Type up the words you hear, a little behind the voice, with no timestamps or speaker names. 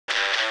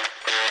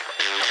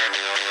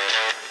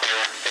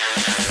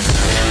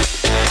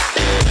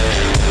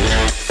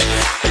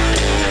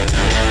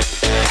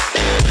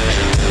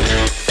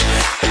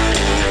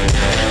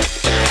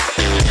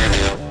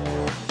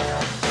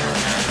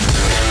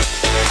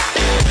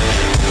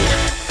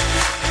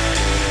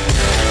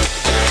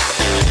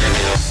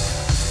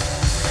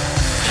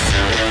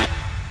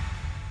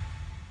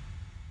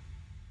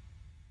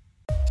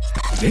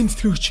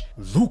Тэтгэгч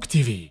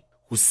LookTV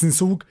хүссэн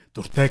сувг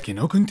дуртай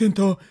кино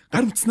контентоо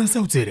гар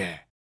утснасаа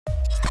үзээрэй.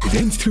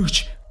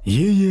 Тэтгэгч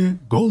Yéyé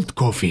Gold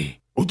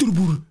Coffee өдөр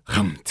бүр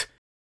хамт.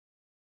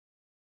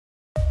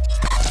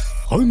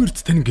 Хойморт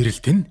тань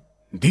гэрэлт нь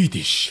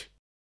DDish.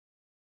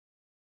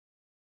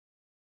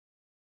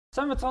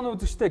 Сайн мэцгааны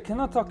үзэгчдээ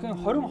Кино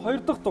Talk-н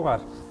 22 дахь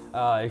дугаар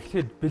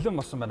эхлэхэд бэлэн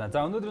болсон байна.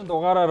 За өнөөдрийн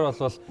дугаараар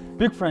бол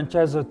big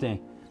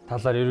franchise-уудын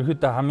талаар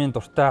ерөнхийдөө хамгийн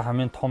дуртай,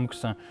 хамгийн том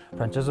гэсэн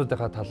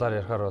франчайзуудынхаа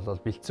талаар ярихаар бол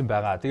бэлдсэн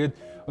байгаа. Тэгээд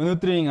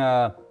өнөөдрийн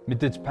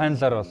мэдээж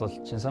панелаар бол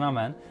Шинсанаа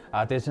маань.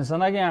 Тэгээд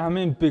Шинсанагийн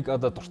хамгийн big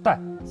одоо дуртай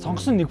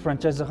сонгосон нэг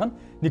франчайзийнх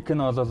нь нэг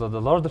кино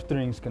бол Lord of the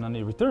Rings киноны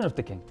Return of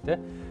the King тий.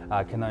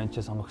 Кино энэ ч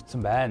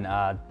сонгогдсон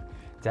байна.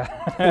 За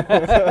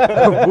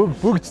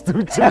бүгд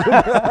зүгч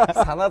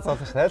санаа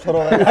зовлож найл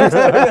хуруугаа.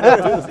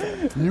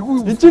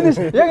 Эйгүү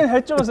энэ яг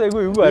хайж байгаас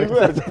эйгүү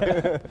харагдаад.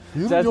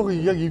 Ер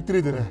нь яг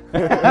эвдрээд байна.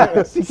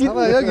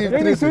 Санаа яг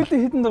эвдрээд.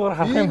 Сүүлийн хэдэн дугаар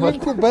харах юм бол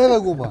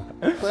байгаагүй ба.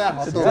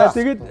 За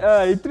тэгээд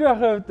эдрийн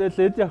ахын хувьд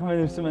Lady ах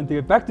маань ирсэн байна.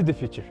 Тэгээд Back to the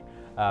Future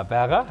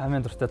байгаа.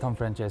 Хамгийн дуртай том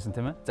франчайз нь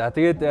тийм ээ. За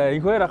тэгээд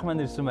Инхвэр ах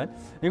маань ирсэн байна.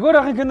 Инхвэр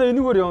ахын кино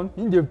энэгээр явна.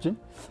 Энд явж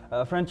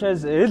байна.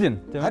 Франчайз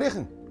Alien тийм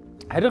ээ.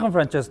 Харийнхан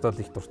франчайзд бол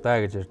их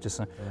дуртай гэж ярьж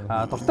байсан.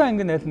 Дуртай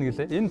анги нь аль нэг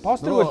лээ. Энэ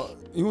постерыг бол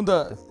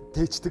юунда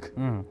тээчдэг.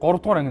 3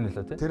 дугаар анги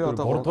нэлээ тий. Тэр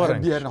одоо 3 дугаар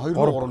би харин 2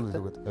 3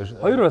 нэлээ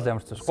гээд. 2 бол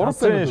ямар ч зүйл. 3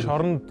 дугаар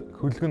шоронд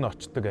хөлгөн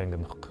очдог анги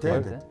нөхгүй.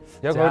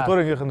 Яг 2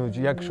 дугаарынх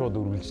нь яг шууд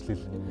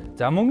үргэлжлэл.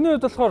 За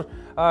мөнгөний хувьд болохоор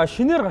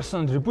шинээр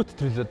гарсан reboot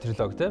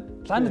трилог тий.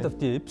 Planet of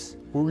the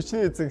Apes.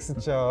 Бүгжний эзэн гэсэн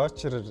чинь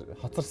очер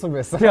хоцорсон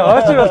байсан. Тий,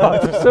 очер бол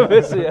хоцорсон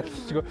байсан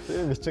ялчгүй.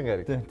 Тийм мэчин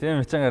гариг.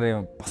 Тийм мэчин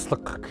гариг бослог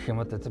гэх юм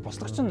уу тий.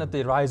 Бослог чинь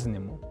одоо Rise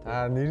юм уу?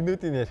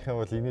 Нэрнүүдийн ярих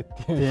юм бол инээд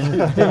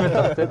тийм л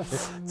баг тий.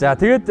 За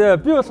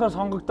тэгээд би болохоор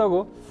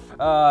сонгогдоогүй.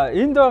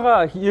 Энд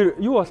байгаа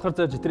юу болохоор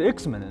зааж тэр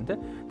X-Men тий.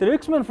 Тэр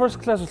X-Men First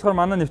Class болохоор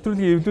манай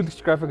нэвтрүүлгийн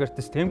эвлүүлэгч график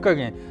артист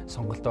Темкагийн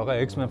сонголт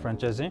байгаа. X-Men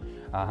franchise-ийн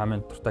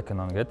хамгийн дуртай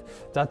кино нэгэд.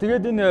 За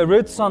тэгээд энэ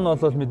Red Son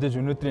бол мэдээж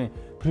өнөөдрийн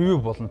превью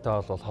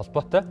болонтой бол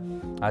холбоотой.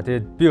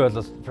 Тэгээд би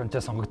бол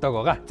франчайз сонгогдоог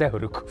байгаа. За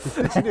хөрөг.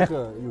 Чинийх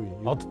юу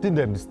юм? Оддын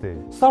дайрнаас тий.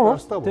 Star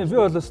Wars. Тийм би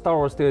бол Star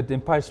Wars тэгээд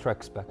Empire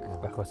Strikes Back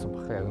байх байсан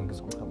баг. Яг ингэ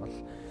сонгох юм бол.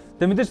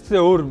 Тэгээд мэдээж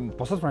тэгээ өөр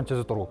бусад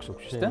франчайзууд дургу гэсэн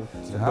үг шүү дээ.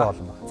 Би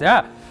олон баг.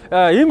 За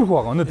иймэрхүү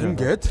байгаа өнөөдөр.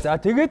 Ингээд. За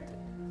тэгээд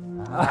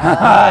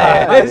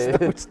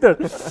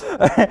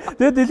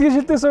тэгээд дэлхийн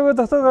шилдэг сувагт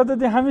дотоод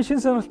гадаадын хамгийн шин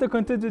сонирхолтой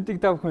контентуудыг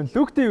та бүхэн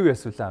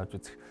LookTV-гээс үлэн авч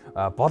үзэх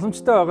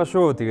боломжтой байгаа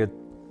шүү. Тэгээд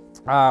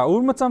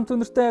өвөрмөц зам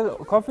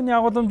түнэртэй кофений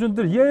агуулмж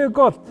өндөр Yéyé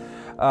Gold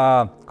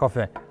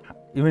кофе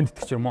ивент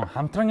тэтгэгчид мөн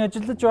хамтран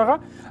ажиллаж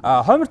байгаа.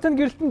 Хоймортын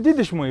гэрэлтэн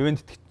DDish мөн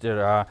ивент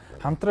тэтгэгчид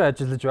хамтран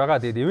ажиллаж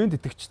байгаа. Тэгээд ивент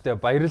тэтгэгчтэй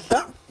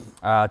баярлалаа.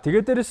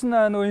 Тэгээд дээрэс нь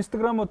нөгөө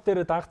Instagram-ууд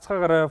дээр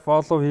дагцгаагаараа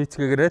фоллоу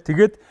хийцгээгээрэй.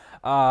 Тэгээд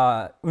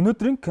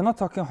өнөөдрийн Кино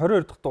Talk-ын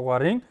 22 дахь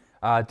дугаарын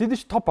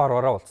DDish топ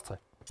 10-аараа уулзцгаая.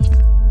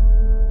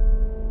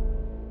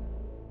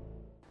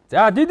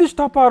 За DDish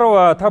топ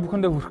 10 та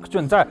бүхэндээ хүрэх гэж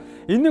байна. За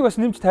энийг бас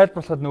нэмж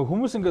тайлбарлахад нөгөө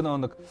хүмүүс ингээ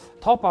нэг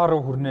топ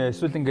 10 хүрнэ.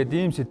 Эсвэл ингээд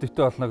ийм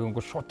сэдвтэй болно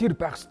гэнгүүт шууд тэр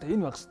байх хэрэгтэй,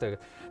 энэ байх хэрэгтэй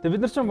гэх. Тэгээ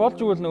бид нар чинь болж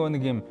игэл нөгөө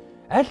нэг юм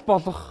аль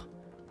болох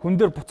хүн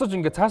дээр буцаж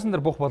ингээ цаасан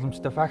дээр буух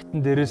боломжтой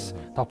фактн дээрээс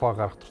топ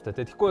 10 гаргах дуртай.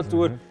 Тэгэхгүй бол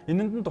зүгээр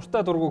энэнд нь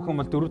дуртай дургу гэх юм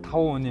бол 4 5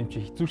 хүн юм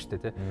чи хэцүү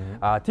шттэ тий.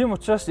 Тийм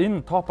учраас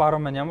энэ топ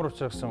 10 маань ямар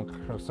учраас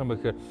гарсан бэ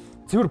гэхээр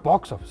цэвэр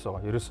бокс офис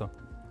байгаа ерөөсөө.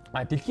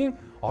 Дэлхийн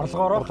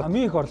орлогоороо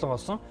хамгийн их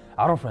орлого олсон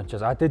 10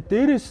 франчайз. Тэгээд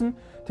дээрээс нь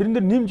тэрэн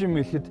дээр нэмж юм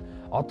хэлэхэд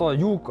одоо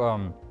юуг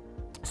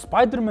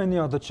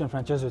Spider-Man-ийн одоо чинь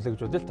франчайз байлаа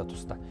гэж бодъё л та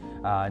тустай.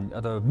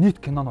 Одоо нийт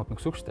кинонууд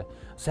гэсэн үг шүү дээ.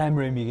 Sam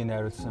Raimi-гийн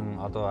найруулсан,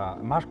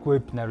 одоо Mark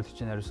Webb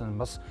найруулагчийн найруулсан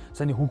бас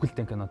саний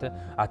хүүхэлдэйн кино тий.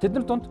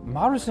 Тэдний дунд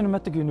Marvel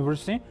Cinematic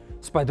Universe-ийн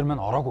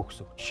Spider-Man ороогүй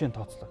гэсэн үг. Жишээ нь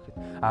тооцлоо гэхэд.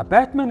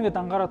 Batman гэдэг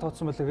ангаараа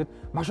тооцсон байлаа гэхэд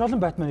маш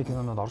олон Batman-ийн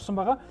кинонууд орсон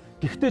байгаа.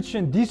 Гэхдээ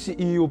жишээ нь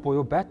DCEU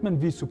буюу Batman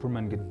v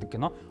Superman гэдэг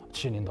кино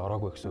жишээ нь энд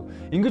ороогүй гэсэн үг.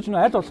 Ингэж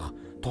нөө аль болох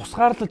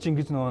тусгаарлаж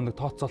ингэж нэг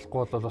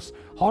тооцоолохгүй бол бас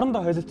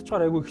хоорондоо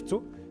холилдчихоор айгүй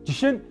хэцүү.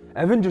 Жишээ нь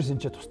Avengers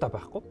энэ ч тустай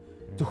байхгүй.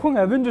 Зөвхөн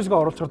Avengers-гээ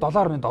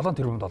оруулахаар $7.7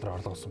 тэрбум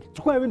орлого олсон.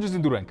 Зөвхөн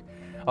Avengers-ийн 4 анги.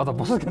 Одоо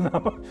бусад кино.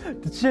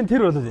 Жишээ нь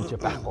тэр бол энэ ч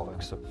байхгүй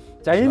гэсэн.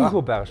 За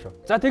иймэрхүү байгаа шүү.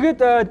 За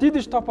тэгээд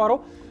DDish топ 10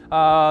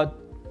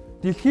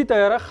 дэлхийд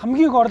даяараа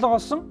хамгийн их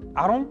орлого олсон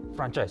 10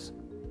 франчайз.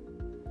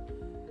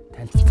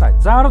 Танилцгаая.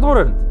 За 10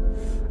 дугаар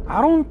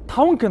өрөнд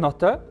 15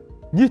 кинотой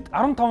нийт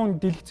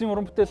 15 дэлгэцийн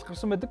уран бүтээл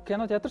гарсан байдаг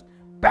кино театрт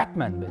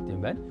Batman байт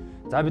юм байна.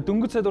 За би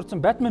дөнгөж сая дурдсан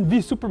Batman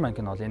v Superman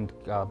кино бол энэ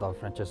одоо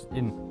франчайз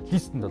энэ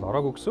листэнд бол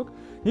ороогүй гэсэн үг.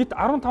 Нийт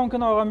 15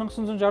 кино байгаа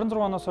 1966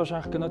 оноос хойш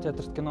анх кино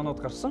театрт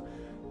кинонууд гарсан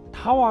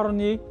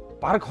 5.2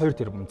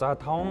 тэрбум. За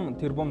 5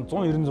 тэрбум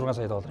 196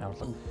 сая долларын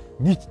орлого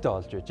нийтдээ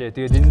олж байжээ.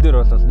 Тэгээд энэ дээр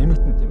бол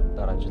нэмэгдэн тийм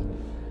дараа жил.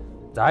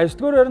 За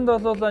 9-р байранд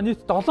бол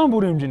нийт 7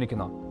 бүрийн хэмжээний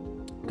кино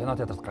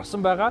театрт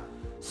гарсан байгаа.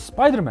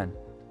 Spider-Man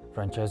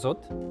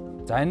франчайзууд.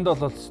 За энд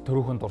бол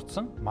төрөөхөн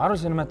дурдсан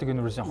Marvel Cinematic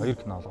Universe-ийн 2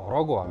 кино бол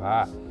ороогүй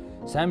байгаа.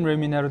 Sam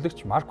Raimi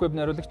найруулагч, Mark Webb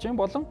найруулагчийн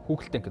болон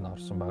хүүхэлдэйн кино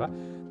орсон байгаа.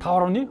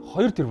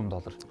 $5.2 тэрбум.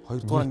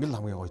 2 дугаар анги л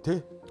хамгийн гоё тий.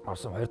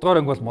 орсон. 2 дугаар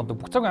анги бол монд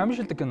бүх цаг амин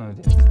шилдэг кино үү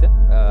тийм.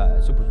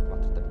 Супер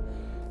баттай.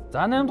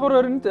 За 8 дугаар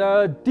өрөнд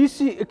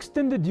DC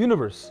Extended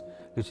Universe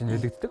гэж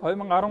нэрлэгддэг.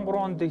 2013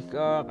 онд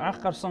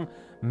анх гарсан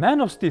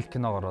Man of Steel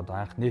киногоор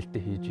анх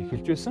нээлттэй хийж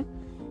эхэлж байсан.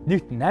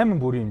 Нийт 8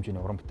 бүрийн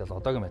хэмжээний уран бүтээл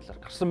одоогийн байдлаар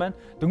гарсан байна.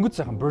 Дөнгөж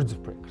сайхан Birds of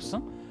Prey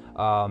гарсан.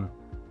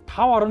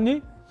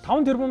 5.5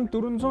 тэрбум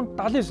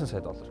 479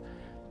 сая доллар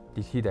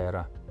дэлхийд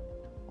даяараа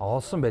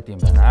олсон байдаг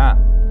юм байна.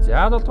 За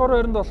 7 дугаар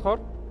өрөнд болохоор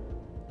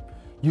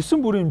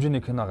 9 бүрийн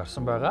хэмжээний кино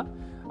гарсан байгаа.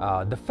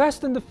 The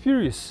Fast and the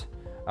Furious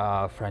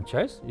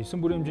franchise 9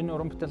 бүрийн хэмжээний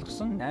уран бүтээл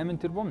гарсан 8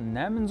 тэрбум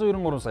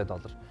 893 сая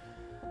доллар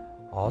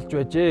олж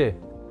байжээ.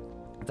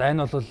 За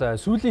энэ бол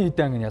сүүлийн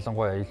хэдэн анги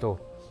ялангуяа илүү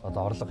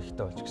одоо орлого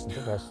ихтэй болж гисэн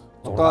тийм байна.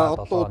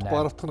 Одоо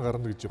баравтах нь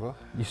гарна гэж байгаа.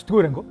 9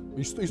 дугаар анги.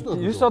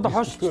 9 одоо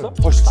хойшлоо.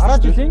 Дараа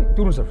жилийн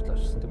 4 сар хүртэл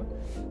ажилласан тийм байна.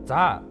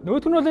 За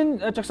нөгөөх нь бол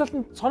энэ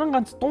жагсаалтанд цорын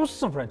ганц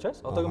дууссан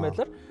franchise одоогийн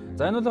байдлаар.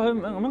 За энэ бол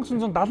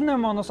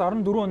 1978 оноос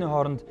 14 оны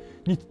хооронд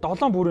нийт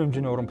 7 бүрийн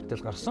хэмжээний уран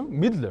бүтээл гарсан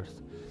Middle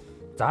Earth.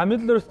 За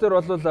Middle Earth дээр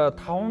бол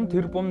 5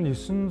 тэрбум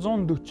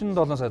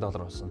 947 сая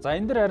доллар болсон. За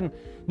энэ дээр харин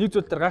нэг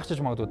зүйл дээр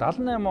гайхчихж магадгүй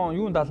 78 он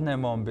юунд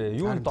 78 он бэ?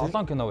 Юунд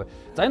 7 кино вэ?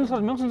 За энэ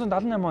болохоор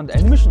 1978 онд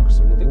анимашн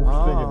гарсан байдаг.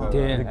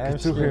 Тийм.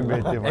 Хэцүүх юм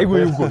байт юм аа. Айгу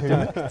юугүй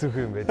тийм. Хэцүүх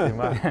юм байт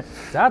юм аа.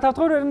 За 5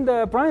 дугаар харинд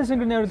Bryan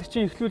Singer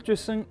найруулагчийн эхлүүлж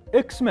байсан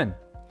X-Men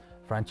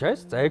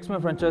franchise. За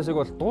X-Men franchise-ыг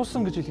бол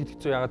дууссан гэж хэлэхэд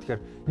хэцүү яагаад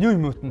тэгэхээр New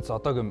Mutants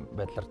одоогийн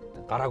байдлаар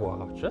гараагүй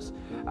байгаа учраас.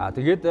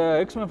 Тэгээд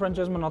X-Men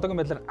franchise маань одоогийн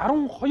байдлаар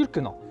 12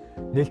 кино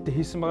нээлттэй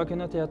хийсэн байгаа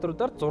кино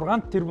театруудаар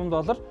 6 тэрбум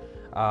доллар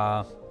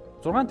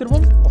 6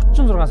 тэрбум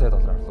 36 сая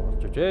доллар орлого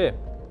болж байжээ.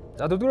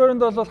 За 4-р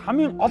өрөнд бол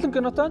хамгийн олон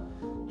кинотой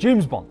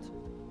James Bond.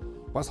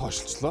 Бас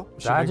хойшлцлоо.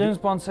 За James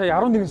Bond сая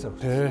 11 сар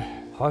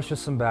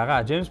хойшилсан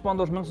байгаа. James Bond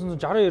бол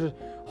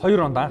 1962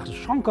 онд анх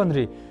Sean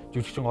Connery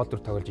жүжигчин гол дүр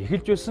тоглож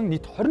эхэлж байсан.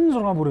 Нийт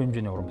 26 бүрийн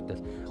хэмжээний уран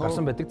бүтээл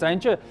гарсан байдаг. За энэ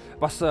ч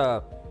бас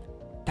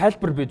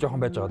тайлбар би жоохон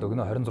байж байгаа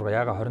өгнө 26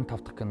 яга 25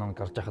 дахь кино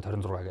гарч яхад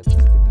 26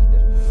 гэдэг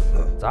дээр.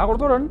 За 3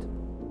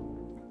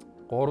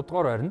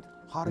 дугаар харинд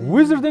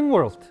Wizarding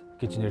World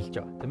гэж нэрлэж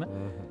байгаа тийм ээ.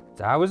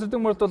 За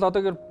Wizarding World бол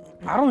одоогээр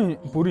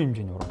 10 бүрийн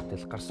хэмжээний уран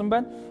бүтээл гарсан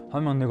байна.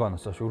 2001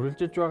 оноос хойш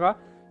үргэлжлэж байгаа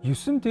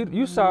 9.1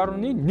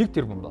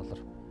 тэрбум доллар.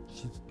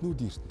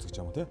 Шиднүүдийн ертөнц гэж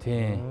юм тий.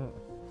 Тийм.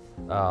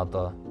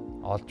 Одоо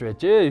олж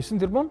байжээ 9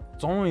 тэрбум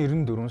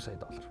 194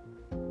 сая доллар.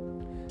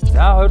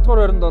 За 2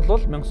 дугаар харинд бол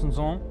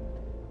 1977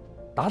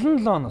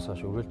 оноос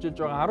хойш үргэлжлэж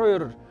байгаа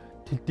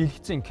 12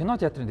 дэлгэцийн кино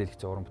театрын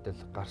дэлгэцийн уран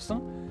бүтээл гарсан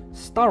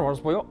Star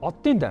Wars буюу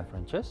Оддын дайн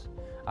franchise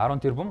 10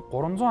 тэрбум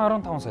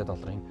 315 сая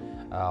долларын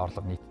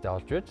орлого нийтдээ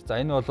олж байж. За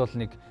энэ бол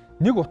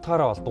нэг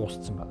утгаараа бол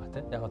дууссан байгаа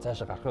тийм. Яг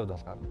цаашаа гарахын үед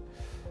бол гарна.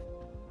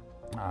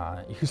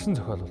 Ихэлсэн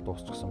зохиол бол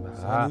дуусчихсан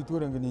байгаа.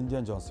 1-р анги нь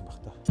Индиан Джонс юм баг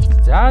та.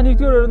 За 1-р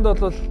өрөнд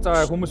бол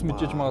за хүмүүс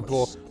мэдчихэж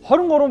магадгүй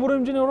 23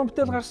 бүрийн хэмжээний уран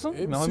бүтээл гарсан.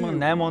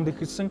 2008 онд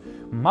эхэлсэн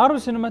Marvel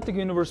Cinematic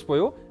Universe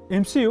буюу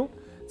MCU.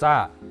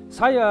 За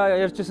сая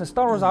ярьжсэн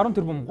Star Wars 10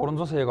 тэрбум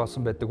 300 саяг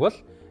олсон байдаг бол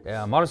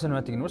Marvel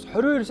Cinematic Universe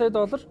 22 сая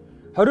доллар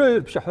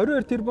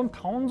 22 тэрбум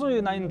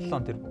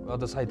 587 тэрбум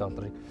одоо сая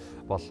долларыг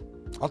бол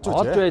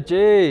олж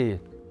байжээ.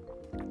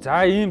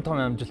 За ийм том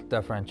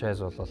амжилттай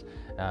franchise бол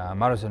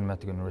Marvel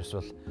Cinematic Universe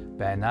бол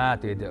байна.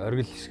 Тэгээд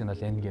оргил хэсэг нь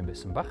бол Endgame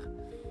байсан баг.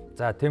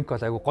 За Temco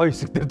айгу гоё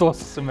хэсэг дээр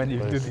дууссан байна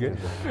эвлүүлгээ.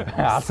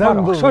 Алсаар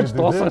огшоож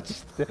дуусгаж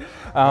шүү дээ.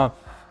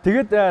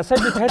 Тэгээд сая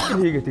би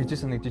тайлбар хийгээд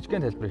тэгжсэн нэг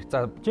жижигхэн тайлбар их.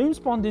 За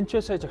James Bond-ын ч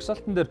сая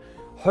жагсаалтан дээр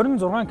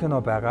 26 кино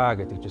байгаа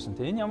гэдэг жижигсэн.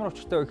 Тэгээ энэ ямар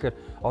учиртай вэ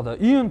гэхээр одоо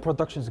Yéyé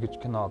Productions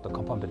гэж кино одоо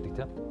компани байдаг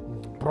тийм.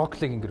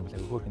 Broccoli-гийн гэр бүл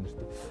хөөрхөн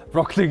нэртэй.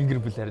 Broccoli-гийн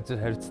гэр бүл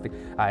харилцдаг.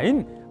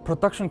 Энэ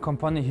production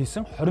компани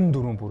хийсэн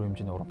 24 бүрийн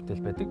хэмжээний уран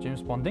бүтээл байдаг.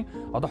 James Bond-ын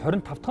одоо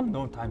 25 дахь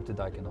No Time to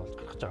Die кино болж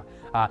гарч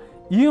байгаа.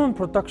 Yéyé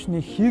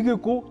Production-ы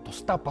хийгээгүй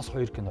тусдаа бас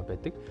 2 кино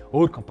байдаг.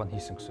 Өөр компани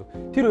хийсэн гэсэн.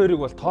 Тэр хоёрыг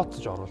бол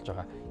тооцож оруулж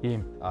байгаа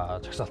ийм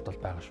жагсаалт бол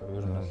байгаа шүү.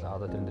 Ер нь бол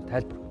одоо тэрэн дээр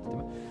тайлбар өгөх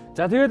тийм ээ.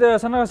 За тэгээд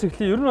санаагаас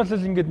эхлэе. Ер нь бол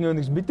ингээд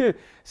нэг мэдээ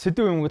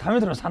сэдв юм уу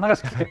хамгийн түрүү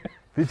санаагаас эхлэе.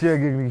 Би ч яг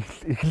нэг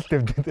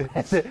эхэлтэй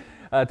дээ.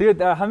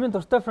 Тэгээд хамгийн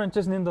дуртай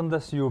franchise нэн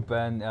дундаас юу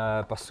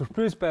байна? Бас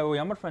сюрприз байв уу?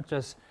 Ямар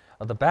franchise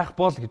одоо байх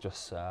бол гэж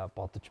бас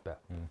бодож байв.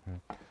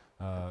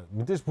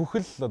 Мэдээж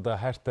бүхэл одоо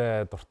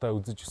хайртай дуртай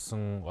үзэж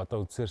өссөн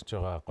одоо үзсээрч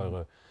байгаа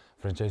гой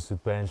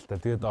franchise-уд байна л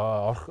да. Тэгээд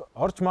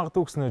орж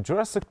магадгүй гэсэн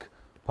Jurassic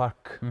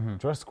Park,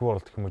 Jurassic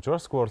World гэх юм уу?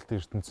 Jurassic World-ийн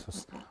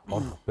ертөнцөөс бас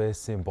орох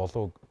байсан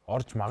болов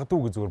орж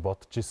магадгүй гэж зүгээр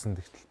бодож исэн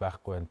тэгтэл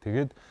байхгүй байна.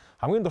 Тэгээд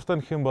хамгийн дуртай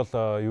нөх юм бол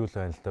юу л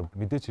байна л да.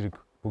 Мэдээж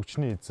хэрэг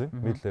бүгчний эзэн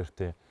Middle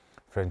Earth-ийн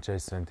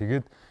franchise байна.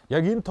 Тэгээд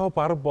яг энэ топ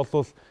 10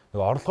 болвол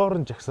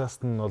орлогоор нь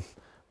жагсаасан нь бол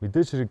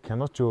мэдээж хэрэг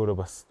киноч өөрөө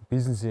бас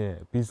бизнес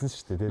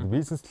шүү дээ. Тэгээд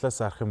бизнес талаас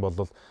харах юм бол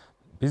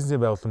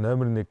бизнесийн байгууллага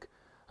номер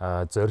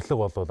 1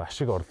 зорилго бол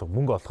ашиг орлого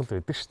мөнгө олох л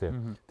байдаг шүү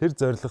дээ. Тэр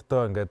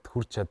зорилготой ингээд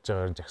хүрч чадж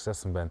байгаагаар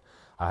жагсаасан байна.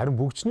 Харин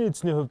бүгчний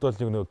эзний хувьд бол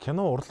нэг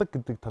кино урлаг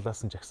гэдэг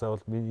талаас нь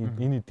жагсаавал энэ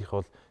эдийнх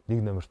бол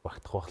нэг номерт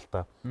багтах байх л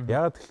та.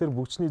 Яагаад тэгэхээр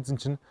бүгчний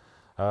эзэн чинь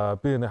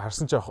би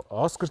харсан чинь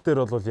Оскар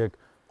дээр бол яг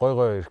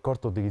гой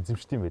рекордуудыг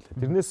эзэмшдэг юм байлаа.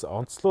 Тэрнээс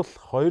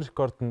онцлуулах 2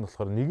 рекорд нь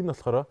болохоор нэг нь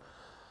болохоор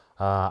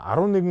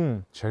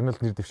 11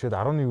 шагналт нэр дэвшээд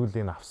 11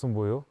 үлийг авсан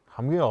буюу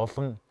хамгийн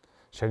олон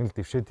шагналт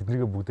дэвшээд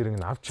тэднийг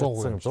бүгдээрийг нь авч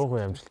чадсан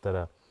 100%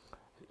 амжилтаараа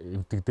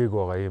эвдэгдээг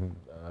байгаа ийм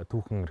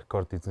түүхэн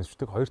рекорд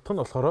эзэмшдэг. Хоёр дахь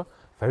нь болохоор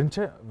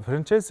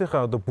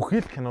франчайзынхаа одоо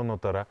бүхий л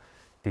кинонуудаараа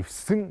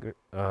дэвсэн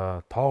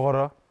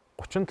тоогоороо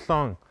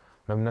 37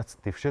 номинац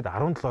дэвшээд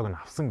 17-г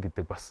нь авсан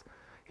гэдэг бас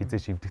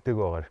хизээч эвдэгдээг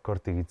байгаа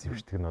рекордыг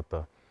эзэмшдэг нь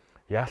одоо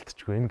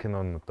яалтчгүй энэ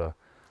кино нь одоо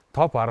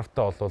топ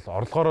 10-таа бол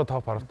орлогоороо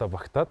топ 10-таа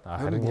багтаад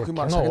харин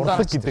кино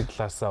урлаг гэдэг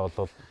талаасаа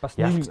бол бас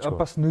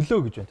нөлөө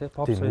гэж байна тий.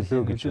 Pop соёлын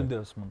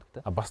нөлөөндөө бас мундаг тий.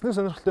 Бас нэг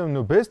сонирхолтой юм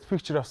нөө Best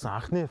Picture авсан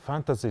анхны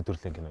фэнтези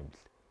төрлийн кино юм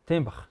бэл.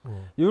 Тийм баг.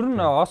 Ер нь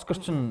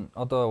Оскар чинь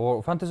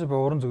одоо фэнтези ба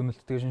уран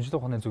зөгнөлт тэгээ шинжлэх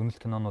ухааны зөгнөлт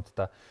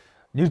кинонуудаа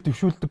нэр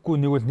дэвшүүлдэггүй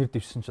нэг бол нэр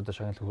дэвшсэн ч одоо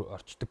шагнал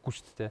орчдоггүй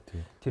шүү дээ.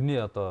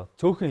 Тэрний одоо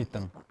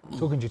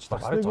цөөхөн жижиг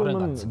бараг цорын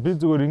ганц. Би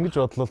зүгээр ингэж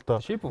бодлоо л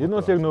доо. Энэ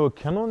бол яг нөгөө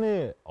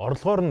киноны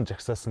орлогоор нь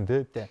жагсаасан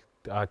тий.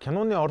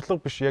 Киноны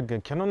орлого биш яг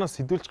киноноос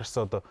сэдвүүлж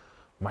гарсан одоо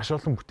маш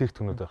олон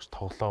бүтээгдэхүүнүүд байх ш.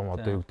 Тоглоом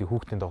одоо юу гэдэг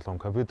хүүхдийн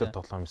тоглоом, компьютер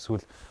тоглоом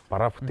эсвэл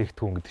бараа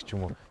бүтээгдэхүүн гэдэг ч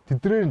юм уу.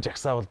 Тэднэрээр нь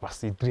жагсаавал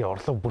бас эдний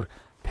орлого бүр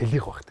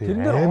тэлих бах тий.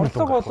 Тэрнэр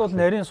орлого бол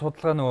нарийн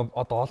судалгаа нөгөө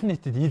одоо олон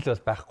нийтэд ил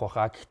бол байхгүй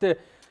хаа. Гэхдээ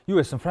юу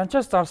байсан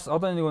франчайз зарс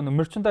одоо нэг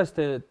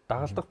мерчендайзтэй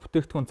дагалдах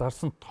бүтээгдэхүүн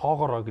зарсан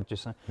тоогоороо гэж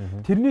байсан.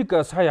 Тэрнийг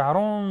сая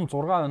 16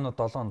 оноо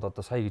 7 онд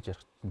одоо сая гэж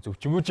ярих зөв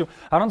ч юм уу 16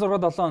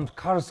 7 онд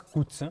Cars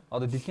гүйцсэн.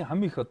 Одоо дэлхийн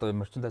хамгийн их одоо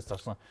мерчендайз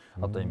зарсан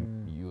одоо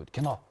юм юу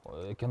кино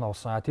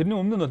болсон. Тэрний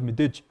өмнө нь бол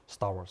мэдээж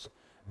Star Wars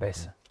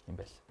байсан юм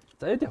байл.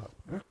 За яа.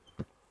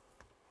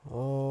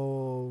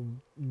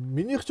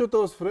 Минийх ч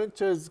одоо бас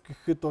франчайз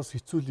гэхэд бас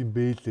хэцүү юм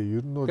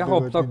бэлээ. Ер нь бол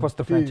яг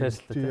блокбастер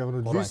франчайз л тийм яг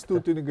нь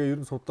листүүдийг ингээ ер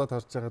нь судлаад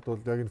харж байгаад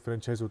бол яг энэ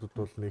франчайзуудад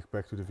бол нэг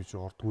Back to the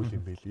Future ордгүй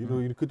юм бэлээ.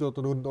 Ерөнхийдөө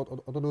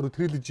одоо нөгөө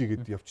трилежи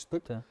гэдэг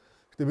явцдаг.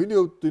 Гэтэ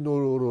миний хувьд энэ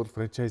өөр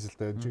франчайз л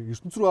да.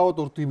 ертөнц рүү аваад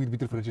урдгийг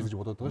бид нар франчайз гэж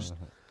бодоод байгаа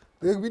шүү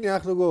дээ. Яг миний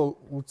анх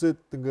нөгөө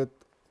үзээд ингээд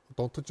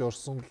донтож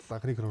орсон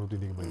анхны кинонуудын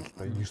нэг юм байл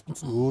да.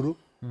 ертөнц нь өөрөө.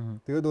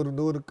 Тэгээд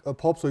нөгөө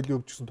pop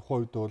соёлын өвчсөн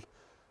тухайн үед бол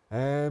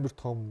амар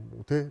том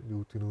тий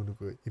юу гэдэг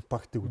нөгөө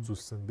импактыг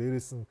үзүүлсэн.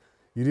 Дээрээс нь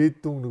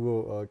ирээдүйн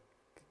нөгөө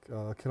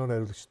кино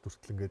найруулагч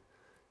хүртэл ингээд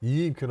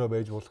ийм кино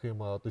байж болох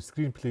юм аа. Одоо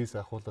screen play-с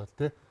ахуулаад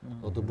тий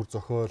одоо бүр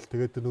зохиол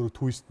тэгээд нөгөө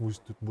twist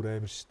мүстүүд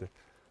бүр амар штэ.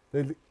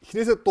 Тэгэл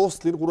эхнээсээ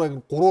дуустал энэ гурван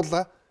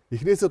гуруулаа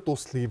эхнээсээ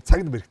дуустал ийм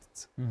цагт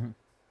баригдсан.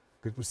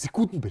 Ингээд бүр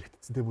секунд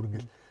баригдсан тий бүр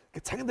ингээд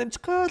цагт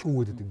амжихгаал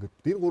гүгээд ингээд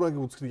энэ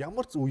гурван үзэхэд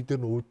ямар ч үе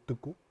дээр нь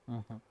өөддөггүй.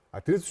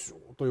 Тэрээс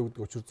одоо юу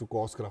гэдэг очир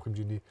зүггүй Оскар авах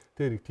хэмжээний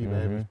тэр нэг тийм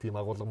амар тийм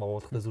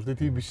агуулгахтай зүртэй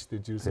тийм биш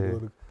үү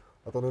жирсэн нэг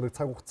одоо нэг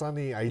цаг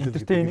хугацааны аялал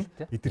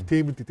гэдэг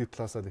entertainment гэдэг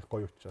талаасаа их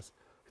гоё учраас.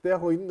 Гэтэ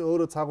яг энэ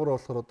өөрөө цаагаараа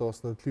болохоор одоо бас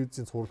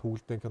телевизийн цуврал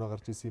хүүгэлдэйн кино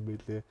гарч ирсэн юм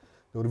байлээ.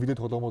 Нөгөө видео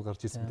тоглоомод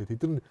гарч ирсэн байлээ.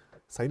 Тэд нар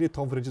саяны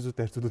том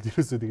франчайзуудтай харьцуулбал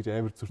ерөөсөө тэгж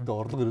амар зүртэй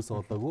орлого ерөөсөө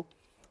олоогүй.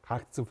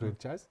 Хаагдсан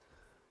франчайз.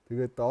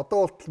 Тэгээд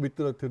одоо болтол бид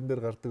нар тэрэн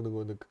дээр гардаг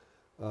нөгөө нэг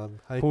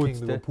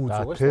хайкинг нэг пүүз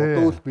байгаа шүү.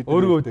 Одоо л бид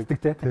өөрөө үддэг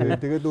те.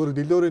 Тэгээд өөрөө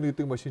DeLorean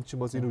гэдэг машин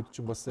чинь бас энэ үед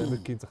чинь бас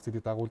Америкийн зах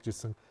зээлийг дагуулж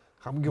ирсэн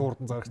хамгийн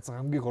хурдан зарагдсан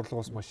хамгийн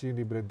орлого бас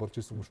машины брэнд болж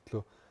ирсэн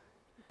мөртлөө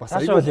бас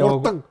аюул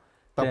хурдан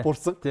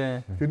давпуурсан.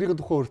 Тэрнийхэн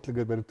тухайн хүртэл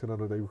ингээд баримт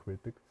кинонууд аюух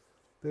байдаг.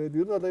 Тэгээд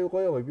ер нь бол аюу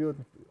гоё. Би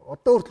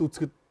одоо хүртэл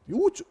үзэхэд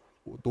юу ч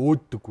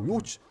өөддөггүй.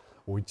 Юу ч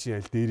ой чи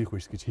аль дээрих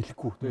биш гэж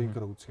хэлэхгүй те энэ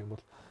кино үзэх юм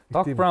бол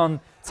Doc Brown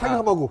цаг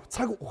хамаагүй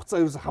цаг хугацаа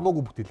ерөөсө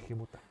хамаагүй бүтээлэх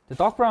юм уу та.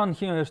 Тэгээ Doc Brown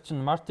хин хоёр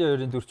чинь Marty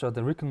хоёрын дүр ч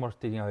одоо Rick and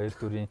Morty-гийн хоёр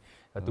дүрийн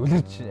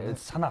үлэрч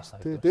санаа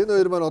авсан. Тэгээ энэ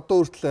хоёр маань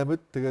одоо хүртэл амьд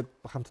тэгээд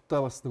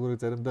хамтдаа бас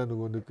нөгөө заримдаа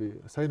нөгөө нэг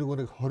сая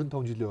нөгөө нэг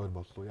 25 жилийн ойр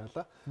боллоо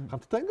яалаа.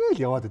 Хамтдаа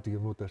ингээл яваад идэг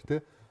юмнуудаар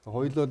те.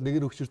 Хоёулаа нэг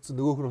нь өгчирсэн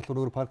нөгөөх нь болохоор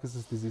нөгөө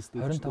Parkinson's disease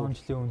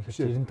 25 жилийн өмнө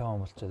хэрэг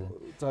 95 болчиход байна.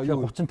 За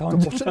юу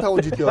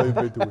 35 жилийн ойр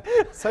байдаг.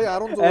 Сая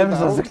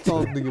 16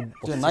 онд нэг юм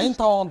 85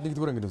 онд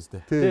нэгдүгээр ангид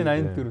үстэй. Тий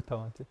 84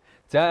 5 тий.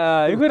 За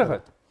эвгээр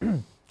хаа.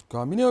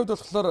 Гэхдээ миний хувьд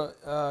болохоор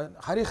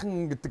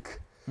харийнхан гэдэг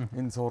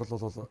энэ цуврал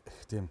бол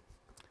их тийм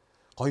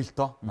гоё л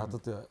доо.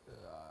 Надад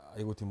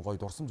айгуу тийм гоё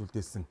дурсамж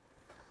үлдээсэн.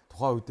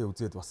 Тухайн үедээ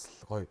үзээд бас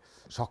гоё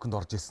шоконд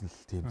орж ирсэн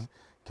л тийм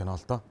кино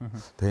л доо.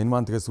 Тэгээ энэ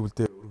маань тэгээ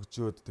сүулдэ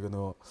өргөжөөд тэгээ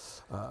нөгөө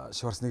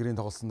Шварценеггерийн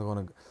тоглосон нөгөө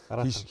нэг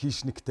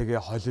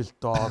хийшниктэйгээ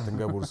холилдоод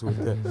ингээ бүр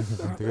сүулдэ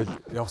тэгэл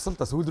явсан л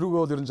да. Сүүл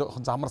рүүгээ бол ер нь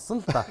жоохон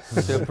замарсан л да.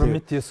 Тэгээ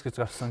Prometheus гэж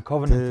гарсан,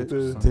 Covenant гэж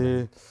гарсан.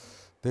 Тий.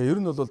 Тэгээ ер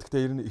нь бол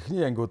гэхдээ ер нь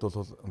эхний ангиуд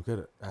бол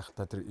үнэхээр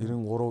айхтаа тэр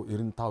 93,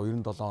 95,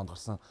 97 онд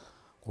гарсан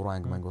 3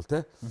 анги манг бол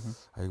тий.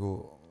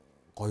 Айгу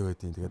гоё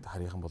байдیں۔ Тэгээд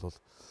харийнхан бол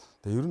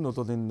тэгээ ер нь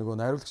бол энэ нөгөө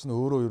найруулагч нь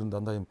өөрөө ер нь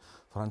дандаа юм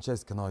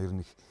франчайз кино ер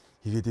нь их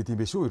хийгээд идэм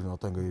байх шүү. Ер нь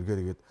одоо ингээ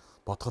эргээд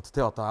бодоход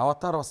тий одоо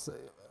Аватар бас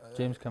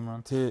James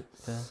Cameron тий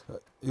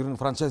ер нь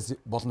франчайз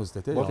болно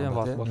үстэй тий.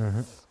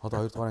 Болно.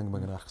 Одоо 2 дугаар анги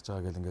манг гарах гэж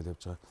байгаа гэл ингээл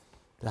явж байгаа.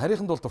 Тэгээ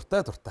харийнханд бол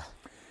дуртай.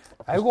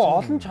 айгүй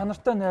олон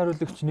чанартай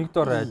найруулагч нэг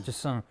дор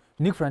ажилласан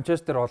нэг франчайз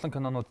дээр олон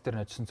кинонууд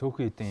дээр ажилласан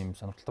цөөхөн хэдэн юм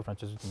сонирхолтой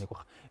франчайзууд нэг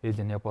баг.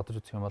 Alien яг бодож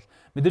үзэх юм бол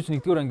мэдээж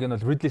нэгдүгээр анги нь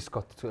бол Ridley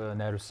Scott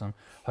найруулсан,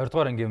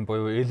 хоёрдугаар анги нь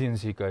буюу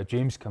Aliens-ийг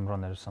James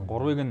Cameron найруулсан,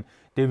 гурвыг нь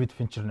David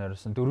Fincher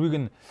найруулсан,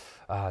 дөрвийг нь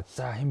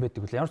за хэн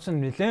байдаг вэ? Ямар ч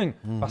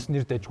нэлээд бас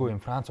нэр дэжгүй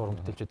юм Франц уран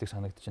бүтээлчдийг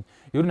санагдаж байна.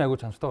 Ер нь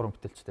айгүй чанартай уран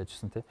бүтээлчд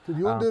ажилласан тий.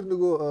 Тэр юун дээр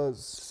нөгөө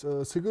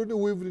Sigourney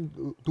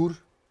Weaver-ийн дүр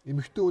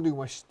эмэгтэй хүнийг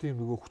маш тийм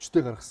нөгөө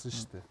хүчтэй гаргасан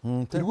шүү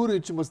дээ.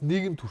 Тэргээр эн чинь бас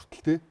нийгэмд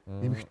хүртэл те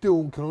эмэгтэй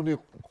хүн киноны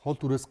хол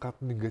дүрээс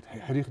гадна ингээд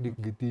харих нэг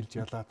ингээд дийлж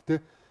ялаад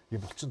те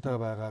ийм булчинтай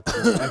байгаа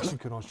акшн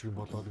кино шиг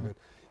болоод ингээд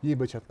ийм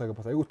байж чаднаа гэж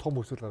бас айгүй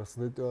том өсвөл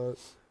гаргасан.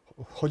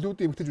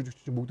 Холливуудын эмэгтэй жүжигч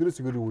чинь бүгдээрээ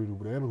Sigourney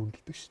Weaver амар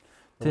хүндэлдэг шүү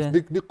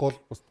дээ. Нэг гол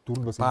бас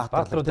дүр нь бас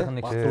баатруудын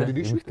нэг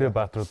эмэгтэй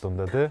баатрууд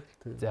дундаа те.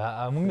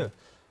 За мөн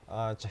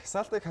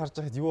жагсаалтыг харж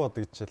байхад юу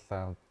бодож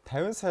ижлээ.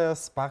 50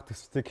 саяас баг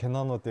төсвтэй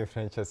кинонуудын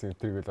франчайз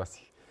өвдрийг бол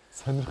бас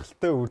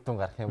сонирхолтой үр дүн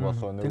гарах юм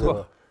болов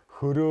нөгөө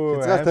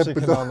хөрөө аимшиг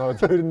кинонууд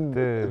тэр нь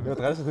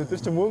гарч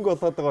төдөр чинь мөнгө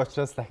олоод байгаа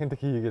учраас дахин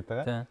хийгээд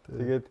байгаа.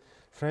 Тэгээд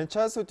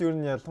франчайзууд ер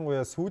нь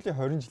ялангуяа сүүлийн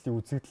 20 жилийн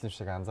үзэгдэл юм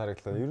шиг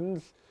анзаараглаа. Ер нь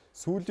л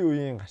сүүлийн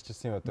үеийн гарч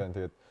ирсэн юм одоо.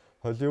 Тэгээд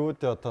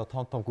Холливуудын одоо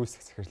том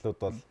гүйцэтгэх захирлууд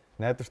бол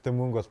найдвартай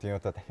мөнгө олд юм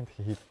одоо дахин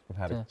хийх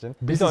харагдаж байна.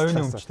 Бил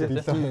оюуны өмчтэй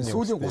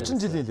сүүлийн 30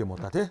 жилийн юм уу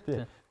да тий.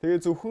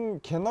 Тэгээд зөвхөн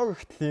кино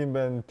гэхтэл юм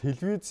байна.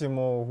 Телевиз юм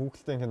уу,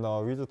 хүүхэлдэйн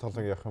кино, видео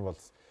тоглоом явах юм бол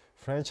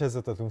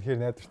франчайзууд бол үнэхээр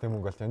найдвартай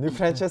мөнгө олж байна. Нэг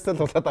франчайзтай л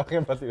болоод авах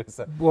юм бол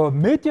ерөөсөө.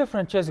 Медиа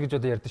франчайз гэж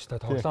одоо ярьдаг шүү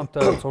дээ.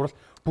 Тоглоомтой зурвал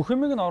бүх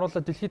юмыг нь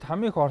оруулаад дэлхийд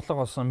хамгийн их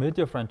орлого олсон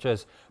медиа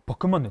франчайз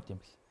Покемон гэдэг юм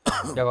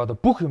бэл. Яг одоо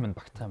бүх юм нь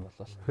багтах юм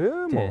болол.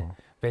 Тийм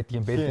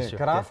байдгийн байдаг шүү.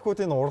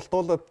 Графикуудыг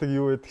уралдуулдаг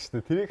юу байдаг шүү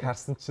дээ. Тэрийг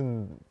харсан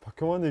чинь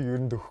Покемоныг ер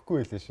нь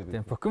өгөхгүй байлээ шүү дээ.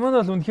 Тийм Покемон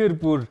бол үнэхээр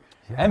бүр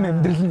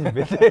амьдрал нь юм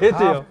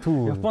байлээ.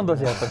 Тийм. Японд бол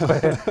яадаг.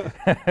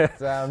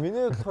 За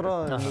миний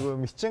болохоор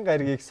нөгөө Мичин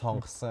гаригийг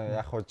сонгосон.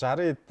 Яг хуу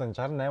 60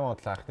 68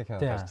 онд анхны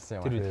кино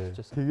гарчсан юм.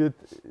 Тэгээд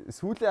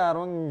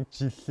сүүлийн 10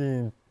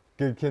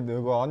 жилийн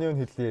нөгөө оны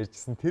хэллээ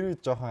ярьжсэн. Тэр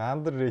үед жоохон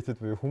underrated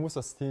буюу хүмүүс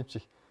бас тийм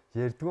чих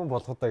ярдгүн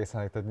болгодоо гэж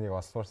санагдаад нэг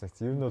осмор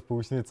санагдсан. Ер нь бол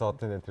бүгшний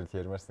зоодлын нэвтрэл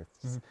ярмаар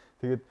санагдсан.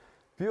 Тэгээд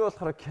би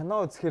болохоор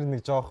кино үзэхээр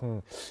нэг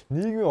жоохон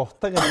нийгмийн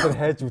утгыг энэ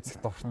хайж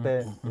үзэх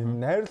дуртай. Энэ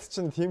найруулагч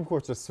чинь тиймхүү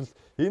учраас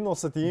энэ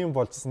улсад ийм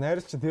болжсэн.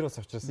 Найруулагч чинь тэр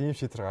ус учраас ийм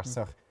шийдвэр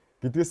гарсан байх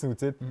гэдгээс нь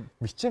үзээд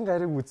Мичин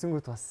гариг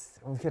үзэнгүүт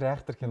бас үнэхээр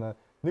айхтар кино.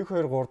 1 2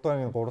 3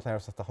 дугаар нь гурван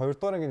амар сатай. 2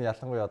 дугаар нь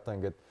ялангуяа одоо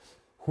ингээд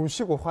хүн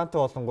шиг ухаантай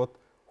болонгууд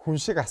хүн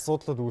шиг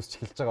асуудлууд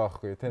үүсч эхэлж байгаа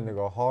байхгүй тий нэг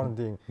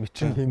хоорондын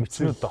Мичин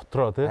хэмцэл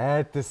дотроо тий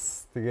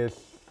айдас тэгэл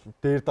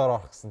дээр доор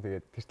орох гэсэн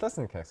тэгээд тэр талаас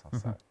нь кино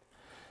сонсон.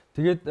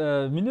 Тэгээд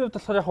миний хувьд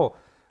болохоор яг хуу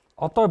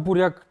одоо бүр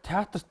яг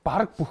театрт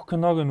баг бүх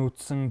киног нь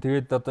үзсэн.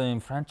 Тэгээд одоо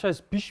ийм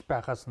франчайз биш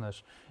байхаас нь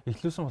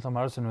эхлүүлсэн болохоор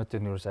Marvel Cinematic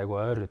Universe айгу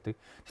ойр байдаг.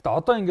 Гэтэ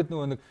одоо ингээд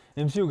нөгөө нэг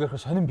MCU гэх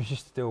сонирн биш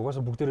шүү дээ.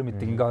 Угаасаа бүгдээрээ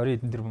мэддэг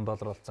ингээ 20 хэдэн тэрбум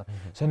доллар болсон.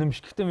 Сонирн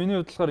биш. Гэтэ миний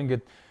хувьд болохоор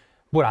ингээд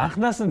бүр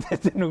анханаас нь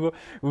тэр нөгөө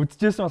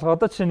үдчихсэн болохоор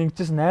одоо жишээ нь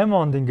ингэжсэн 8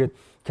 онд ингээд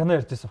кино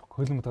ярьжсэн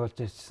хөлбөмбө тоглож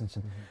ярьжсэн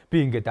чинь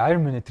би ингээд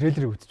Iron Man-ы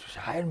трейлерыг үзчихвш.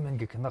 Iron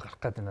Man гэх кино гарах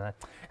гэдэг байна.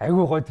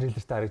 Айгүй гоё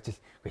трейлертэй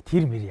харагдчихсэн. Үгүй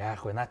тэр мэр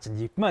яах вэ? Наа чинь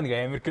Япман нэг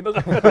амир кино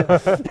гарах.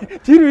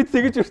 Тэр үед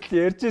тэгэж хүртэл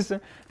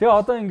ярьжсэн. Тэгээ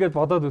одоо ингээд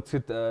бодоод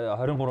үзэхэд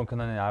 23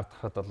 киноны ард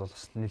гарахад бол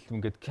бас нийлбэл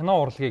ингээд кино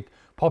урлагийг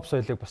pop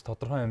соёлыг бас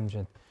тодорхой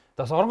хэмжээнд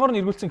бас оргоор нь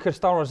эргүүлсэн гэхээр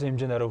Star Wars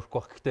хэмжээнд арай өрөхгүй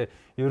байх. Гэхдээ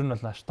ер нь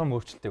бол маш том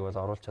өөрчлөлтийг бол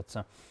оруулж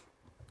чадсан.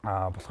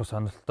 Болох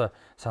сонирхолтой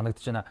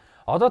санагдаж байна.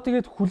 Одоо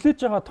тэгээд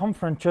хүлээж байгаа том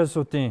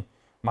франчайзуудын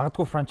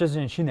магадгүй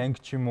франчайзын шинэ анги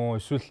ч юм уу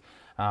эсвэл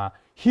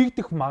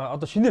хийгдэх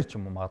одоо шинээр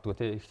ч юм уу магадгүй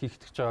тий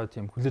хийгдэж байгаа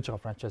тийм хүлээж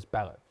байгаа франчайз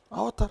байгаа.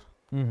 Аватар.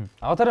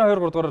 Аватарын 2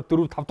 3 дугаар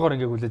 4 5 дугаар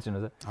ингээ хүлээж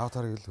байна тий.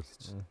 Аватарыг л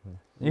хүлээж байна.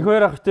 Их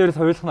хоёр ах дээр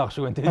хойлохнаа ах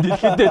шиг байна тий.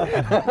 Дэлхийд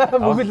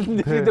бүгд л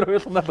дэлхийд дээр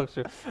хойлохнаа л ах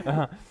шиг.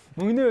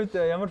 Мөнгөний үед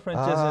ямар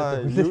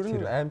франчайз хүлээж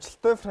тэр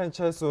амжилттай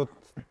франчайзууд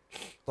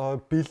одоо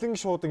бэлэн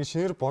шууд ингэ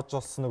шинээр бодж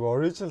олсон нэг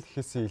оригинал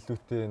гэхээсээ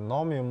илүүтэй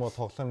ном юм уу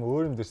тоглоом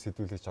өөр юм дээр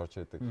сэтгүүлж орж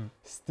байдаг.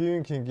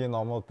 Стивен Кингийн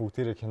номууд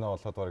бүгдээрээ кино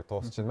болоод барыг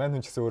дуусчихна. Мань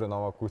хүн ч гэсэн өөрөө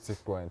номоо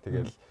гүйцэхгүй байна.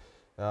 Тэгэл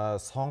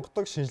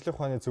сонгодог шинжлэх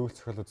ухааны зөвлөл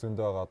зохиол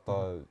зөндөө байгаа. Одоо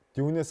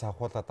Дюнээс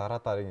авахуулаад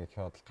дараагийн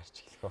кинод л гарч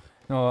эхлэх байх.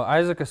 Нөгөө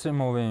Isaac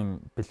Asimovын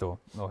билүү?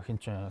 Нөгөө хин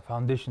чин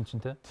Foundation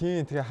чин тий.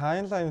 Тийм тэгээ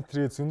Heinlein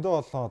тэр зөндөө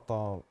олон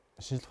одоо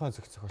шинжлэх ухааны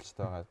зөвлөл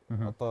зохиолчтой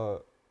байгаа. Одоо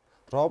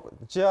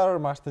J.R.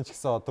 Martin ч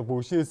гэсэн одоо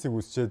бүгшээсийг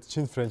үсчээд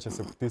шинэ франчайз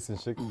бүтээсэн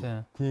шиг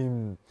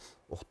тийм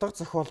утга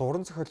зохиол,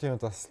 уран зохиолын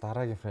бас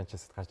дараагийн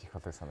франчайзд гарч ирэх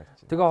болов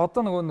санагдаж байна. Тэгээ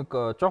одоо нөгөө нэг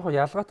жоохон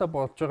ялгаатай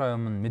болж байгаа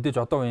юм нь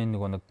мэдээж одоо үеийн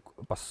нөгөө нэг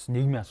бас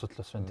нийгмийн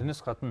асуудлаас байна.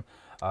 Тэрнээс гадна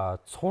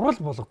цуврал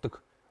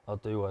болгодог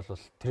одоо юу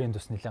бол тренд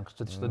бас нэлээд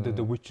гарч байгаа шүү дээ.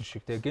 The Witcher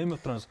шиг тэгээ Game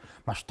of Thrones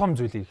маш том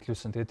зүйлийг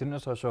эхлүүлсэн. Тэгээ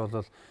тэрнээс хойш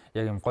бол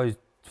яг юм гоё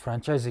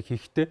франчайзыг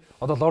хийхдээ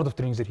одоо Lord of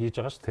the Rings-ээр хийж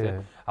байгаа шүү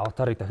дээ.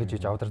 Аватарыг дахиж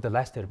хийж, Avatar The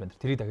Last Airbender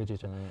тэрийг дахиж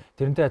хийж байгаа.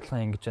 Тэрнтэй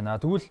адилхан ингэж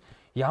байна. Тэгвэл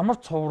ямар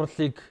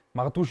цувралыг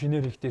магадгүй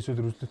шинээр хийхдээ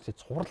эсвэл үзлүүлээ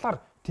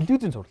цувралаар,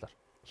 телевизийн цувралаар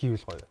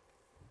хийвэл гоё.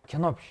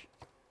 Кино биш.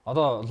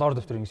 Одоо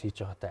Lord of the Rings хийж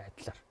байгаатай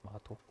адилаар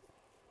магадгүй.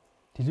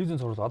 Телевизийн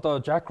цуврал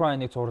одоо Jack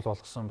Ryan-ыг цуврал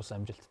болгосон бас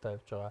амжилттай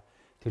явж байгаа.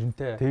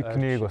 тэрнтэй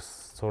техник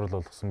бас сурал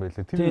болгосон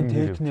байлээ. Тэр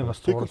техник бас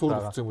сурал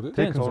болгосон юм уу?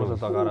 Тийм сурал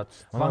гараад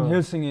Ван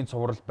Хельсингийн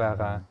сурал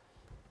байгаа.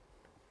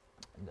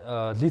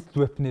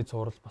 Lethal Weapon-ы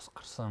сурал бас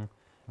гарсан.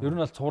 Ер нь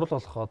бол сурал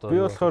болох одоо би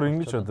болохоор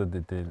ингэж бодоод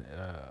байдیں۔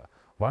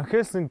 Ван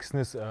Хельсинг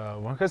гэснээс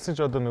Ван Хельсинг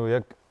ч одоо нөгөө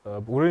яг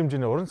өрөө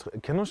хэмжээний уран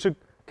кино шиг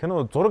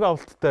кино зураг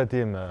авалттай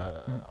тийм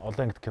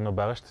олон ангит кино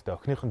байгаа шүү дээ.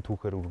 Охиныхын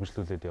түүхээр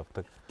үргэлжлүүлээд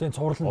явдаг. Тийм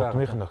цуврал нь байгаа.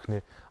 Охиныхын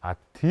охины.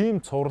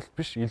 Тийм цуврал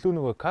биш. Илүү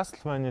нөгөө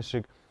Castlevania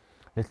шиг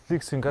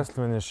Netflix-ийн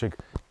Castlevania шиг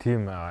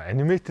тийм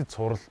animated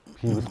цуврал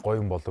хийвэл гоё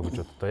юм болоо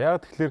гэж боддоо.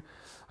 Яг тэгэхээр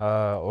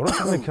уран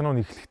цагны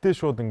кинон эхлэхдээ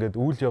шууд ингээд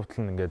үйл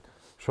явдал нь ингээд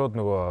шууд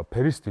нөгөө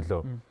Paris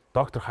төлөө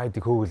доктор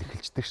Хайдиг хөөгөл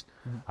эхэлждэг шүү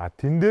дээ.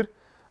 Тэн дээр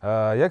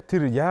яг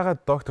тэр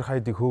яагаад доктор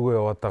Хайдиг хөөгөө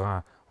яваад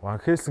байгаа Ван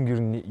Хельсинг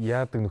ер нь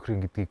яадаг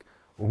нөхрийн гэдгийг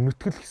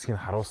өмнөтгэл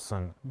хэсгийг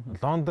харуулсан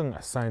London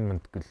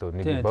Assignment гэлөө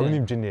нэг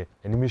богино хэмжээний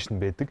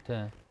анимашн байдаг.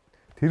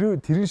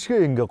 Тэр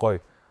шиг ингээ гоё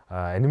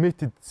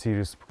animated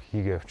series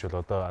хийгээ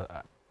явуучвал одоо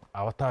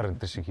Avatar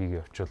энэ шиг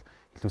хийгээ явуучвал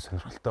илүү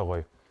сонирхолтой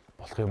гоё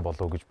болох юм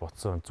болов гэж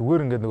бодсон.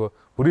 Зүгээр ингээ нөгөө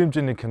бүрийн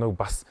хэмжээний киног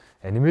бас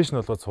анимашн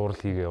болгоод цуврал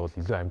хийгээ явал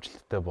илүү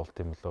амжилттай болт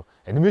юм болов.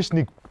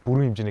 Анимашныг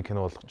бүрийн хэмжээний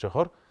кино болгож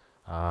яхаар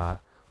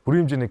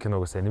бүрийн хэмжээний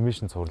киногоос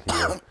анимашн цуврал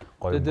хийгээ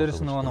гоё. Дээрээс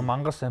нөгөө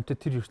мангас амт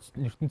тэр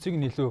ертөнцийг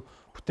нь илүү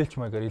бүтээлч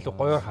маягаар илүү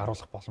гоёор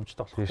харуулах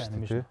боломжтой болох юм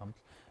анимашн хамт.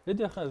 Эд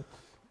яхаа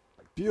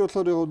би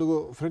болохоор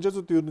нөгөө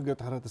франчайзууд ер нь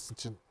ингээд хараад байсан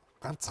чинь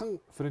ганцхан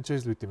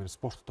франчайз л үүд юм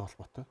спорттой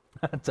холбоотой.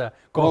 За,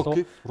 гол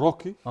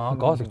Rocky.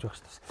 Гол гэж байх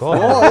шүү дээ.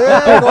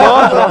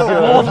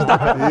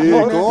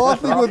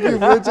 Голыг бол би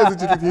франчайз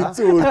гэж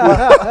хэлсэн өөр.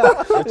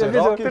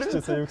 Rocky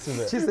ч сайн юу гэсэн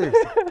бэ? Чи сайн.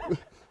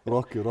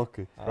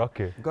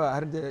 Rocky. Га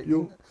харин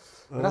юу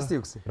Расти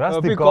юу гэсэн?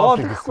 Би гол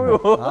гэхгүй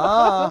юу?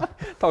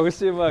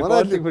 Тогс юм аа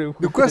голыг бүр.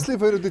 Newcastle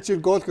фэнүүд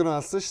чинь гол гэрэн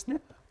алсан шүү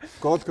дээ.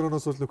 Гол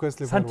гэрэнээс бол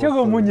Newcastle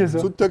Сантьяго Муньес.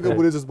 Сантьяго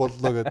Муньесээс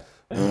боллоо гэдэг.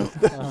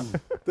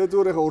 Тэгээ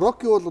зүгээр яг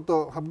Rocky бол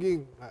одоо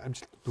хамгийн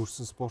амжилттай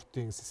төрсэн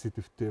спортын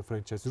сэдвтэй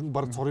франчайз. Ер нь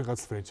баг цорын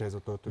ганц франчайз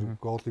одоо тэр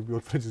голыг би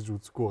бол франчайз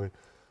үзэхгүй байгаа.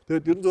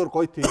 Тэгээд ер нь зүгээр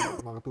гоё тийм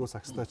магадгүй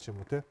сакстай ч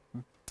юм уу те.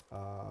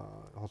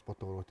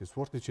 Холбоотойгоор тийм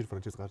спортын чир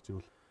франчайз гарч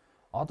ирвэл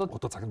одоо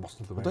цаг нь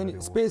босон л байна. Одоо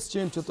энэ Space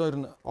Jam ч одоо ер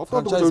нь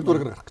франчайз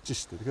дөрөөр гарах гэж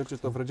шүү дээ. Тэгэхээр ч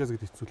одоо франчайз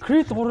гэдэг хэцүү.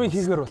 Creed 3-ыг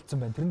хийгээр болцсон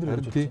байна. Тэрэн дээр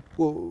ярьж байна.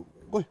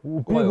 Би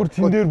бүр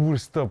тэн дээр бүр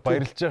өстө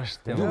баярлж байгаа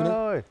шүү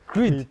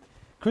дээ.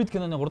 Creed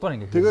киноны 3 дугаар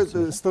ингээ.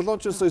 Тэгээд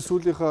Stallone ч сая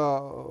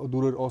сүүлийнхаа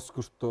дөрөөр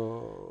Оскарт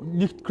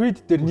нэгт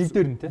Creed дээр нэг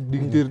дээр нь те.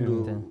 Нэг дээр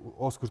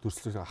Оскарт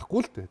өрсөлдөж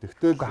авахгүй л дээ.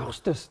 Тэгтэл авах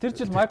шүү дээ. Тэр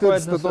жил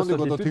Michael Stallone-ыг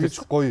одоо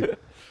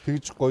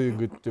тэгж гоё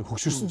ингээд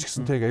хөгшөрсөн ч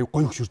гэсэн тэг аюу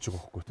гоё хөгшөрж байгаа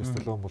байхгүй те.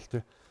 Stallone бол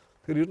те.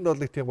 Тэгэхээр ер нь бол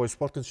нэг тийм гоё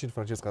спортын шинэ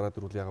франчайз гараад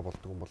ирвэл яага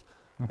болдог юм бол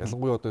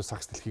ялангуяа одоо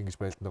сакс дэлхийн гэж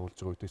байлдан дагуулж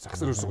байгаа үед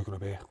саксаар өрсөн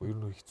кино байхгүй. Ер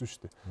нь хэцүү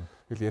шүү дээ.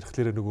 Тэгэл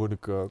ярихлаараа нөгөө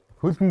нэг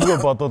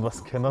хөлбөмбөгөө бодоод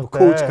бас кинотай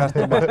коуч карт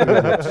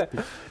байна.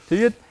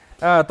 Тэгээд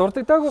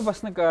дурддаггүй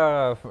бас нэг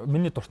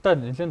миний дуртай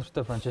нэлээд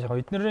дуртай франчайз яг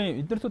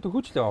эднэртэй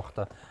хөгжил явах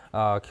та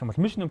гэх юм бол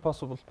Mission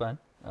Impossible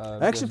байна.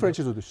 Action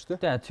franchise-ууд биш үү?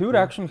 Тийм,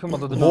 цэвэр action гэх юм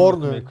бол одоо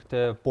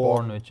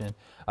Born гэж байна.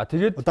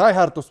 Тэгээд Die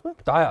Hard ус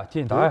байна? Die Hard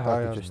гэж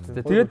байна шүү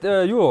дээ.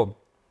 Тэгээд юу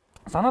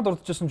санаад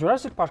дурдчихсан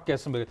Jurassic Park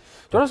гэсэн байгаад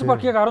Jurassic Park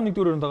яг 11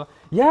 дөрөнд байгаа.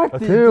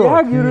 Яг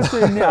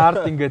ерөөсөө энэ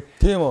арт ингээд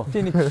тийм үү.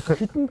 Тийм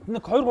хэдэнд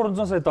нэг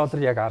 2-300 сая доллар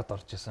яг арт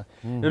орж исэн.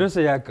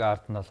 Ерөөсөө яг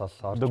арт нь бол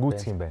орж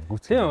гүйцэх юм байна.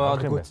 Тийм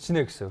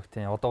гүйцчихнэ гэсэн үг.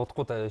 Тийм одоо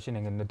удахгүй шинэ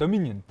ингээд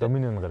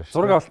Dominion гарч.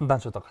 Зураг авалтан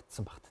даанч одоо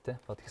гатсан багт тийм.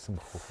 Бод гисэн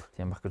баггүй.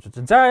 Тийм баг гэж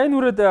үзэн. За энэ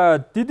үрээд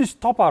DDish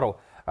топ 10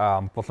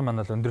 булан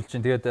маань л өндөрлж чинь.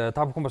 Тэгээд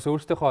та бүхэн бас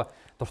өөрсдийнхөө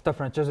дуртай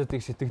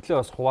франчайзуудыг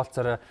сэтгэлээ бас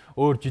хуваалцаарай.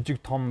 Өөр жижиг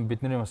том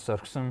бидний бас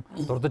орхисон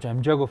дурдж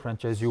амжаагүй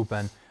франчайз юу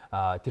байна?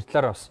 Тэр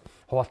талаар бас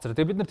хуваалцаарай.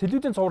 Тэгээд бид нар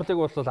телевизийн цувралыг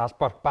бол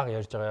албаар бага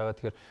ярьж байгаа. Ягаад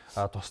тэгэхээр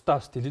тусдаа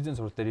бас телевизийн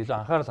цуврал дээр илүү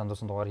анхаарал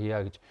хандуулсан дугаар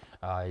хийя гэж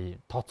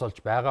тооцоолж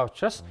байгаа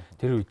учраас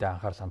тэр үедээ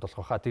анхаарал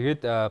хандуулах байхаа.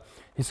 Тэгээд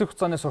хэсэг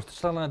хугацааны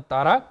сурталчилгааны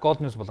дараа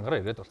Gold News болонгороо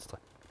ирээд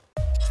уулзцгаая.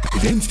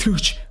 Ивээн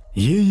тэтгэгч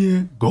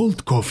Yéyé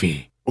Gold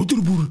Coffee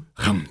өдөр бүр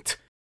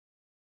хамт.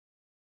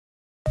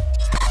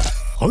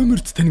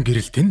 Хойморд тань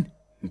гэрэлт нь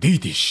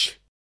DDish.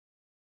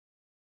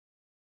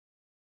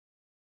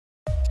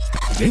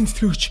 Ивээн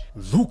тэтгэгч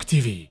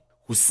LookTV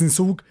хүссэн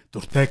суваг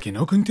дуртай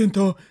кино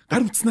контентоо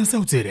гар утснаас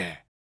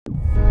үзээрэй.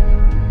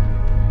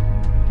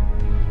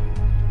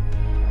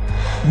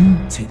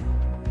 Үнцэн.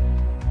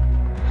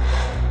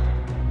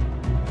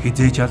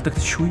 Хизээж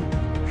алдагдшгүй,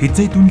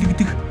 хизээ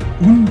дүнлэгдэх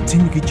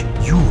үнцэн гэж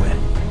юу вэ?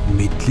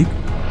 Мэдлэг,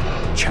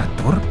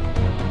 чадвар,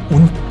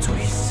 үн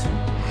зүйлс.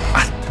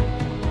 Алт.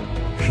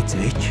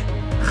 Хизээж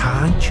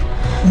хаанч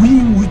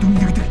үеийн үед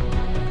дүнлэгдэх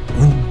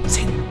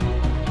үнцэн.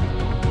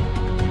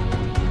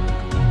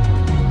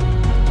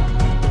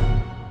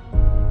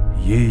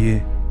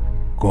 Yéyé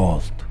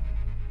Gold.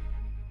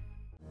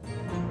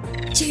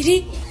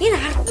 Чигри энэ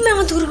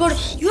 10,000 төгрөгөөр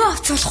юу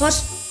авч болох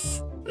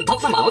вэ?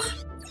 Тоглоом авах,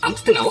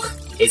 амттан авах,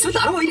 эсвэл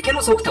 12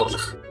 кино сувагт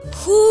авах.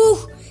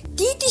 Хүүх,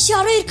 DDish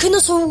 12 кино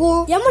суваг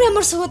уу?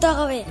 Ямар суваг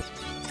байгаа вэ?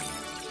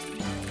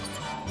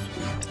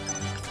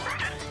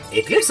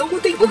 Эдгээр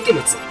сувгуудыг бүгдийг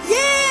мэдсэн.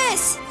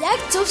 Yes! Яг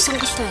зөв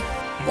сонголт байна.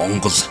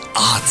 Монгол,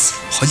 Аз,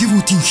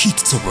 Холливуудын хит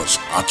цуврал,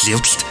 адал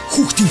явдалт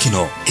хүүхдийн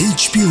кино,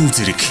 HBO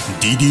зэрэг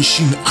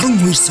DDish-ийн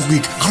 12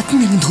 сувгийг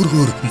 10,000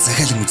 төгрөгөөр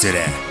захиалан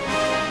үзээрэй.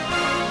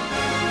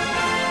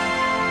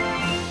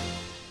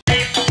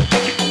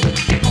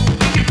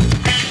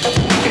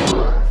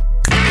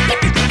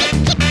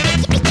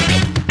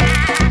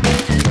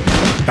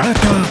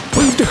 Дата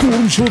 2 дахин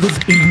урамшуулал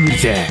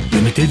иргэнүүлээ.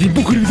 Unitel-ийн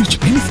бүх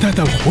хэрэглэгч нэмэлт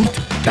дата авах бүрд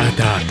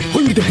дата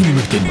 2 дахин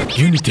нэмэгдэн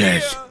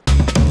Unitel.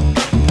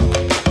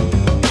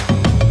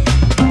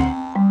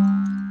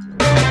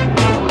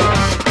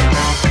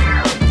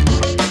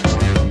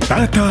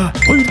 Дата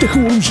 2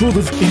 дахин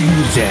урамшуулал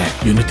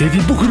иргэнүүлээ.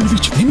 Unitel-ийн бүх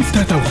хэрэглэгч нэмэлт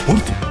дата авах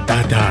бүрд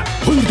дата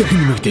 2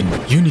 дахин нэмэгдэн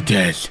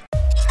Unitel.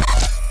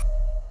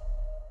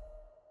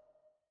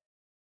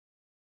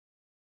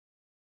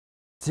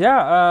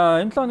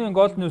 За энэ лооны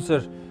Gold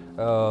News-ээр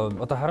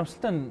одоо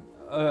харамсалтай нь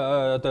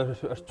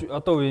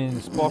одоо үеийн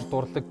спорт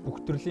урлаг бүх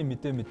төрлийн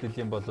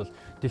мэдээллийн бол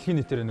дэлхийн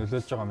нийтээр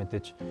нөлөөлж байгаа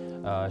мэдээж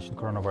шинэ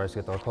коронавирус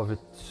гэдэг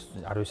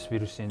COVID-19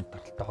 вирусын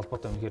тархалтай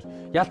холбоотой үнэхээр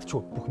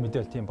яалтчгүй бүх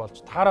мэдээлэл тийм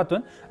болж таарад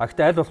байна.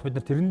 Гэхдээ аль болох бид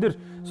нар тэрэн дээр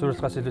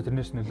суурилахаас илүү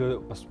тэрнээс нөлөө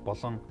бас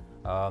болон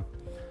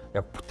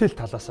яг бүтээл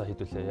талаасаа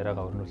хэдүүлээ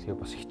яриагаа өрнүүлэхийг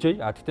бас хичээе.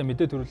 Гэхдээ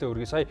мэдээ төрүүлээ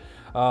өргөе. Сая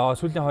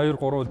сүүлийн 2-3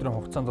 өдрийн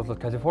хугацаанд бол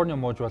Калифорни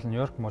мууж болон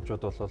Нью-Йорк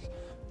муужууд бол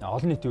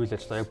олон нийтийн үйл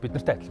ажиллагаа яг бид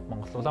нартай адилхан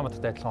Монгол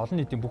Улаанбаатартай адилхан олон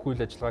нийтийн бүх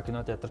үйл ажиллагаа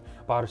кино театр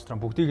бар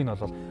ресторан бүгдийг нь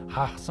бол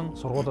хаасан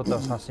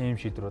сургуулиудаас хаасан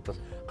юм шийдвэрүүд бол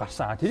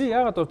гарсан. Тэрийг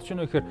яагаад дурдж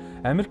байна вэ гэхээр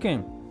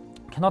Америкийн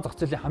кино зах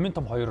зээлийн хамгийн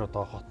том хоёр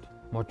одоо хот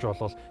мууж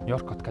бол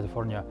Нью-Йорк хот,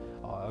 Калифорниад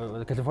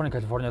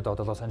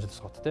одоо Лос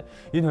Анжелес хот те.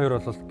 Энэ хоёр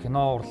бол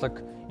кино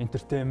урлаг,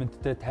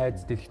 entertainment-тэй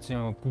тайз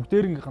дэлгэцэн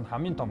бүгдээрнгийнх нь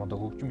хамгийн том одоо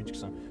хөгжим иж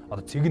гэсэн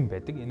одоо цэг нь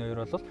байдаг. Энэ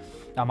хоёр бол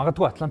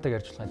магадгүй Атлантаг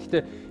ярьж болох юм.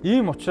 Гэтэ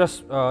ийм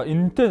учраас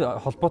энэтэй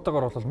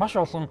холбоотойгоор бол маш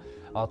олон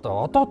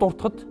одоо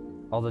дуртахад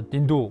одоо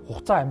дэндүү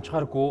хугацаа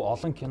амжихааргүй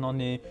олон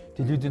киноны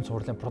телевизийн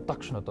цувралын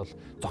продакшнууд бол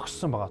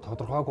зогссон байгаа.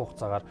 Тодорхойгүй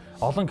хугацаагаар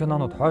олон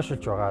кинонууд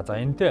хойшилж байгаа.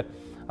 За энэтэй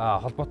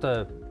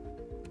холбоотой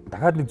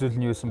дахиад нэг зүйл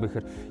нь юу юм бэ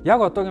гэхээр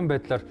яг одоогийн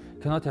байдлаар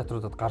кино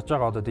театруудад гарч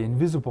байгаа одоо The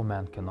Invisible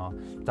Man кино.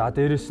 За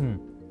дээрэс нь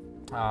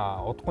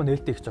удахгүй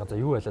нээлттэй хийж байгаа. За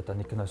юу байлаа да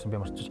нэг кино байсан би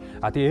марчиж.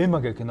 Тэгээ Эмма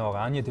гэх кино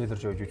байгаа. Ани Тейлор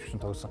Жой жүжигчин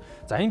тоглосон.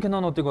 За энэ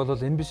кинонуудыг бол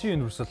NBC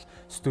Universal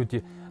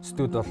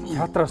студ бол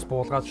театраас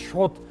буулгаад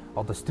шууд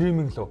одоо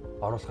стриминг руу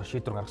оруулахар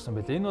шийдвэр гаргасан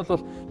байлээ. Энэ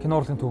бол кино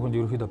урлагийн түүхэнд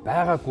ерөнхийдөө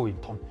байгаагүй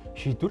том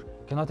шийдвэр.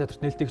 Кино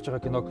театрт нээлттэй хийж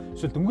байгаа киног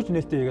эсвэл дөнгөж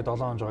нээлттэй хийгээд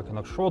олон онж байгаа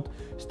киног шууд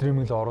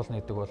стриминг руу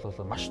оруулна гэдэг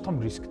бол маш том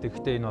рисктэй.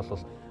 Гэхдээ энэ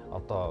бол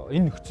одоо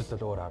энэ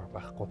нөхцөлд өөр арга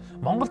байхгүй.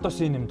 Монголд бас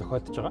энэ юм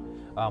тохиолдож байгаа.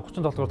 37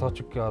 дугаар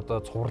тооцог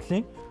одоо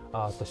цувралын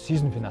одоо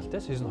season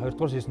finalтэй, season 2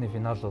 дугаар season-ийн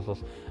финал бол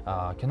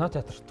кино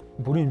театрт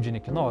бүрийн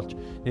хэмжээний кино олж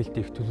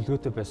нээлттэй их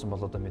төлөвлөгөөтэй байсан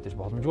бол одоо мэдээж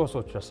боломжгүйс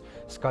учраас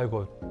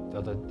Sky-го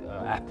одоо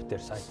app дээр,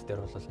 сайт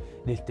дээр бол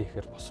нээлттэй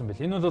ихээр болсон байл.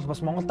 Энэ бол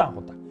бас Монголд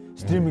анхудаа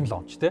стриминг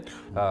лонч те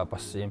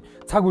бас ийм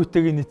цаг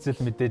үетэйгийн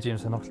нийцэл мэдээж ийм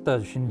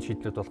сонирхолтой шинэ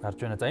шийдлүүд бол гарч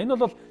байна. За энэ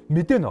бол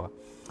мэдээ нь байгаа.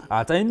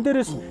 За энэ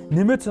дээрээс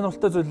нэмээд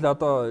сонирхолтой зүйл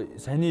одоо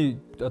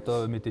саяны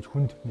одоо мэдээж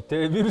хүнд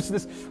мэдээ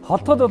вируснес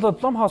холдоход бол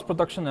Blumhouse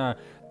Production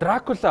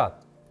Dracula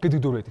гэдэг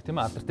дүр байдаг тийм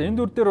ээ алдартай. Энэ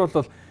дүр дээр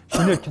бол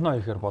шинээр кино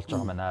хийхээр болж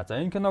байгаа юм байна. За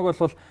энэ киног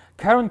бол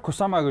Karen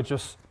Kusama гэж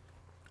бас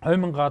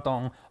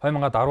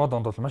 2010-ад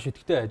онд бол маш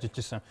идэвхтэй ажиллаж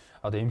исэн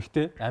одоо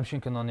эмэгтэй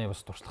аимшиг киноны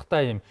бас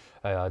туршлагатай юм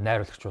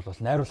найруулагч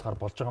бол найруулахаар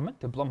болж байгаа юм байна.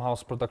 Тэгээ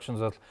Blumhouse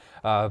Productions бол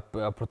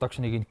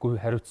production-ыг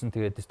ингүй хариуцсан.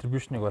 Тэгээ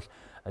distribution-ыг бол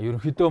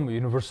ерөнхийдөө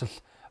Universal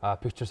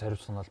Pictures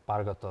хариуцсан бол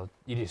баг одоо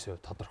 99%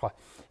 тодорхой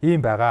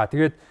ийм байгаа.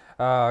 Тэгээд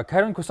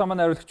Karen Kusama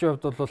найруулагчийн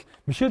хувьд бол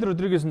Michelle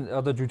Rodriguez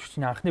одоо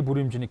жүжигчний анхны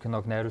бүрийн хэмжээний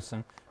киног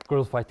найруулсан.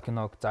 Girl Fight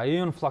киног. За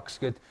Ian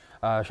Flux гээд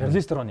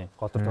Charlize Theron-ы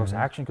гол дүр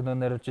тоглосон action киног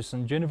найруулж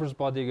исэн. Jennifer's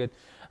Body гээд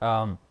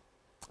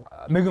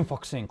Megan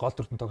Fox-ийн гол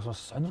дүртэн тоглосон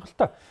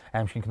сонирхолтой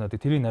аимшиг кинод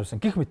тэрийг найруулсан.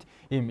 Гэх мэт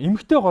ийм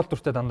эмгтэй гол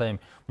дүртэй дандаа ийм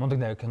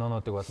мундаг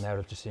кинонуудыг бол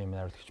найруулж исэн юм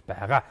найруулагч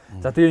байгаа.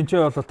 За тэгээ энэ ч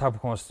бол та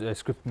бүхэн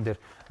скриптэн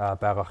дээр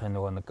байгаах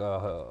нөгөө нэг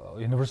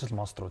Universal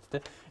Monster-ууд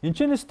те.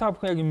 Энэчнээс та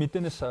бүхэн яг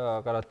мэдээнээс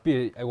гараад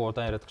би айгу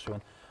удаан яриад байгаа шүү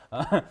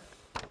байна.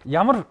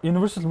 Ямар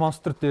Universal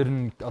Monster дээр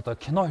нь одоо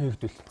кино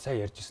хийгдвэл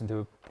сайн ярьжсэн.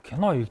 Тэгээ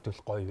кино хийгдвэл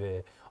гоё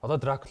вэ. Одоо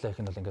Dracula их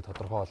нь бол ингээд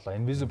тодорхой боллоо.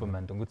 Invisible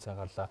Man дөнгөж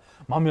цагаалаа.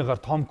 Мамигаар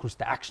Tom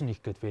Cruise-тэй акшн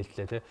хийх гээд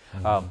байлээ те.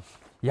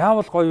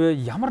 Яавал гоё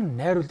вэ? Ямар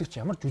найруулагч,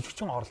 ямар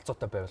жүжигчин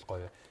оролцоотой байвал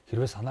гоё вэ?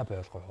 Хэрвээ санаа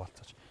байвал гоё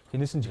хуваалцаач.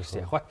 Хинээс нь ч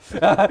гэсэн явах бай.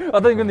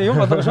 Одоо ингээд юм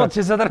болоо шууд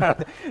чисадаар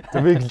гараад.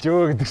 Тэг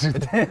жөө гэдэг шиг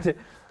те.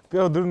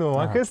 Тэгээ дөр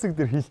нөгөө One Helsing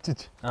дээр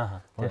хилчиж.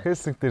 One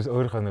Helsing дээр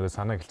өөрийнхөө нөгөө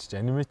санаа гэлчиж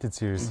animated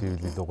series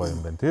хийвэл илүү гоё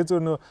юм байна. Тэгээ зөв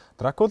нөгөө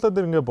Dracula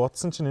дээр ингээд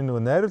бодсон чинь энэ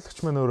нөгөө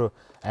найруулагч маань өөрөө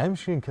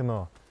аимшигын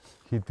кино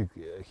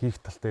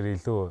хийх тал дээр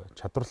илүү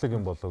чадварлаг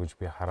юм болоо гэж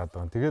би хараад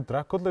байна. Тэгээд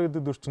Dracula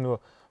гэдэг дүр чинь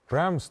нөгөө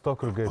Bram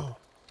Stoker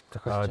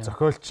гэдэг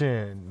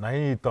зохиолчийн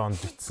 80-д онд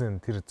бичсэн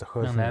тэр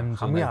зохиол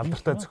хамгийн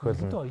алдартай зохиол.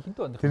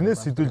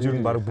 Тэрнээс сэдвүүлж ер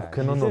нь баг бүх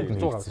кинонууд нь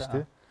хийсэн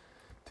шүү дээ.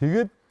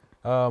 Тэгээд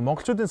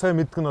монголчуудын сайн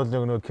мэддэг нь бол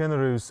яг нөгөө Keanu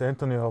Reeves,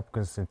 Anthony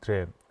Hopkins-ийн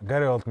тэр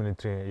Gary Oldman-ийн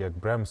тэр яг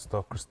Bram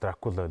Stoker's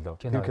Dracula лөө.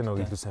 Тэр киног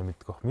илүү сайн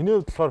мэддэг баг. Миний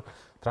хувьд болохоор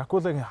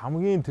Dracula-гийн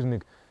хамгийн тэр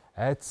нэг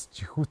айц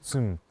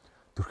чихүүцэн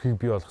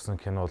төрхийг бий болгосон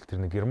кино бол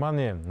тэр нэг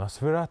Германы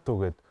Носферату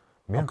гэдэг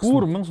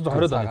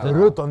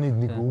 1920 оны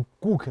нэг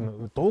үггүй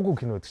кино, дуугүй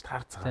кино гэдэг чинь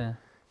таарцгаа.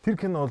 Тэр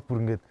кино бол бүр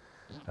ингээд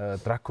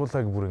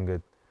Дракулаг бүр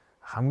ингээд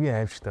хамгийн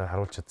аимшигтай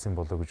харуулж чадсан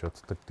болоо гэж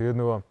боддог. Тэгээ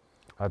нөгөө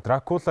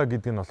Дракула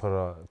гэдэг нь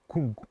болохоор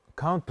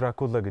Count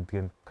Dracula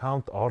гэдэг нь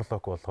Count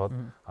Orlok болгоод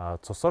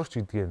цусорч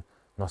гэдэг нь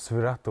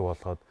Носферату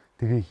болгоод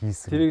тэгээ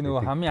хийсэн. Тэрийг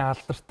нөгөө хамгийн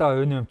алдартай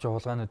оюуны өмч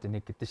хулгаануудын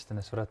нэг гэдэг чинь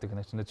Носферату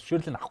гэнэ чинь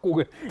зөвшөөрлийг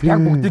авахгүйгээр яг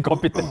бүгдийг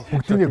копидтэй.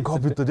 Бүгдийг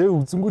копидтэй тэгээ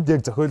үзэнгүүд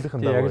яг зохиолынх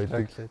нь дагуу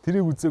байдаг.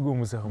 Тэрийг үзээгүй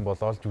хүмүүсийнхэн бол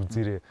олж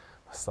үзээрэй.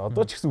 Бас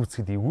одоо ч гэсэн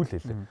үзэхэд эвгүй л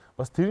хэлээ.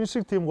 Бас тэрэн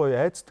шиг тийм гоё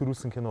айц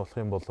төрүүлсэн кино болох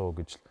юм болоо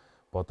гэж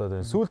бодоод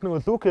байна. Сүүлд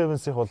нөгөө Luke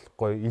Evans-ийн бол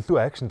гоё илүү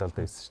акшн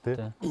талтай байсан шүү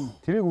дээ.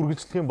 Тэрийг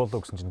үргэлжлэх юм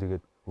болоо гэсэн чинь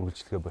тэгээд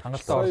үргэлжлэгээ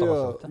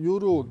болчихсон.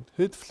 Euro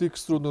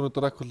Netflix руу нөгөө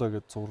Dracula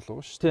гэж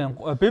зурлаа шүү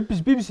дээ. Тийм.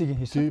 BBC-гийн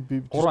хийсэн.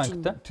 3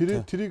 ангитай.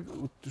 Тэрийг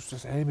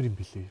бас амар юм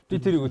билээ. Би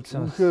тэрийг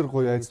үзсэн. Үнэхээр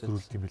гоё айц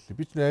төрүүлдэг юм билээ.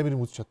 Би ч амар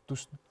юм үзэж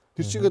чаддгүй шүү дээ.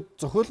 Тэр чинь ингээд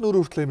зохиол нь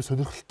өөрөө хүртэл амар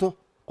сонирхолтой.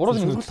 Гурван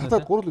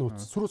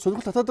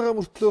сонирхол татаад байгаа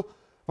мөртлөө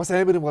бас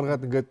амар юм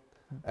гаргаад ингээд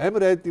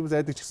амар айд юм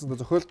айдаг ч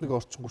гэсэн зохиолт нэг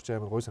орчингуурч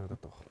амар гоё санагдаад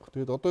байгаа байхгүй.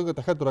 Тэгээд одоо ингээд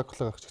дахиад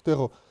Dracula гарах. Гэхдээ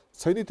яг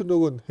саяны тэр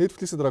нөгөө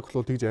Netflix-ийн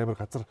Dracula тэгж амар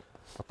газар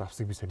одоо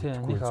авсыг би сайн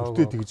мэдэхгүй.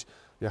 Зүртэй тэгж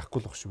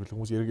яахгүй л баг шиг үлээ.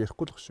 Хүмүүс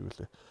ярихгүй л баг шиг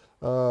үлээ.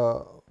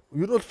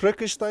 Ер нь бол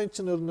Frankenstein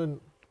чинь ер нь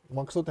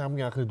Монголын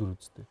хамгийн анхны дүр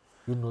үстэй.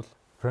 Ер нь бол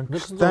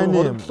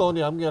Frankenstein-ийн 7 оны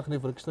хамгийн анхны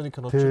Frankenstein-ийн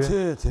кино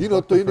чинь. Энэ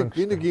одоо энэ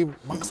ийм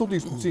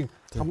Монголын ертөнцийн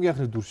хамгийн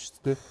анхны дүр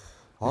шүү дээ.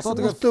 Одоо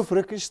тэгээд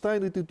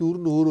Frankenstein гэдэг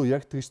дүр нь өөрөө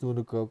яг тэгж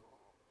нэг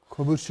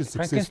commercial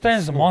success.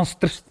 Frankenstein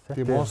monster шүү дээ.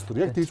 Тийм monster.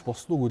 Яг тэгж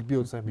босноо үл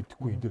би сайн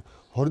мэдэхгүй. Энэ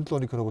 27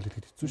 оны киног бол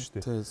хэлэхэд хэцүү шүү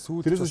дээ.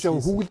 Тэрээс шиг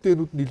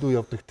хүүгэлдээнүүд нь илүү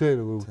явдаг те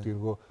нөгөө гэдэг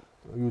нөгөө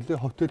юу лээ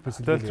Hotel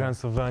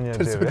Transylvania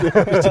дээр.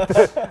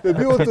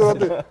 Би одоо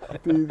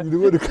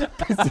нөгөө нэг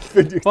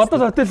Pennsylvania.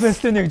 Бодод Hotel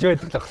Pennsylvania гэж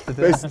байдаг л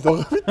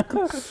байна.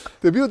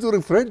 Тэгээ би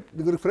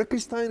зүгээр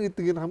Frankenstein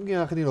гэдэг энэ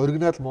хамгийн анхны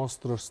оригинал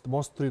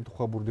монстрын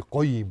тухай бүр нэг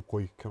гоё юм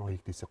гоё кино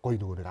хийгдээсэ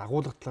гоё нөгөө нэг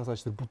агуулга талаас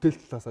ч тэр бүтээл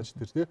талаас ч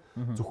тэр те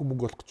зөвхөн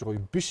мөнгө олох гэж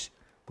байгаа юм биш.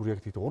 Бүр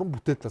яг тийм уран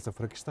бүтээл талаас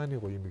Frankenstein-ы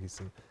гоё юм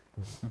хийсэн.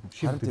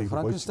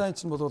 Frankenstein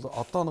чинь бол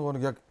одоо нөгөө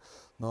нэг яг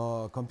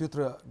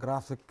компьютер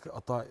график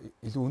одоо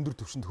илүү өндөр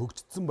түвшинд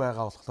хөгжсөн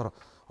байгаа болохоор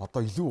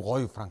одоо илүү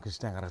гоё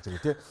Frankenstein гаргаж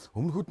байгаа тий.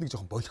 Өмнөхүүд нэг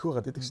жоохон болох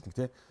байгаад байдаг шин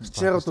тий.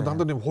 Чи яг одоо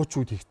дандаа нэм хууч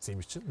үед хийгдсэн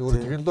юм чинь.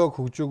 Нөгөө технологи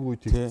хөгжөөгүй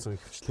үед хийгдсэн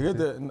юм чинь.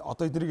 Тэгээд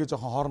одоо эднэрийг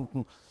жоохон хооронд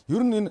нь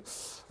ер нь энэ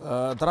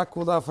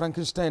Dracula,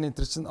 Frankenstein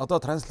энэ чинь одоо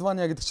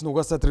Transylvania гэдэг чинь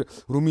угаасаа тэр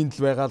Румынд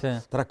л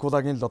байгаа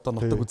Dracula-гийн л одоо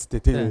нутаг үсттэй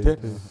тий.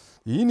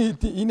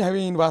 Энэ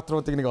хавийн энэ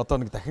баатруудыг нэг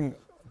одоо нэг дахин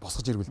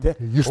босгож ирвэл те.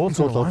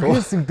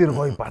 Ертөнцийн дээр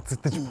гоё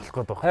базагдаж болох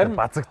гээд байна.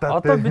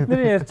 Базагдаад. Одоо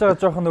бидний ярьж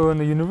байгаа жоохон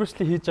нөгөө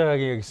Universal хийж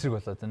байгаагийн яг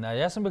эсрэг болоод байна.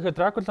 Яасан бэхээр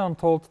Dracula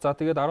Untold за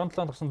тэгээд 17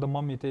 тогсон The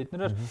Mummy те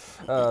эднэр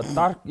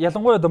Dark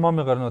ялангуяа The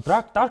Mummy-гаар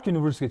нөгөө Dark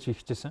Universe гэж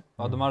хийх гэжсэн.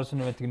 Одоо Marvel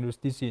Cinematic Universe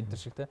DC энтер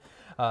шиг те.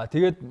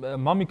 Тэгээд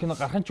Mummy кино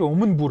гарахын чинь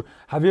өмнө бүр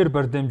Javier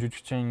Bardem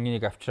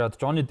жүжигчнийг авчираад,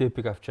 Johnny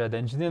Depp-ийг авчираад,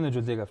 Angelina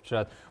Jolie-г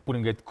авчираад бүр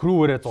ингээд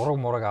crew-ээрээ зураг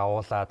мураг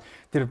авуулаад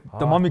тэр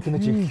The Mummy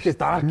кино чинь ихтэй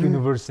Dark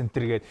Universe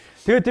энтер гээд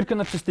тэгээд тэр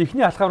кино чинь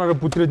ихний алхаараа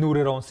бүдрээд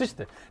нүрээр унсан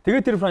шүү дээ.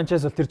 Тэгээд тэр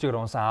франчайз бол тэр чигээр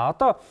унсан.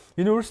 Одоо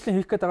Universal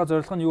хийх гээд байгаа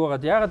зорилго нь юу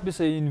байгаад яагаад би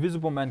сая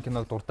Invisible Man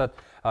киног дуртаад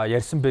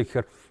ярьсан бэ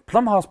гэхээр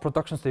Blumhouse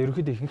Productions-тай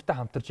ерөөхдөө ихэнхдээ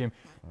хамтарч юм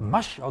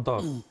маш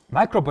одоо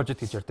micro budget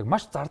гэж ярьдаг.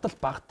 Маш зардал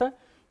багтай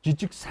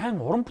жижиг сайн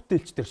уран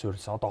бүтээлчдэр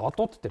суурилсан. Одоо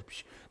одууд дээр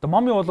биш. Одоо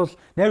Mummy бол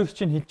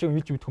найруулагчийн хэлж байгаа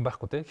хийж мэдхэн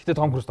байхгүй те. Гэхдээ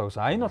Tom Cruise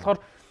тоглосон. Энэ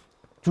болохоор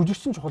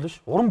жүжигчин чухал биш.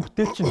 Уран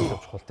бүтээлч нь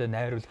чухал те.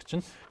 Найруулагч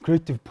нь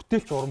creative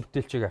бүтээлч уран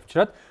бүтээлчийг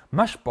авчираад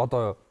маш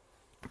одоо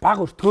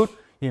бага өртгөөр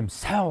ийм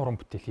сайн уран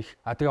бүтээл хийх.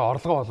 Тэгээ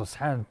орлогоо бол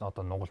сайн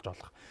одоо нугалж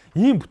олох.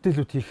 Ийм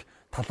бүтээлүүд хийх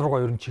тал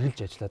руугаа ер нь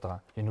чиглэж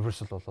ажиллаад байгаа.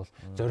 Universal бол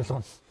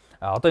зорилго нь.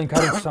 Одоо энэ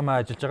Karim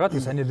Samаа ажиллаж байгаа.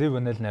 Тэгээ саний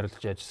Level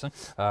найруулагч ажилласан.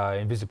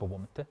 Invisible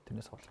Woman те.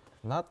 Тэрнээс хол.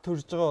 Наад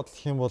төрж байгаа бодол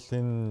хэм бол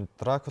энэ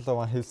Dracula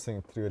Van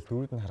Helsing тэргээл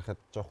дөрүүд нь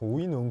харахад жоохон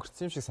үеийн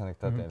өнгөрцөн юм шиг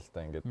санагдаад байна л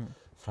да. Ингээд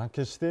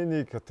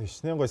Frankenstein-ыг одоо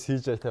хичнээн гой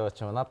CGI тавиач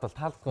юм. Надад бол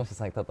таалагдсан шиг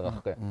санагдаад байгаа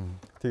байхгүй.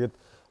 Тэгээд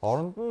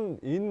оронд нь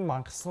энэ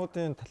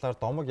мангаснуудын талаар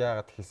домог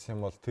яагаад хэлсэн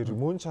юм бол тэр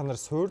мөн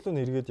чанар суурлуу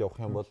нэргээд явах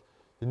юм бол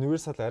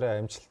Universal арай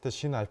амжилттай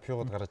шинэ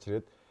IP-гууд гарч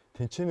ирээд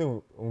тэнцэнэ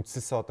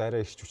үндсэлсээ одоо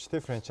арай их хүчтэй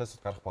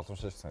франчайзууд гарах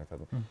боломжтой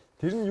санагдаад байна.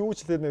 Тэр нь юу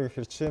ч хэлээд нэг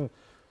ихэр чинь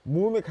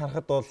Мумиг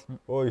харахад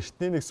бол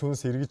эртний нэг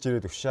сүнс эргэж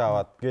ирээд өвшөө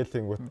аваад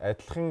гэлтэнгүүт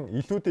адилхан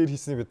илүү дээр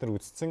хийсний бид нар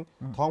үзсэн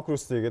Том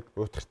Круз тэгээд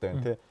уутгартай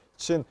байна тий.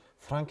 Жишээ нь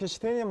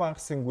Frankenstein-ийн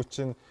мангасын гүн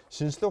чинь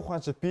шинжлэх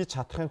ухаанчид би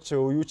чадах юм чи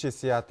юу ч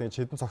хийсэн яадаг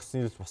хэдэн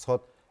цогцны ил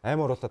босгоод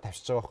амар уруулаа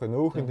тавьчих байгаа байхгүй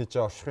нөөх нь тийж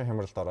оршихын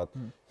хямралд ороод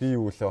би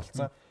юу лээ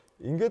болцсон.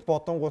 Ингээд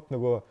бодонгууд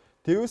нөгөө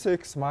Deus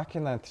Ex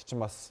Machina гэдэг чинь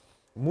бас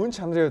мөн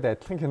чанарын үед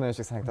адилхан кино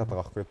шиг санагдаад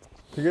байгаа байхгүй.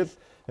 Тэгэл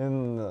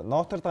энэ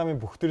Notre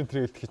Dame-ийн бүх төрлийн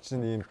трээлт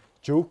чинь ийм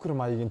Joker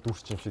маягийн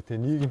дүрч юм шиг те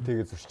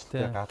нийгэмтэйгээ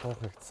зөрчилтэй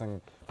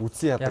гадуурхагдсан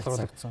үзий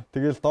ядарсан.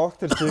 Тэгэл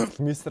доктор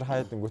Jekyll Mr.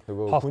 Hyde гэнгүүт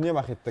нөгөө хүний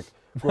мах идэг.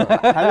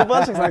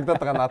 Ханибал шиг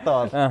санагдаад байгаа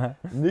надад бол.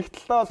 Нэг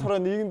талаа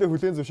болохоор нийгэмдээ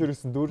хүлээн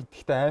зөвшөөрсөн дүр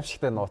гэхдээ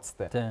аимшигтай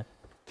нууцтай.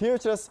 Тийм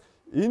учраас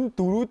энэ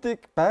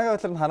дөрүүдийг байгаа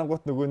байлаар нь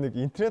харангуут нөгөө нэг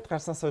интернет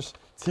гарснаас хойш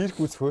цирк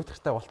үз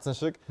хөөтгөртэй болцсон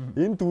шиг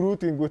энэ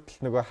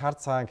дөрүүдгингүүтэл нөгөө хар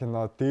цагаан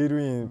кино,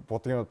 дээрвийн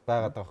будгинууд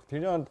байгаад байгаа.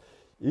 Тэрний онд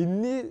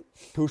энэний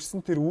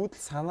төрсэн тэр үүдэл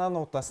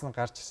санаануудаас нь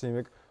гарч ирсэн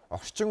юмыг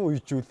орчин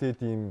үеижүүлээд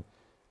ийм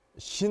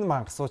шинэ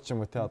мангасууд ч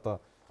юм уу те одоо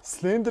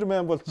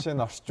Slenderman бол жишээ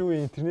нь орчин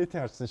үеийн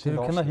интернетийн гарсан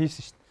шинэ кино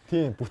хийсэн шүү дээ.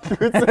 Тийм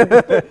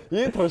бүтлгөөсөн.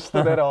 Энэ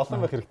туршлагаар арай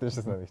олон байх хэрэгтэй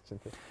шүү санагдаж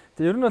байна те.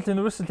 Тэгээ ер нь бол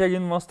Universal яг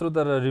энэ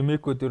монструудаар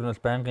ремейкүүд ер нь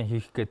бол байнгын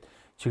хийх гээд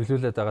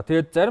чиглүүлээд байгаа.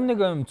 Тэгээд зарим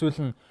нэг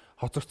зүйл нь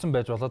хоцрогдсон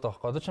байж болоод байгаа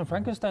байхгүй. Одоо чинь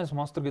Frankenstein's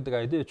monster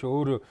гэдэг idea чи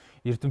өөрөө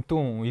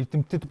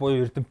эрдэмтэд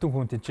буюу эрдэмтэн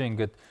хүн тийч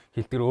ингээд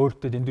хэлдгэр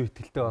өөртөө дэндүү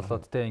ихтгэлтэй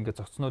болоод те ингээд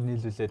зогцнууд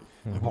нийлүүлээд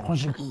бурхан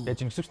шиг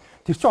яаж ингэсэн шүү.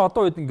 Тэр чинь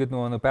одоо үед ингээд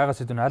нөгөө байгаа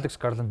сэдвэн Alex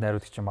Garland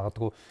найруулагч чинь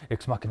магадгүй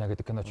Ex Machina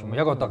гэдэг кино ч юм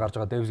уу. Яг одоо гарч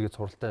байгаа Davis-гээ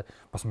цувралтай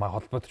бас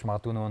холбоотч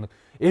магадгүй нөгөө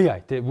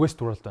AI те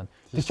Westworld байна.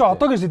 Тэр чинь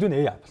одоогийн сэдвэн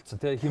AI болцсон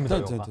те хиймэл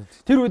яваа.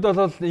 Тэр үед бол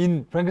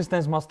энэ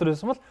Frankenstein's monster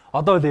байсан бол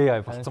одоо л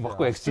AI болцсон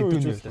байхгүй яг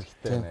сэдвэн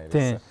үү.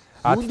 Тийм.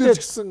 Үүнээр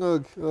ч гэсэн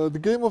The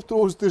Game of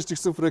Thrones дээр ч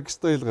гэсэн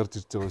Frankenstein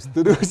гарч ирж байгаа.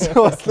 Тэр үгүй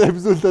бас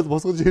эпизодод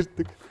босгож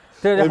ирдэг.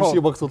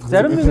 Тэгэхээр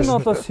зарим нэг нь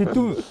бол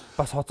сэдв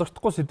бас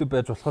хоцрогдохгүй сэдв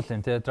байж болох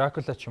юм тий.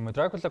 Dracula ч юм уу.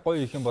 Dracula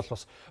гоё их юм бол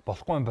бас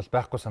болохгүй юм бол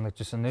байхгүй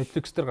санагдажсэн.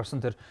 Netflix дээр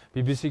гарсан тэр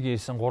BBC-гийн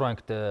хийсэн 3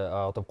 ангитай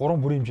одоо 3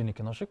 бүрийн хэмжээний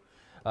кино шиг.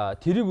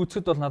 Тэрийг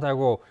үзэхэд бол надад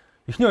айгу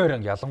эхний хоёр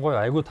анги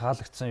ялангуяа айгу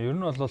таалагдсан. Ер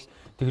нь бол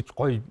тэгж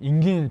гоё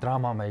энгийн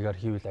драма маягаар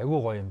хийвэл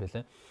айгу гоё юм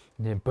байлаа.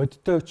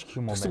 Бодтой ч гэх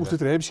юм уу. Тэгсэн үстэй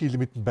тэр аим шиг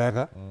элемент нь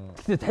байгаа.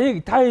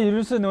 Гэтэ та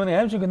ерөөсөө нөгөө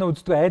аим шиг кино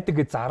үздэг айдаг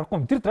гэж зарахгүй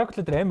юм. Тэр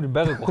Dracula тэр аим юм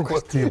байгаагүй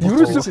байхгүй.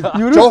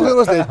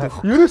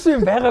 Ерөөсөө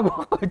юм байгаагүй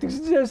байхгүй.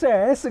 Тэгсэн чинь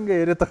ясаа айсан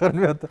гэ яриад байгаа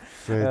юм одоо.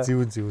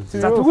 Зүүн.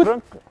 За тэгвэл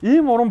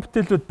ийм уран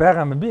бүтээлүүд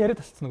байгаа юм. Би яриад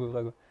тасцсан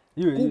үгүй.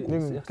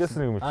 Нэг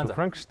гэсэн юм чи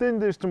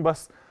Frankenstein дээр чинь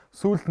бас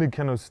сүүлд нэг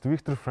кино үзсэн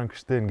Victor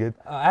Frankenstein гэдэг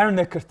Aaron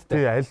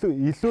Eckhart-тэй.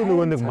 Илүү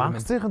нөгөө нэг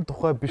мангасынхын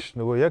тухай биш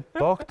нөгөө яг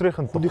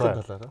докторийн тухай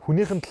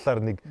хүнийхэн талаар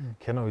нэг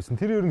кино хийсэн.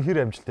 Тэр ер нь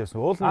хэр амжилттай байсан.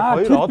 Уул нь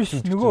хоёр од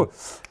нөгөө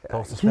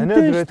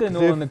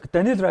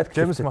Daniel Radcliffe,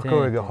 James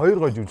McAvoy-гээ хоёр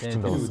гой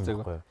жүжигчин тоглосон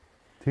байхгүй.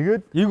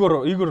 Тэгээд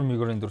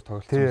Igor-ийн дүр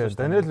тоглолцсон байсан.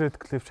 Daniel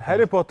Radcliffe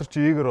Harry Potter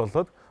чи Igor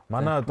болоод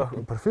манай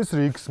профессор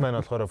X-Man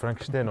болохоор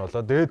Frankenstein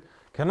болоод тэгээд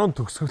кинон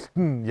төгсгөлт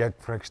нь яг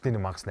Frankenstein-ийн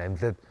мангасны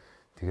амьлаад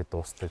тэгээд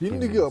дуустай.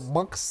 Энэ нэг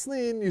мангасны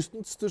энэ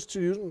ертөнцийн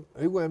чинь ер нь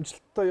айгүй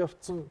амжилттай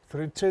явцсан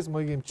франчайз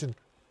маягийн юм чинь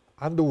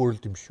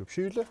Underworld юм шүү.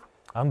 Биш үү?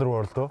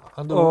 Underworld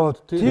оо.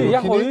 Тийм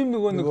яг ийм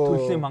нөгөө нэг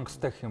төрлийн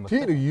мангастай гэх юм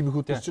байна. Тийм ийм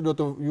хүүд чинь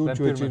одоо юу ч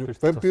байж гин,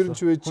 вампир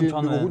ч байж гин,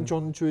 хүн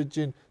чон ч байж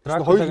гин.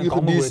 Хоёулынх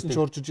нь дийсэн ч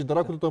орж иж,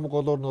 Dracula дом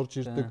голоор нь орж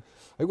ирдэг.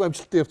 Айгүй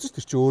амжилттай явцсан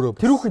тэр чинь өөрөө.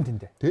 Тэр үхэн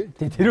тэндэ.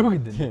 Тийм тэр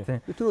үхэн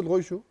тэндэ. Тэр бол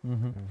гоё шүү.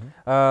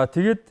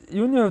 Тэгээд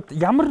юуны хувьд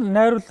ямар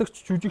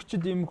найруулагч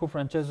жүжигчид ийм хөө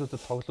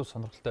франчайзуудад тоглох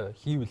сонирхолтой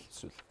хийвэл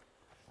эсвэл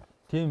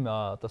тийм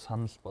одоо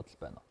санал бодол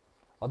байна.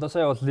 Одоо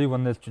сая бол Lee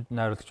Van-Nell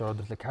найруулагч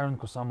ороод ирлээ, Karen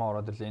Kusama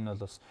ороод ирлээ. Энэ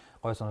бол бас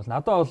гоё сонирхол.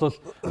 Надад бол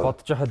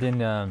бодож хахад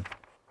энэ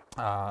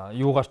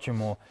юугаар ч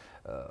юм уу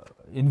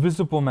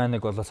Invisible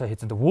Man-ыг бол сая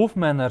хийсэн.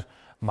 Wolfman-аар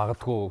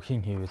магадгүй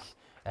хин хийвэл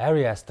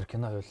Ari Aster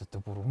кино явуулдаг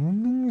бүр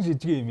үнэн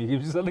жижиг юм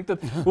ийм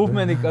санагдаад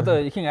Wolfman-ыг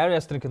одоо ихэнх Ari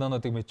Aster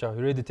кинонуудыг мэдж байгаа.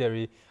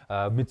 Hereditary,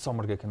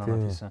 Midsommar гэх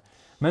кинонууд хийсэн.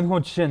 Мань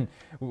хүн жишээ нь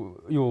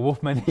юу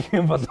Wolfman гэх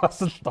юм бол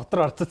бас л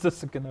дотор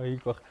орцсон кино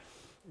хийх байх.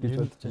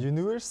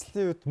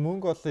 Universal-ийн үед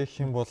мөнгө олон их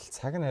юм бол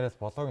цаг нь арай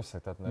болоогийн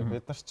санагдаад байна.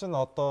 Бид нар чинь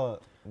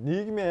одоо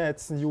нийгмийн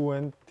айдас нь юу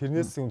вэ?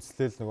 Тэрнээс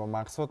үндэслэл нөгөө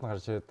мангасууд нь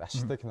гарч ирээд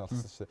ашигтай кино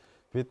болсон шүү дээ.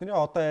 Бидний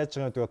одоо яаж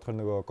байгаа гэдэг бодохоор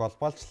нөгөө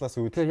глобалчлаас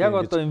үүдэлтэй яг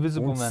одоо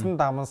Invisible Man үндсэн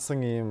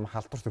дамнсан ийм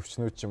халдвар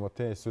төвчнүүд ч юм уу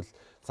те эсвэл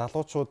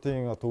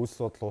залуучуудын одоо үйлс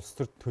бодол улс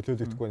төр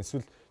төлөөлөгдөхгүй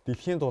эсвэл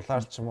дэлхийн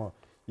дулаар ч юм уу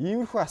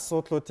иймэрхүү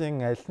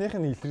асуудлуудын альных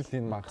нь илрэл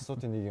энэ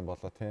мангасуудын нэг юм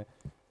болоо те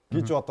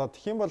гэж одоо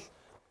тэгэх юм бол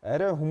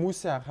арай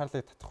хүмүүсийн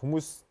анхаарлыг татах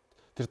хүмүүс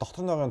тэр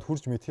доктор ногоонд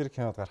хурж мэдхэр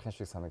кинод гарах юм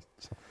шиг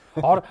санагдчих.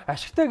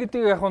 Ашигтай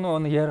гэдэг яг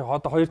нэг яар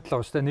одоо хоёр тал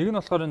байгаа шүү дээ. Нэг нь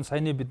болохоор энэ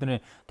саяны бидний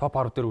топ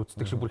 10 дээр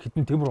үздэг шиг бүр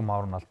хитэн тэмүр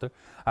маавар налдаг.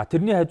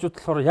 Тэрний хажууд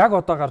болохоор яг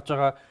одоо гарч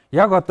байгаа,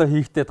 яг одоо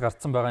хийгдээд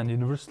гарцсан байгаа энэ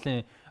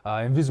Universal-ийн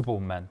Invisible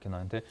Man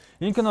кино энэ.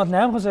 Энэ кино бол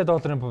 8 сая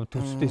долларын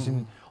төвчтэй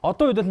шин.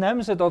 Одоо үед бол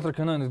 8 сая доллар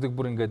кино гэдэг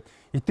бүр ингээд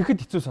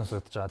итгэхэд хэцүү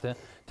сонсогдож байгаа тийм.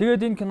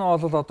 Тэгээд энэ кино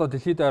бол одоо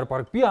дэлхийд даяар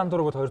баг би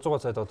андуургууд 200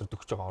 сая доллар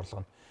төгсөж байгаа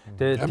орлого нь.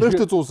 Тэгээд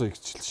Америкт 100 сая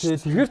гिचлээ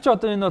шүү. Тэгэхээр ч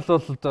одоо энэ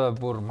бол одоо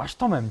бүр маш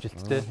том амжилт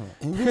тийм.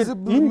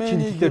 Invisible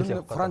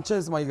Man-ийг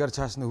франчайз маягаар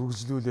цааш нь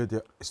хөгжлүүлээд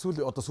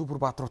эсвэл одоо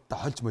супер баатруудтай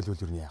холж молвол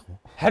юу яах вэ?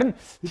 Харин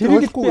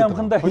тэрийг би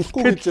амхандаа хэлэх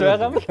гэж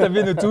байгаа юм л та.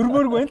 Би нөө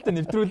зөрмөөргүй байна л та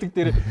нэвтрүүлэг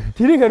дээр.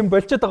 Тэрийг харин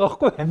болчиход байгаа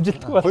байхгүй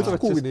амжилтгүй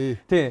болохгүй.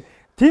 Тий.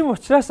 Тийм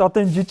учраас одоо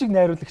энэ жижиг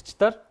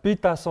найруулагчдаар би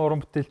даасан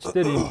уран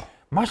бүтээлчдэр ийм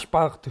маш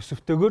бага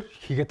төсөвтэйгээр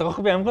хийгээд байгаа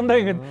байхгүй. Би амхандаа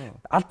ингэ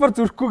албаар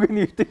зүрхгүйгээ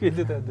нэгтэй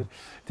хэлээд байгаа.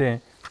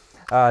 Тий.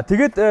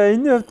 Тэгээд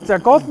энэний хувьд за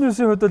Gold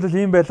News-ийн хувьд бол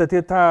ийм байлаа.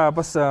 Тэгээд та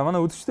бас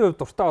манай үзэгчдийн хувьд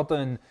дуртай одоо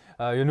энэ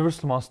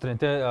Universal Monster-ын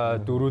те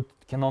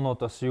дөрүүд кинонууд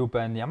бас юу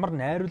байна? Ямар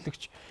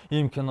найруулагч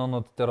ийм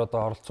кинонууд дээр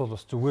одоо оролцвол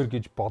бас зүгээр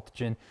гэж бодож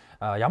байна.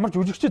 Ямар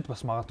жүжигчд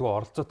бас магадгүй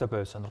оролцоотой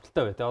байв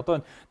сонирхолтой бай. Тэ одоо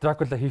энэ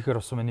Дракула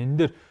хийхээр бас энэ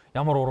дээр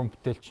ямар уран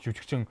бүтээлч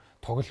жүжигчин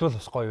тоглол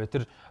бас гоё бай.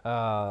 Тэр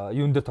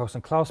юун дээр тогсон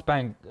Klaus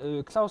Bang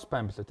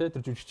билээ те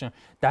тэр жүжигчин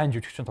дайн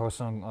жүжигчин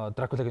тогсон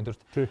Дракулагийн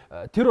дүрт.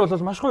 Тэр бол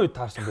маш гоё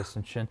таарсан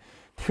байсан жишээ нь.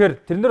 Тэгэхээр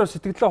тэрнэр бас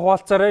сэтгэлдээ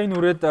хуваалцаараа энэ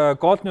үрээд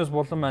Gold News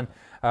болон маань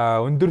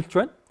өндөрлж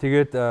байна.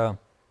 Тэгээд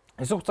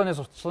эсрэг хугацааны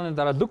сурталчилгааны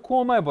дараа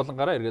LookTV болон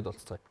гараа эргээд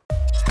болцгоё.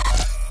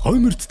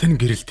 Хойморт тань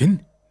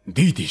гэрэлтэн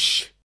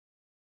DDish.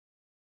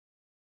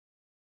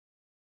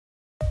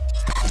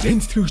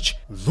 Тэтгэгчид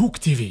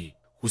LookTV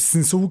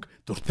хүссэн суваг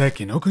дуртай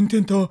кино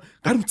контентоо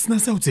гар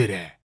утснаас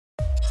үзээрэй.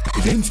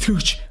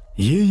 Тэтгэгчид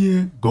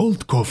Yéyé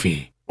Gold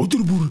Coffee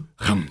өдөр бүр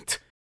хамт.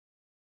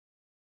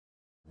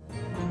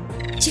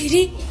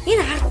 Чири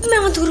энэ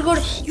 10,000 төгрөгөөр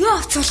юу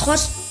авч болох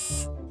бол?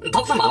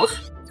 Тоглоом авах,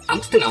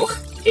 амттан авах,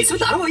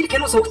 эсвэл 12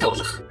 кино сувагт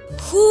авах.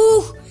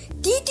 Хүүх,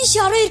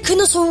 DDish 12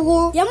 кино суваг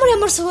уу?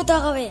 Ямар суваг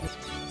байгаа вэ?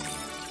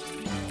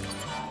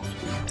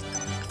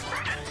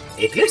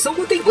 Эдгээр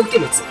сувгуудыг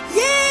бүгдийг үзье.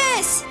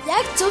 Yes!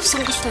 Яг зөв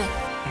сонголт байна.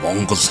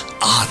 Монгол,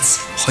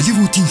 Аз,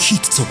 Холливуудын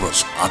хит цуврал,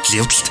 адал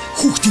явдалт,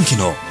 хүүхдийн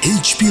кино,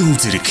 HBO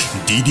зэрэг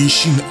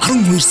DDish-ийн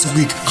 12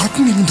 сувгийг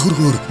 10,000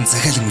 төгрөгөөр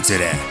захиалан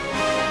үзээрэй.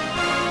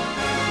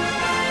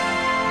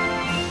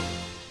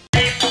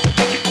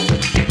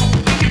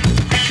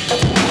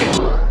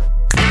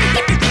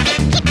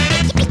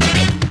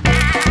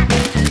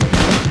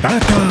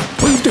 Дата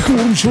 2 дахин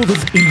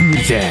урамшуулал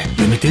иргэнэлээ.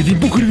 Unitel-ийн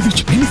бүх хэрэглэгч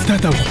минут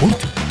дата авах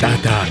бүрт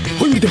дата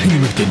 2 дахин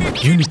нэмэгдэн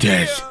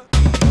Unitel.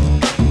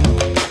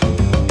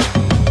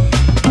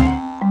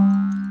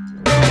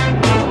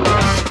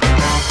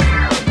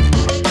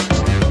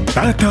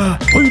 Дата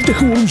 2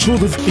 дахин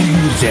урамшуулал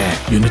иргэнэлээ.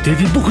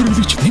 Unitel-ийн бүх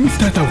хэрэглэгч минут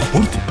дата авах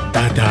бүрт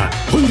дата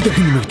 2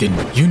 дахин нэмэгдэн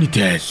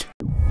Unitel.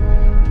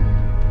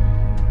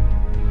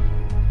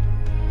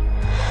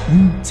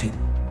 Үнцэн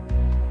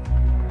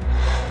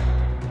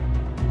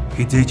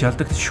хизээж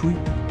алдагдшгүй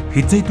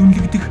хизээ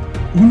дүнлэгдэх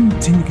үн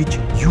цэн гэж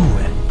юу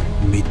вэ?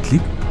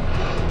 Мэдлэг,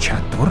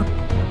 чадвар,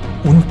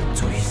 үн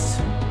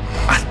зүйлс.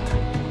 Алт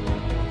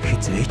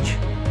хизээж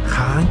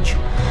хаанч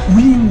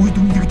үеийн үе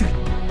дүнлэгдэх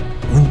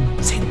үн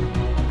цэн.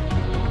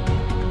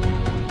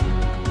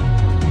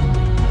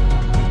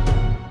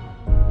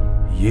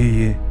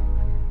 Yéyé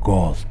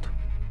Gold.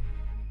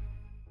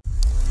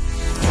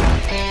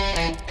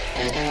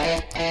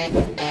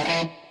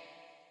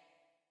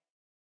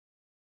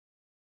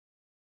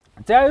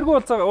 За эргүү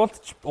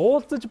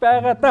уулзаж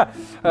байгаа да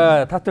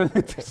таатай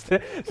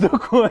үзэгчтэй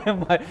LookTV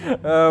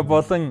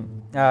болон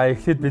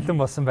эхлээд бэлэн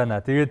болсон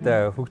байна.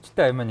 Тэгээд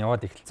хөгжтэй аймаа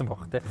яваад эхэлсэн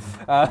баг те.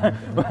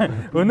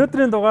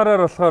 Өнөөдрийн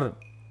дугаараар болохоор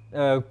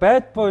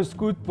Bad Boys,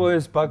 Good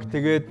Boys баг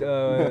тэгээд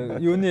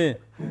юуны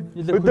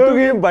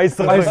өдөөгийн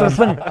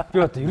баясгалан би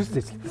одоо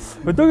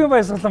ерөөсөө өдөөгийн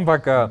баясгалан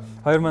баг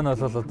хоёр маань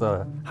бол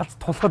одоо халт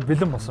тулахад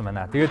бэлэн болсон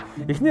байна.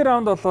 Тэгээд эхний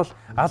раунд бол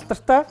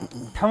алдартай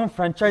 5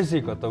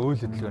 франчайзыг одоо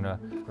үйл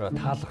хөдөлгөөнөөр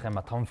таалах юм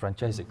а 5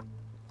 франчайзыг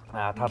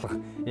таалах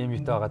юм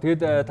юутай байгаа.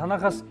 Тэгээд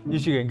танахаас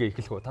ийшээ ингээ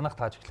эхлэх үү? Танах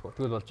тааж эхлэх үү?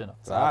 Тэгвэл болж байна.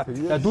 За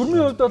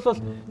дөрмийн хувьд бол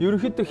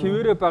ерөнхийдөө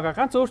хിവэрэ байгаа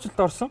ганц өөрчлөлт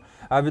орсон.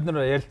 Бид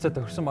нар ярилцаа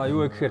тохирсон ба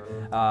юу вэ гэхээр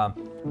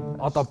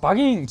одоо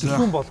багийн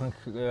гишүүн болгон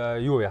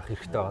юу яах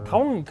хэрэгтэй байгаа.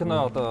 5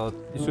 кино одоо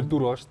эсвэл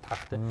 4 бааш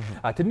таахтай.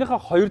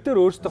 Тэрнийхээ 2 дээр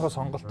өөрсдийнхөө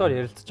сонголтоор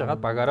ярилцаж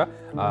байгаад багаараа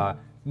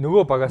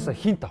нөгөө багаасаа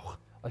хинт авах.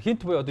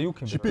 Хинт буюу одоо юу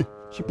юм бэ?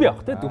 Шипи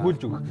авах те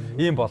хөлж өгөх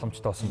ийм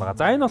боломжтой болсон байгаа.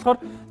 За энэ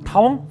болохоор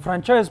 5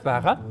 франчайз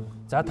байгаа.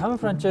 За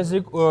 5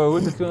 франчайзыг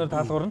үйл хөдөлгөөнөөр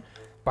таалгуурна.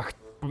 Багт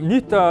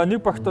нийт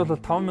нэг багт бол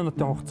 5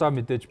 минутын хугацаа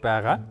мэдээж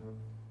байгаа.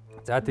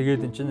 За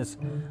тэгээд энэ чинээс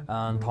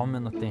 5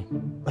 минутын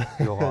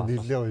юугаа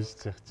нилээ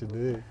уншиж явах чинь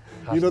ээ.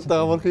 Энэ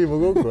удаа амарх юм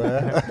өгөөгүй.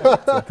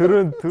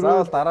 Төрөө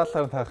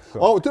дараалалаар таахгүй.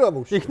 Тэр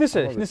амгүй.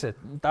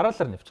 Эхнээсээ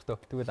дараалалаар нэвчих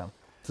төө. Тэгвэл ам.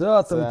 За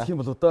одоо мэдэх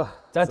юм бол одоо.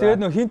 За тэгээд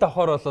нөх хинт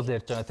авахаар бол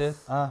ярьж байгаа тий.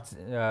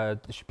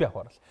 Шипи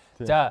авахаар л.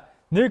 За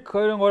 1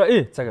 2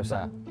 3 цаг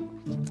явсан.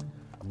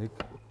 1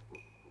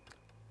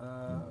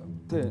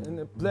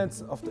 энэ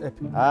Plants of the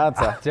Apes.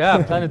 За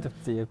Planet of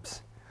the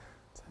Apes.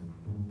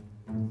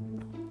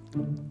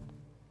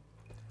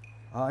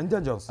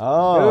 Indiana Jones.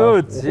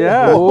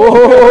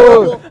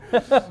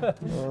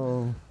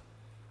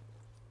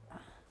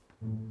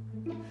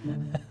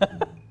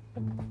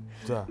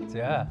 За.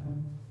 За.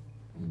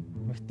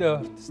 Мөртөө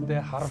ортстэй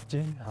харавж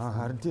байна.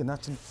 Харин тий наа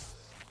чин.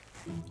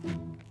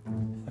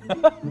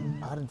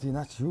 Харин тий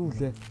наа чи юу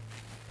лээ?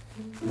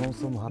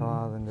 Нуусам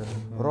хараад ингээд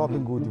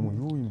Робин Гуд юм уу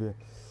юу юм бэ?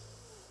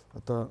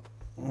 Одоо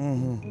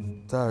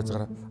за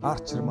яжгараа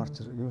арчер юу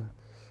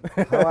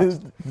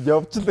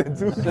явчлаа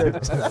зүгшээ.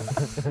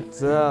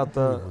 За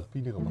одоо би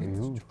нэг юм өөр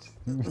юу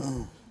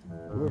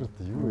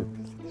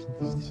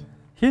гэдэг.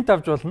 Хинт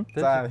авч болно.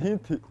 За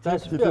хинт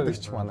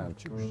хэлэгч манай юм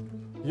чи.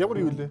 Ямар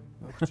юу лээ?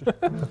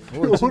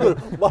 Өөр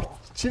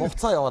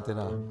хугацаа яваад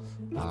байна.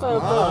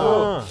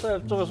 Хугацаа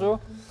явж байгаа шүү.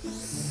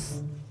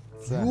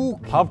 Юу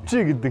PUBG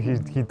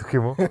гэдэг хийдэх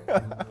юм уу?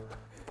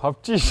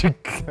 PUBG шиг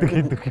гэдэг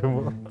хинт өгөх юм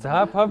уу?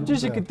 За PUBG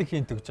шиг гэдэг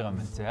хинт өгч байгаа юм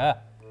байна.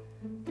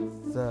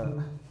 За.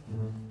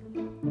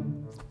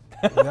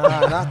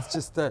 Яа, наад ч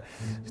өстэй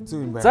хэцүү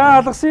юм байна. За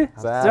алгасъя.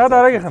 За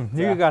дараагийнх нь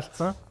нэгийг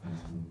алдсан.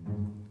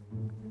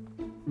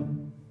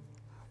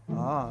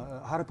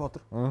 Harry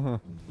Potter.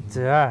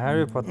 За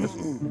Harry Potter.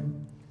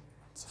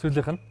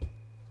 Сүүлийнх нь.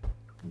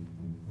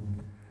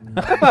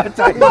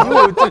 За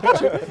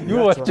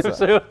юу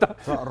болчихсон юу та?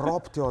 За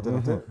робот яваад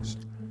байна тий.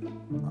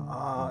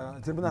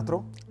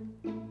 Терминатор.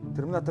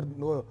 Терминатор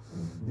нөгөө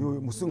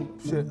юу мөсөн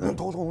бишээ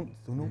туулгын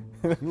хүн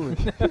юу вэ?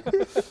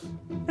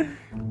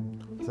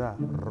 За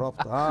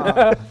робот.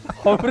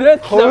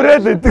 Ховрээд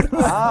гэдэг.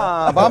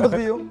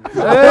 Bumblebee юу?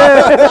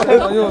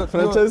 Юу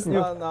франчайз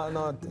юу?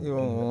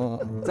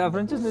 За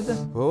франчайз нэ.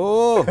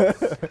 Оо.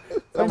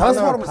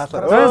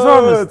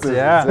 Transformers.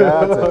 За.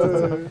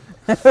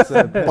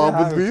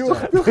 Bumblebee юу?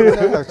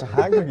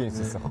 Hunger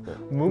Games-ээс аахгүй.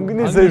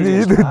 Мөнгөний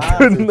сайны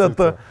идэгдэн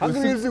одоо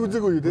Hunger Games-ийг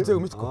үзээгүй юу те?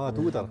 Үзээгүй мэдгүй.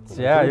 Тэгвэл аргагүй.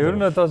 За ер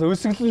нь бол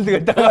өсөглөл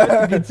гэдэг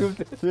байгаа гэсэн.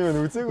 Тийм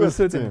ээ үзээгүй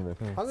юм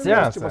байна. Hunger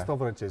Games ч бас том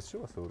франчайз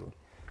шүү бас өөрөө.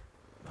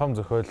 том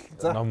зохиол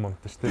ном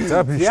момт шүү дээ.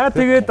 За биш. За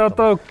тэгээд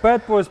одоо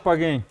Bad Boys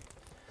багийн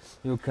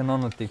юу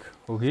кинонуудыг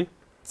өгье.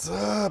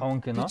 За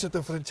 5 кино. би ч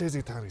одоо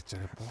франчайзыг таар гэж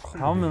байгаа.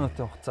 5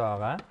 минутын хугацаа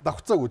байгаа.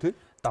 Давхцаагүй тий?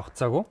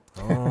 Давхцаагүй.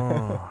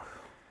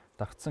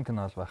 Давхцсан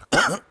кино бол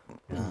байхгүй.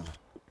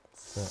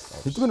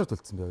 Хэдэн минут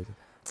болцсон бэ?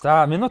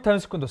 За минут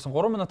 50 секунд болсон.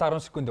 3 минут 10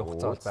 секундын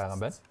хугацаа бол байгаа юм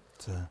байна.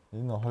 За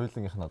энэ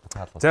хоёулынх нь одоо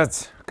таалал. За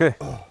окей.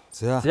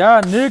 За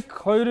 1 2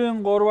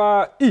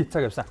 3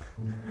 цаг явсан.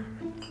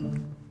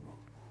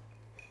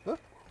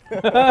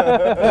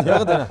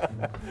 яг даа.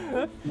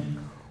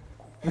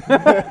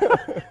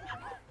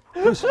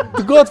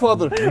 The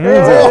Godfather.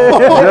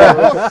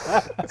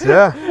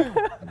 За.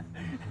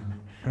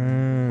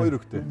 Хоёр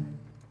өгтэй.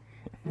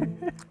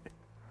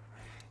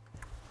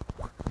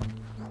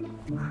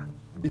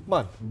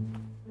 Ипман.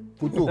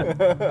 Пуду.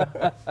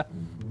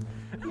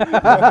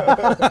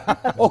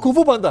 Кунг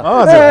фу панда.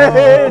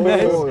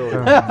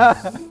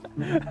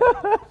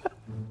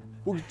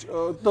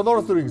 The Lord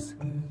of the Rings.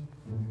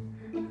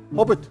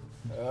 Hobbit.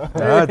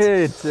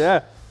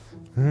 За.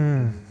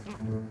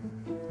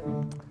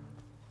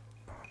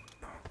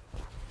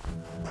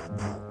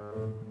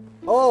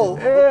 Oh,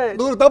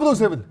 number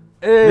 007.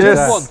 James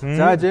Bond.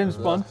 За James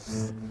Bond.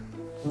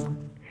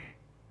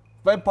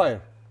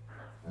 Vampire.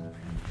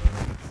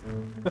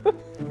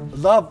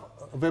 Love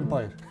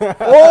Vampire.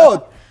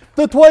 Oh,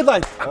 The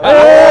Twilight.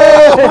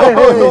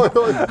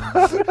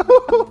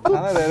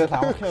 Танаа яриад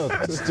амархан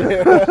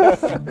удчихжээ.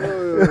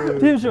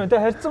 Тийм шүү.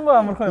 Тэ харьцангуй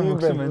амархан юм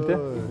өгсөн байна те.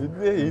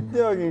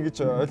 Эдний баг ингэж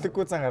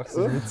олиггүй зан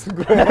гаргасан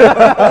мэдсэнгүй.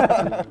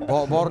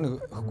 Боорны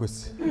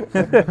өгөхгүйсэн.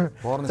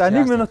 Боорны. За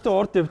 1 минутын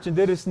урд явж,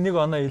 дээрээс 1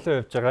 оноо илүү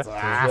явж байгаа.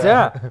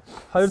 За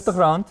 2 дахь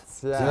раунд.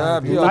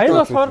 За би энэ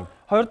болохоор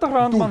 2 дахь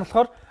раунд маань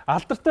болохоор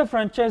алдартай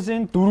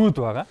франчайзын дөрүүд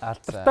байгаа.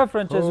 Алдартай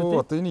франчайзуудын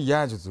одоо энийг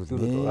яаж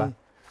үзүүлнэ?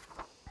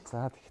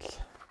 За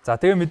тэгэл. За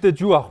тэгээ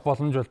мэдээж юу авах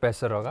боломж бол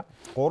байсаар байгаа.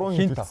 3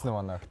 хинт авсан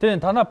манай. Тийм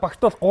танаа багт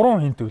бол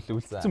 3 хинт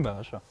үлдсэн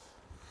байгаа шүү.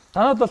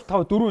 Танад бол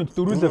 5 4 хинт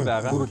дөрүүлээ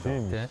байгаа.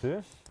 Тийм.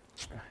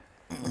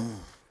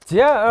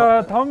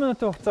 За 5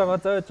 минутын хугацаагаа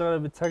зааж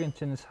байгаараа би цагийн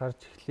чинээс харж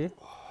эхлэе.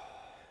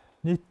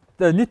 Нийт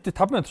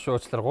 5 минут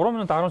шүү уучлаарай. 3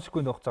 минут 10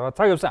 секундын хугацаагаа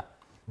цаг явсан.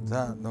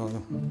 За нөгөө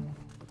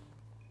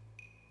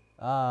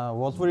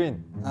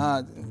Wolverine.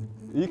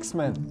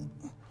 X-Men.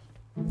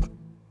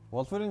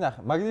 Wolverine ах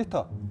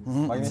Magneto.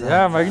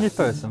 За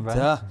Magneto байсан байна.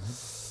 За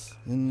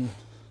энэ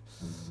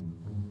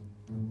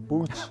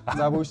Бүгч.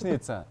 За бүгчний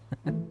эзэн.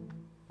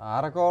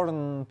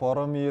 Aragorn,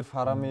 Boromir,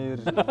 Faramir,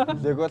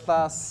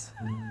 Legolas,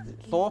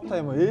 Луута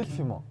юм уу, эльф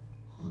юм уу?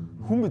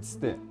 Хүн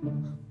бидтэй.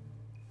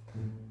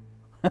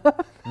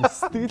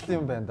 Сэтгэл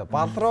юм байна да.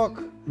 Балрог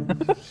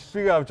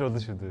шиг авч болно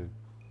шүү дээ.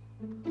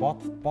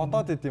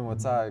 Бодоод идэм үү?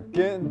 За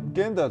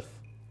Gandalf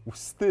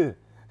үстэй.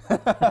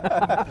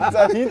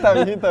 За хин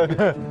тав.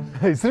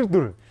 Эсрэг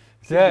дүр.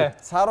 За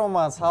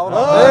Saruman.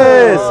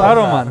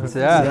 Saruman.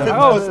 За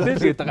тагаа үстэй л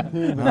гэдэг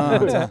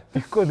байгаа. за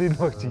Тэгэхгүй энэ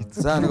багч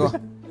ийцэн. за нөгөө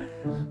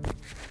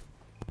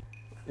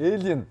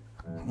Alien.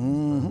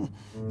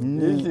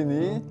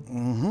 Alien-ий.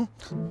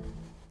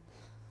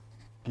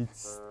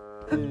 Гиз.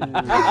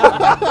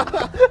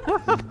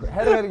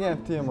 Харин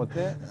тийм үү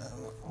те?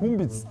 Хүн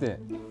бидтэй.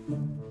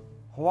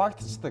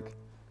 Хуваагдчихдаг.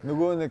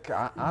 Нөгөө нэг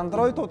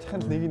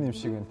андроидуудын нэг юм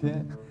шиг байна тий.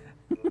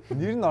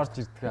 Нэр нь орж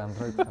ирдэг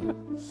андроидын.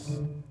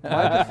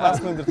 Michael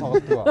Fassbender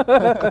тоглодог.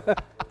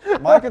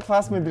 Michael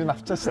Fassbender-ийг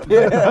авчаа шүү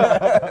дээ.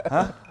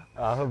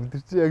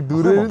 Бид чи яг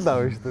дүрээр л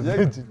авна шүү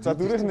дээ. Яг за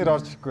дүрийнх нэр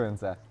орж ирэхгүй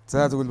байна за.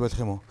 за зүгэл болох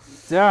юм уу?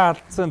 За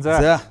алдсан.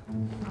 За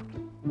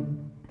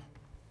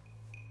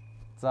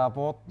За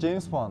бод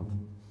James Bond.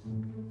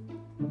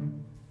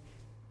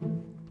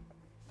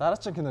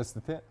 Дараагийн кино өстө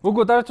тий.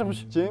 Үгүй дараач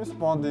биш. James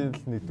Bond-ийн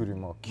л нэг дүр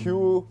юм уу?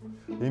 Q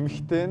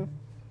эмхтэн.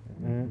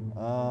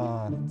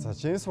 За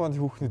James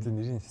Bond-ийн хүүхнүүдийн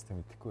нэрийн систем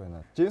мэдэхгүй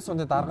байна. James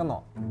Bond-ийн дарга нь.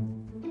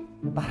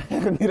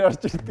 Даргагийн нэр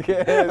орж ирдэг.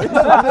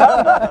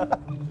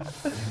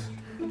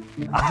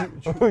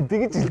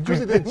 Тэгэж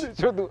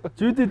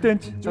Judy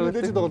Dench.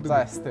 тоглодог. За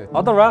ястай.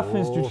 Одоо Ralph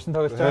Fiennes жүжигчин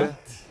тоглож байгаа.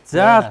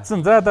 За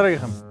алдсан. За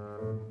дараагийнх нь.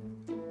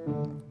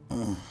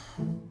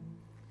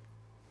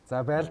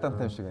 За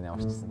байлдаантай юм шиг байна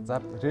ямар ч гэсэн.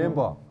 За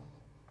Rainbow.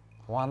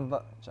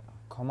 Wanda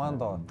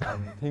Commando.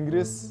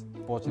 Тэнгэрээс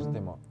бууж ирд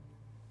юм уу?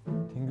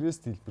 Тэнгэрээс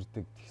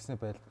дэлбэрдэг тэгснэ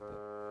байлдаантай.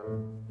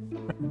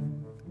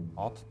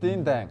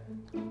 Оддын дан.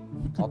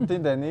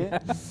 Оддын даны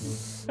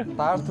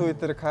Darth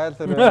Vader,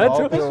 Kylo Ren,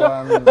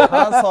 Obi-Wan,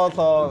 Han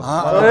Solo.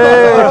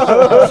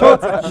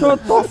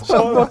 Шууд.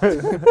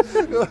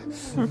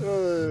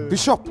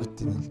 Bishop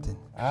гэдэг юм л дээ.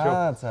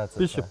 За.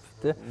 Bishop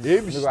тий.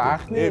 Нэг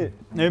анхны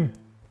нэм.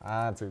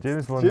 зөв.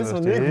 James Bond юм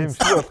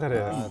шиг болохоор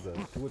яа.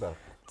 Тэгвэл аа.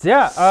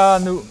 За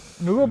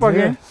нөгөө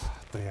багийн.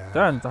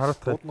 За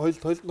харуултаа.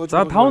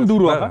 За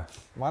 5-4 байгаа.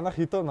 Манайх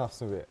хэдөө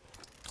навсан бэ?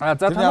 За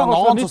танаа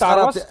ногоон цус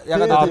ягаад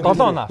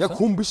 7 оноо. Яг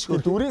хүн биш.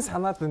 Дөрийн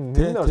санаад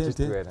нэмнэ орж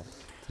ирдэг байна.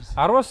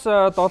 10-аас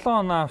 7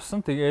 оноо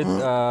авсан. Тэгээд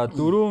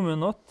 4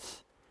 минут.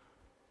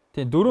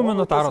 Тийм 4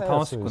 минут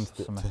 15 секунд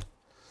гэсэн байна.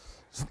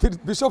 Тэр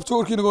Bishop ч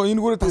өөрхийн нөгөө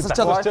энэ гүрээ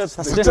тасалчаад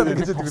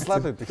гэж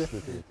туслаад байдаг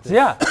шүү дээ.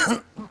 За.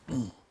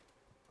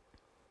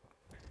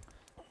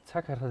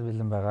 Цаг харахад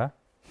бэлэн байгаа.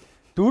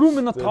 4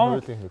 минут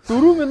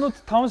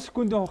 5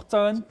 секундын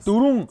хугацаа байна.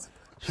 4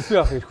 шипи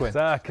авах ирэх байна.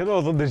 За кино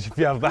болгон дээр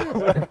шипи авлаа.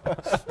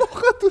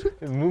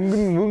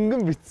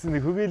 Мөнгөн битсэн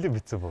нэг хөгөөлөө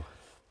битсэн баг.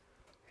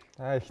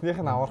 Эхнийх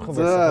нь авархан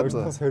байсан.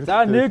 Хоёрдоос хориг.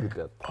 За 1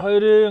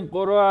 2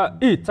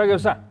 3 цаг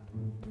явсан.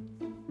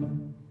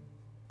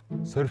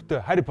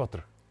 Сорвтой Harry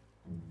Potter.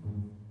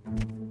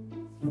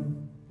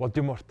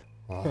 Voldemort.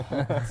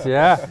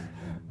 За.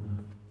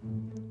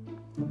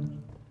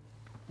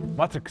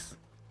 Matrix.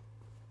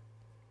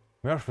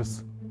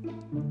 Murphys.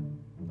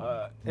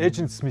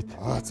 Agent Smith.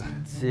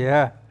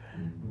 За.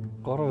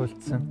 3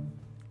 үлдсэн.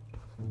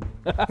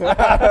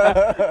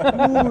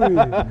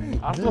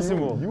 Албас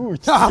юм уу? Юу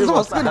ч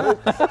албас гэнэ.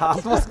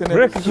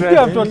 Шипи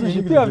авч болно.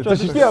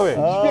 Шипи авъя.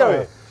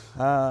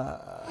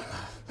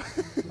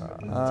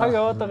 Цаг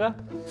яваад байгаа.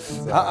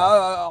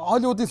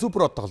 Холливуудын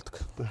супер од тоглодог.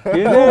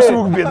 Гэнэ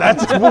үг би наач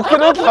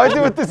бүхэн л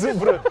Холливуудын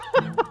супер.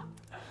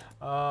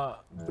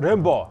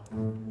 Rainbow.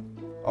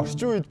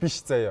 Орчин үед биш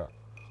заяа.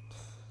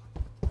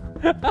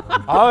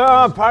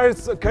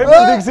 Pirates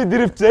Caribbean Dixie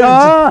Drift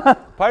заяа.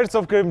 Pirates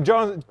of Caribbean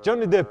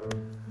Johnny Depp.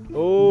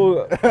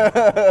 Оо.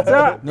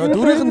 За,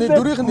 дөрийнх нь нэр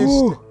шүү дээ.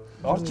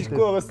 Орж ирэхгүй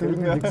байгаас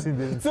тэрнээ Dixie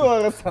дээр. Хэцүү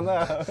байгаа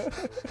санаа.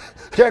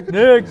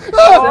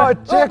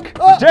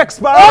 Jack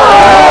Sparrow.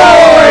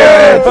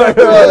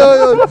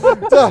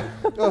 За.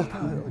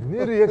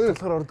 Нэр яг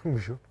болохоор ордгон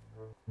биш үү?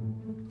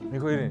 Нэг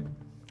хоёрын.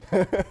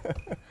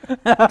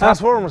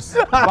 Transformers,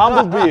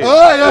 Bumblebee.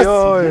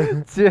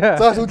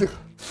 За сүүлийнх.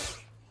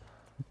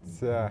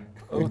 За.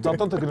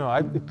 Зодонтой кино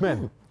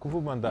Ивээн,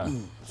 Кунг-фу Панда.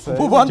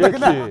 Панда.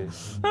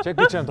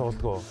 Jackie Chan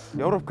тоглодог.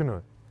 Европ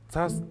кино.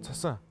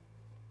 Цасан.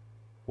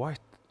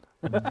 White.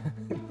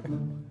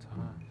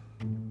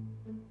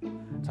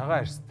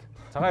 Цагаас ирсэн.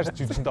 Цагаас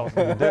жүжигчин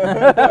тоглодог тийм.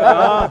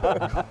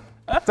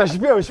 За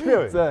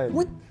шипи. За.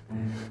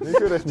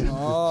 Нэхэр ачи.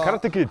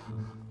 Karate Kid.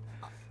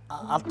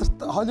 Алдарт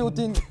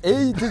Холливуудын A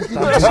гэдэг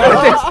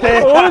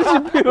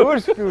өөр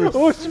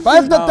шипи.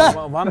 Байлдатай.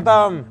 Van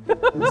Damme,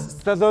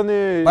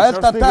 Stallone,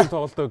 Байлдатай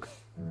тоглодог.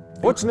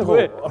 Хуучных уу?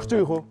 Орчин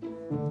үеих үү?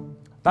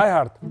 Die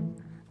Hard.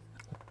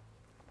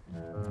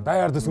 Die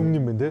Hard-аас өмнө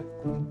юм байна те.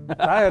 Die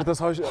Hard-аас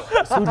хойш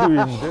сүүлийн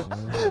үе юм те.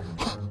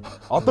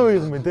 Одоо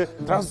үе юм байна те.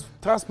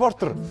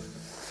 Transporter.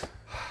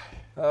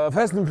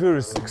 Fast and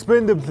Furious,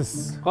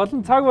 Expendables. Гол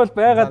нь цаг бол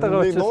байгаад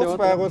байгаа учраас нууц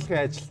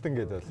байгууллагын ажилтан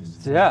гэдэг бол.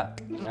 За.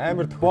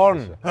 Амар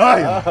Born.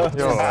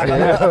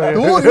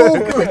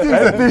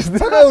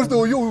 Цагаа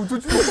өөртөө юу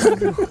үзүүлж.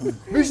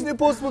 Mission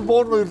Impossible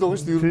Born 2 л байгаа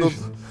шүү дээ ер нь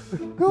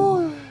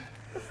бол.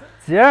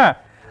 За.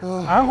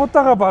 Анх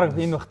удаага баг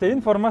энэ бахта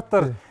энэ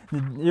форматаар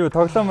юу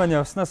тоглоом маань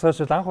явснаас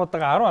хойш анх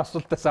удаага 10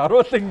 асуултаас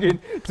 10 ингийн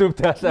зөв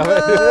таалаа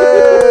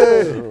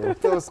байна.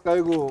 Бас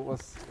гайгүй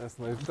бас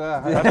яснаа.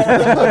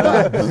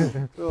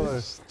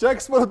 Jack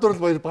Sparrow дурал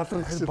баяр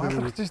баларч шүү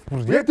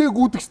дээ. Яг тэг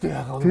гүдэг шүү дээ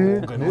яагаад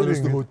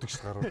өөрөөсөө хөөдөг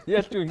шүү гарууд.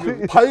 Ялч юу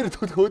Баяр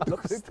төл хөөдөг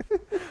шүү дээ.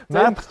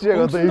 Наадах чи яг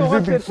одоо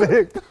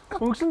эвлүүлээ.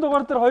 Өнгөрсөн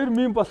дугаар дээр 2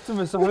 мем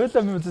болцсон байсан.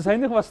 Хойлоо мем үзсэн.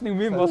 Саяных бас нэг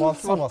мем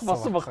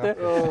болсон баг те.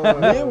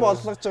 Мем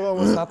болгож байгаа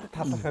хүмүүс надад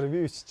талахаар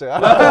би бичиж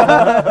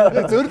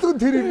байгаа. Зорилго нь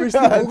тэр юм биш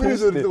үү? Бүгний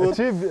зорилго.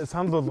 Чи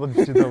санал болгож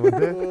бичиж байгаа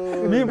те.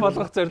 Мем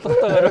болгох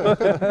зорилготойгоор.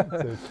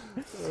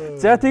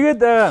 За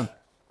тэгээд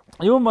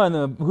юу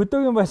маань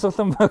хөдөөгийн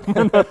баясгалан баг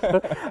маань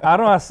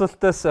 10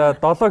 асуултаас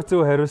 7-г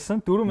зөв хариулсан.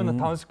 4 минут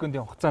 5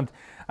 секундын хугацаанд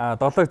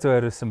 7-г зөв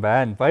хариулсан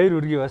байна. Баяр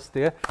үргээ бас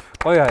тэгээ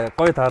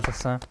гоё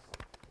таалгасан.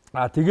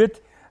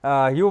 Тэгээд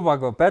юу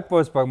баг Bad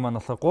Boys баг маань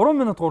болохоор 3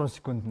 минут 3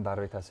 секундэд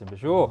 10-ыг таасан юм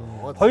биш үү?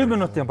 2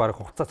 минутын баг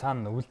хугацаа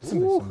цаана үлдсэн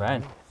байсан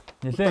байна.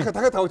 Нилээ.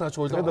 Дахиад тавыг таач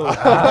байлаа.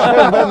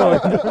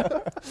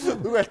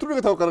 Нөгөө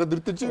альтурыг тав гаргаад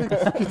өрдөн чи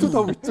хэцүү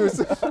тав битсэн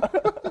байсан.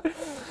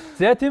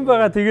 За тийм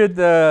байгаа. Тэгээд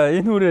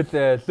энэ хүрээд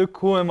Look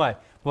Who Am I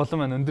болон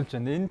маань өндөрлж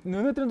байна. Энэ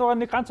өнөөдрийн дугаар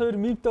нэг ганц хоёр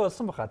мемтэй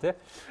болсон баха тий.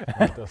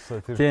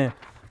 Тийм.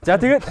 За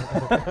тэгээд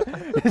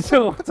хэсэг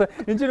хугацаа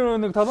энэ ч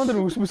нэг толгойн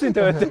дээр үсмүсийн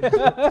тавиад.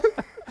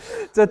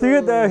 За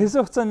тэгээд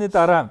хэсэг хугацааны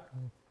дараа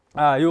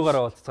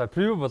юугаараа болцгоо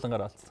превью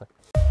болонгоор болцгоо.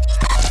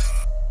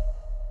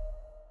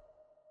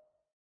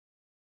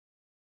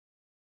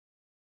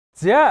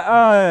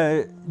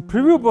 За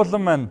превью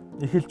болон маань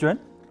эхэлж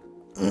байна.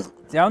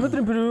 За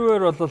өнөөдрийн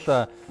превьюээр бол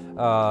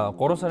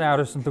 3 сарын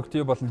 19-нд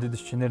LookTV болон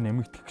DDish шинээр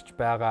нэмэгдэх гэж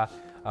байгаа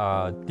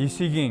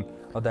DC-гийн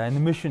одоо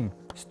анимашн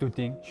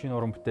студийн шинэ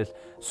уран бүтээл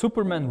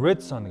Superman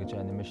Red Son гэж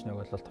анимашныг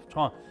бол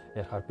товчхон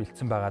ярихаар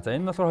бэлдсэн байгаа. За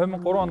энэ нь болохоор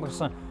 2003 онд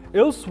гарсан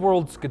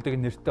Elseworlds гэдэг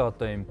нэртэй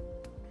одоо ийм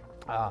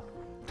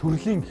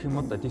төрлийн гэх юм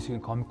уу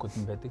DC-гийн комикууд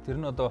нь байдаг. Тэр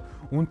нь одоо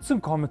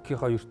үндсэн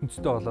комикийнхаа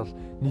ертөнцтэй болол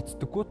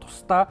нийцдэггүй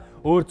тусдаа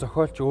өөр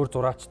зохиолч, өөр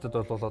зураачтад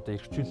бол одоо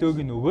эрхчлөөг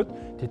нь өгөөд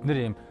тэд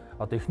нэр ийм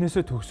одоо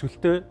эхнээсээ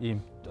төгсгөлтэй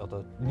ийм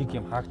одоо нэг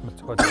ийм хаагдмал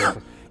зохиол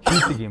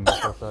хийдэг ийм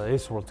бол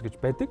Elseworlds гэж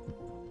байдаг.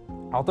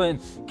 Одоо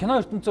энэ кино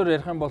ертөнцөөр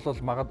ярих юм бол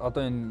магад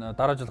одоо энэ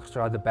дараа жил гарч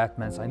байгаа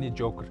Batman, саяны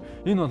Joker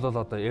энэ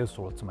бол одоо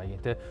Elseworlds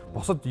маягийн тий.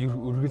 Бусад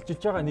үргэлжилж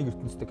байгаа нэг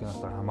ертөнцтэй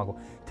кинотойгоо хамаагүй.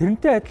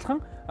 Тэрнтэй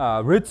адилхан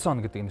Red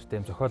Son гэдэг нэртэй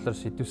юм зохиолоор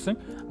сэтвсэн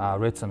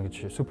Red Son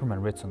гэж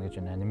Superman Red Son гэж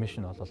энэ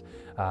анимашн бол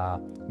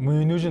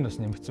Moonvision бас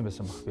нэмэгдсэн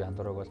байсан баг би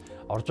андуураг бол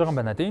орж байгаа юм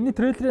байна. Тэгээ энэ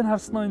трейлерыг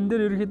харснаа энэ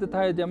дээр ерөөхдөө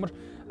та хэд ямар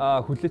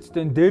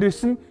хүлээцтэй энэ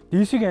дээрээс нь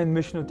DC-гийн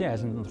анимашнуудын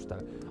аль нь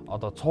дуртай.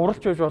 Одоо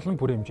цувралч байж болно,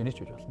 бүрийн хэмжээний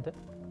ч байж болно тий.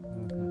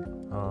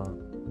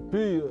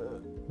 Би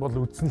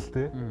бол үзсэн л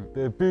дээ.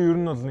 Тэгээ би ер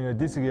нь бол нэг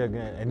DC-гийн яг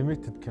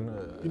animated кино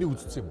энийг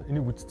үзсэн юм уу?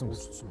 Энийг үзсэн.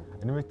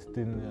 Animated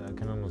энэ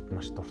кинонууд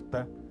маш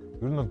дуртай.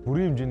 Ер нь бол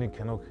бүрийн хэмжээний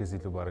кино гэхээс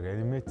илүү баг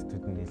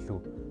animated-үүд нь илүү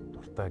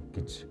дуртай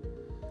гэж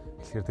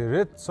хэлэхээр тэгээ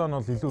Red Son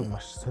бол илүү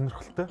маш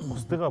сонирхолтой.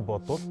 Бусдыгаа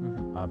бодвол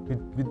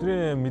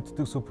бидний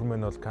мэддэг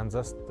Superman бол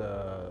Канзаст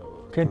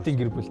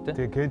Кентийн гэр бүлтэй.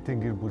 Тэгээ Кентийн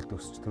гэр бүлд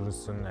өсч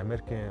төрсөн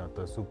Америкийн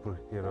одоо супер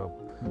хиро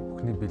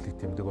бүхний бэлэг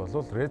тэмдэг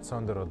болвол Red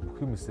Son дээр бол бүх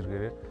юм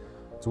эсэргээрээ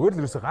зүгээр л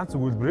ерөөсө ганц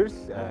өгүүлбэрээр л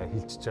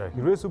хилчиж байгаа.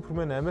 Хэрвээ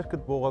Супермен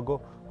Америкт буугаагүй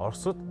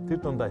Оросд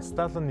тэр дундаа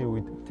Сталины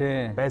үед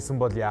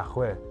байсан бол яах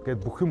вэ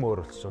гэд бүх юм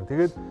өөр болчихсон.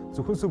 Тэгээд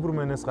зөвхөн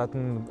Суперменээс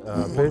гадна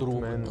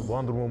Batman,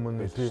 Wonder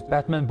Woman,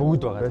 Batman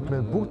бүгд байгаа.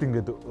 Batman бүгд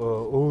ингээд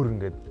өөр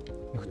ингээд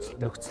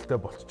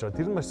нөхцөлтэй болчихоо.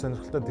 Тэр нь маш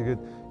сонирхолтой.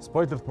 Тэгээд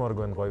спойлерт морг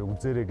байна гоё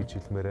үзээрэй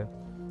гэж хэлмээр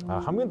байна.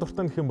 Хамгийн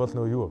дуртай нөх юм бол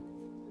нөгөө юу?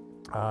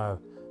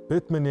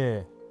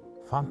 Batman-ы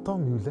Phantom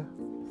юу лээ?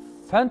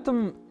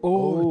 Phantom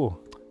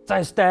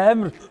за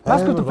амар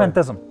Mask of the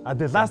Phantasm.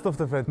 The Last of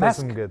the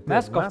Phantasm гэдэг.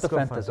 Mask of the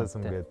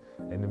Phantasm гэдэг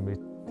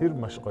аниме тэр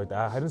маш гоё.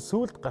 Харин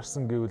сүүлд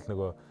гарсан гэвэл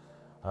нөгөө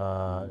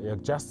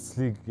яг Justice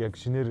League яг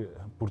шинээр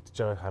бүрдэж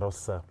байгааг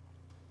харуулсан.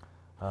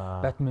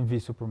 Batman v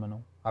Superman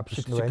уу?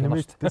 Биш нөгөө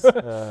анимэтэс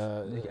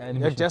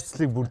яг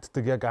Justice League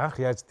бүрддэг яг анх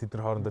яаж тэд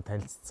нар хоорондоо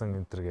танилцсан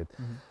энэ төр гээд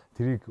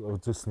тэрийг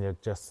үзүүлсэн яг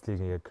Justice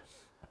League-ийн яг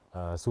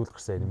сүүлд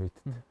гарсан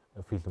анимэтэд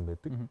фильм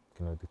байдаг.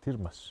 Кинод тэр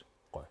маш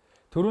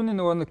Төрөний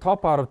нөгөө нэг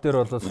топ 10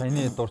 дээр бол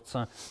саяны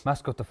дурдсан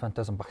Mask of the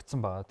Phantasm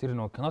багтсан байгаа. Тэр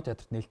нөгөө кино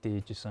театрт нээлттэй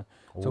хийжсэн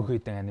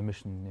цөөхөн хэдэн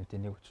анимашн нэртэй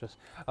нэг учраас.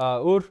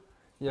 Өөр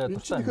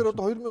дуртай. Тэгэхээр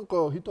одоо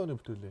 2000 хэд оны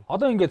бүтээл вэ?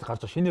 Одоо ингээд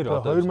гарч байгаа шинээр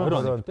одоо 2020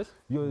 оны бүтээл.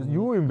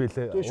 Юу юм бэ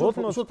лээ?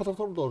 Шууд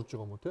платформд орж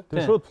байгаа юм уу те?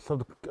 Тийм шууд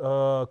платформ.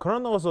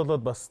 Коронавигоос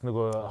болоод бас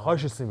нөгөө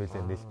хойшилсан юм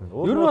байлээ нээлт нь.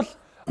 Ер нь бол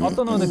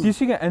одоо нөгөө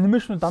DC-гийн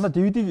анимашнууд дандаа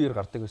DVD-гээр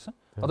гардаг байсан.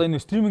 Одоо энэ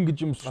стриминг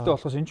гэж юм өсөлттэй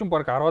болохоос эн чинь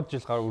баг 10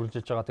 жил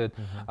үргэлжилж байгаа. Тэгээд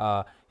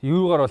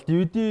юугаар бол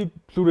DVD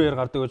Blu-ray-ээр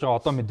гардаг гэж байгаа.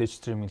 Одоо мэдээж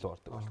стриминг л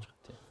гардаг болж байгаа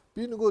тийм.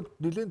 Би нөгөө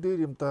нэлээд дээр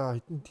юм да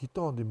хэдэн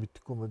онд юм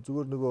мэдэхгүй юм.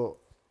 Зүгээр нөгөө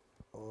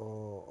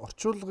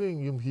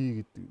орчуулгын юм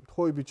хий гэдэг.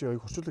 Тухайн би чи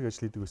орчуулгын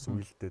ажил хийдэг байсан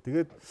юм л дээ.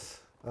 Тэгээд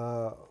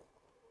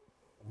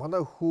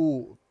манай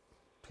хүү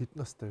хэдэн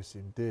настай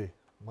байсан юм дээ.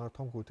 Манай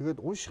том хүү. Тэгээд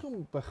унших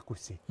юм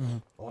байхгүйсэн.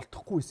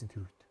 Олдохгүйсэн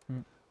тэр үед.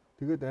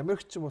 Тэгээд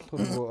Америкч болохоор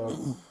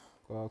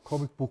нөгөө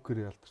комик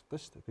букээр ялдартай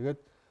шүү дээ. Тэгээд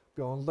би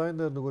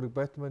онлайнаар нөгөө нэг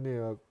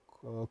Batman-ы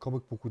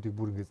комик букуудыг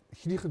бүр ингээд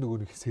эхнийх нь нөгөө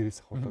нэг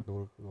сериэс авахулаад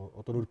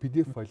нөгөө одоо нөгөө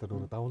PDF файлаар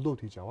нөгөө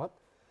даунлоад хийж аваад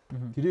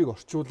тэрийг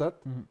орчуулад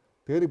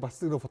тэрийг бас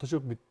нөгөө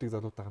Photoshop мэддэг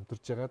залуутай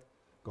хамтарч ягаад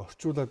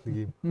орчуулад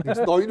нэг юм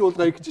нэгс оюуны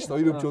уулгая гэж шүү дээ.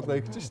 Оюун өмч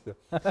уулгая гэж шүү дээ.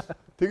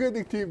 Тэгээд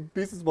нэг тийм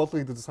бизнес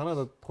болгоё гэдэг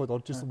санаа тухайд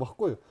орж ирсэн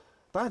байхгүй юу?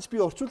 Дааж би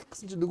орчуулах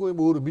гэсэн чинь нөгөө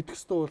юм өөрөө мэдэх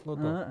хэрэгтэй болно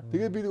доо.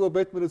 Тэгээд би нөгөө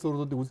Batman-ээс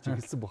сурлуудыг үзэж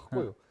эхэлсэн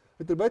байхгүй юу?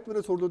 Тэр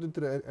Batman-ээс сурлуудын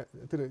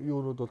тэр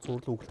юунууд бол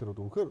сурлал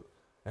өгөлтнүүд үнэхээр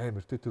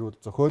амар тэр бол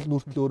зохиол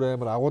нүртэл өөр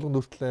амар, агуулга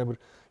нүртэл амар,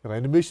 яг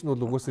анимашн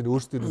бол угаасаа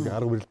өөрсдөө нэг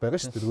арга барил байгаа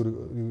шүү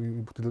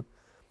дээ. Бүтээлүүд.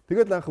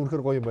 Тэгээд анх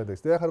үнэхээр гоё юм байна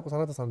гэсэн. Яг харахгүй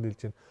санаатаа санал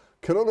хэлж байна.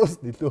 Киноноос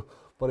илүү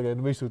баг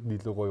анимашнууд нь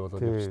илүү гоё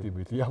болоод явж тийм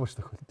байл. Ямар ч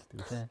тохиолдолд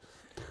тийм.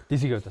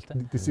 DC-г бодлоо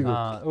тийм.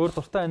 Өөр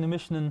дуртай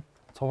анимашн нь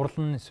цуврал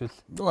нь эсвэл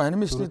нөгөө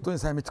анимашны дуу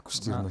сайн мэдэхгүй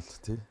шүү дээ ер нь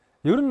бол тийм.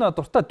 Ер нь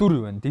дуртай дүр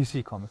юу вэ?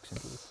 DC Comics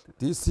юм.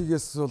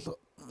 DC-гээс бол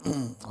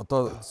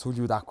одоо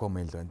сүүлийн үед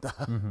Aquaman л байна да.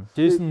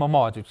 Jason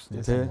Momoa гэж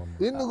үзсэн.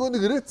 Энэ нөгөө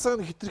нэг Red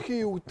Son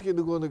хитрхийн юу гэдгийг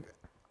нөгөө нэг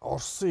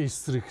Орсын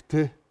эсрэг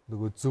те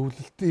нөгөө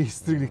зөвлөлтийн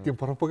эсрэг нэг тийм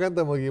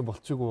пропаганда магийн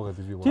болчихгүй байгаа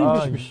л би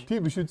байна.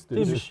 Тийм биш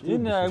үстэй.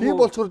 Тийм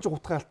болчгоор жоо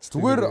утгаа алдчих.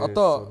 Зүгээр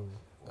одоо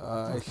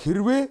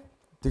хэрвээ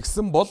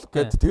Тэгсэн бол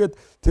гэд тэгээд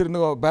тэр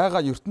нөгөө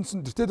байгаа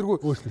ертөнцийн тэргүй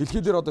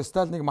дэлхий дээр одоо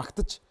Сталиныг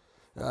магтаж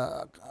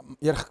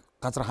ярих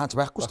газар хаач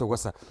байхгүй шүү дээ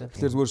угаасаа.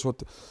 Тэгэхээр зүгээр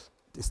шууд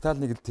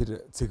Сталиныг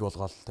тэр цэг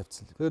болгоод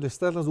тавьчихсан. Тэгэхээр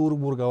Сталинаас үүрэг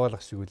мүрэг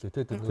аваалах шиг үлээ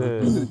те. Тэр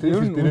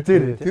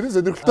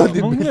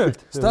сонирхолтой юм байна.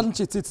 Сталин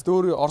чи эцэст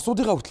өөр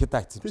орсуудынхаа хүртэл хэдэн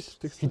хайцсан биш.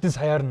 Хитэн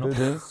саяар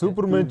нь.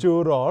 Супермен ч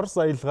өөрөө Орос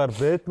аялгаар,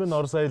 Бэтмен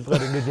Орос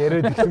аялгаар ингэж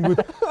яриад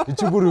ихэнгүүт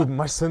чи бүр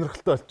маш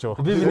сонирхолтой болчих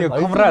واخ. Би миний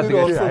камера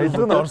тэгээд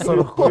аялга нь Орос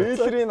орохгүй.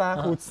 Трейлерыг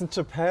анх үзсэн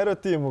чи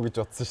пароди юм уу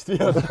гэж бодсон шүү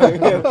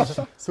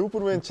дээ.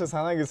 Супермен чи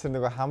санаа гэсэн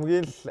нэг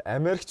хамгийн л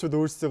Америкчууд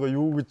өөрсдөө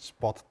юу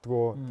гэж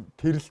боддгоо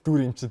тэрл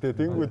дүр юм чи те.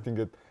 Тэнгүүд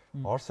ингээд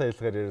Орос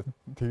аялгаар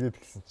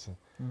тэгээд гисэн чинь.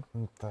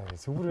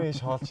 Супермен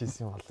шоолч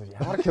хийсэн юм болоо.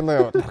 Ямар кино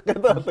юм тарах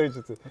гэдэг болоо гэж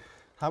үзсэн.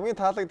 Хамгийн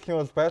таалагдах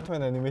юм бол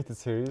Batman animated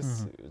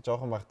series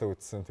жоохон багтаа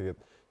үзсэн. Тэгээд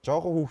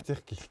жоохон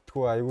хүүхдийнх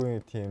гэлтгүү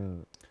аюуны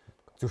тийм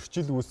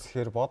зөрчил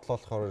үүсгэхээр бодол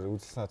болохоор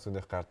үзэл санаа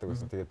зүйнийх гардаг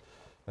байсан. Тэгээд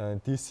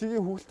DC-ийн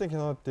хүүхдийн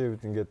кинодын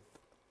үед ингээд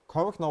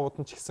комик новууд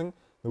нь ч гэсэн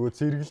нөгөө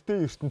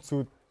зэрэгэлдээ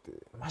ертөнцүүд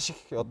маш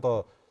их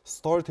одоо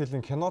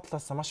storytelling кино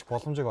талаас маш их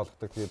боломжийг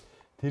олгодог. Тэгээд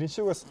тэрэн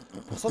шиг бас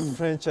бусад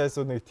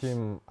франчайзууд нэг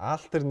тийм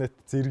альтернат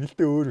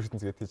зэрэгэлдээ өөр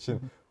ертөнц гэдэг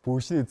чинь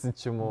Бүрэний эзэн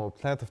ч юм уу,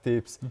 Planet of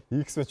the Apes,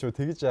 X-Men ч юм уу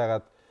тэгж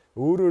яагаад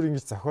өөр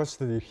ингэж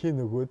зохиолчдод эрхийн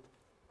нөгөөд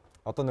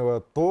одоо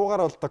нөгөө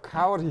дуугаар бол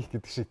cover хийх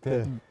гэдэг шиг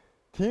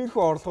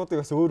тиймэрхүү орлогуудыг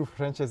бас өөр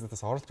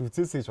франчайзаас оруулж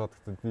үзээсэй гэж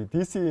боддог.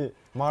 DC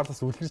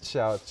Marvel-аас үлгэр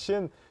жишээ аваад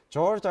жишээ нь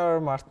George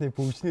R. Martin-ы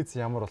Бүрэний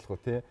эзэн ямар болох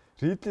вэ те?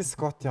 Ridley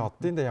Scott-ийн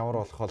оддын да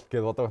ямар болох вэ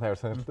гэдээ одоо хайр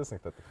сонирхолтой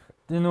санагдаад байна.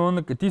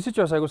 Энэ нэг DC ч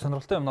бас айгуу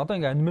сонирхолтой юм. Одоо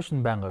ингээ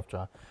анимашн байнга явж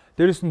байгаа.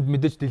 Дээрээс нь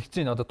мэдээж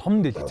дэлгэцэн одоо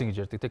том дэлгэцэн гэж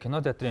ярьдаг те.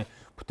 Кино театрын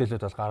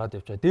бүтээлүүд бол гараад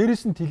явж байгаа.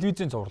 Дээрээс нь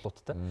телевизийн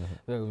зурлуудтай.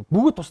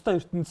 Бүгд тусдаа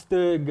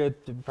ертөнцтэй ингээд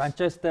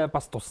франчайзтай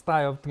бас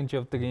тусдаа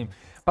явдаг юм.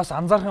 Бас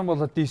анзаарах юм бол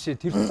DC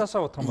тэр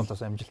талаасаа бодох юм бол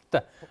бас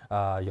амжилттай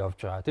явж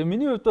байгаа. Тэгээ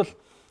миний хувьд бол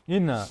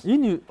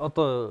энэ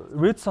одоо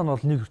Red Sun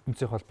бол нэг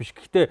ертөнцийнх бол биш.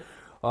 Гэхдээ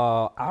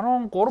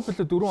 13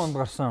 билүү 4 онд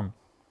гарсан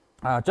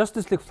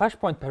Justice League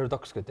Flashpoint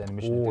Paradox гэдэг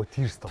анимашн.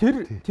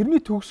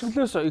 Тэрний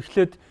төгсгөлөөс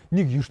эхлээд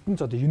нэг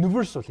ертөнц одоо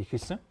universe бол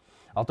ихэлсэн.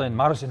 Одоо энэ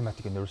Marvel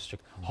Cinematic Universe шиг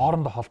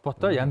хоорондоо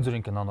холбоотой янз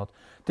бүрийн кинонууд.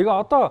 Тэгээ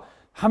одоо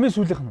хамгийн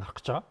сүүлийнх нь гарах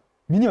гэж байгаа.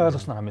 Миний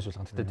ойлгосноор хамгийн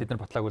сүүлийнх нь. Тэд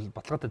нар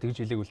баталгаатай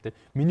тэгж хэлээгүй л дээ.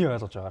 Миний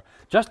ойлгож байгаагаар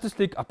Justice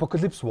League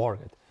Apocalypse War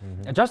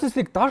гэдэг. Justice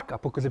League Dark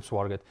Apocalypse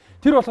War гэдэг.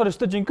 Тэр болохоор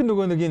өстой жинхэнэ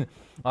нөгөө нэг энэ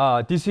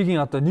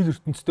DC-гийн одоо нэг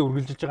ертөнцтэй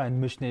үргэлжилж байгаа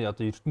анимашны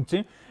одоо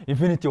ертөнцийн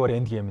Infinity War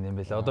Endgame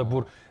юм байлаа. Одоо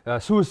бүр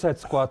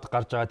Suicide Squad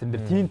гарч байгаа. Тэн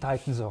дээр Teen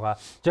Titans байгаа,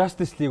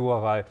 Justice League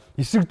байгаа,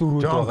 эсрэг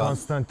дөрүүд байгаа.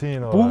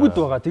 Константин бүгд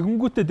байгаа.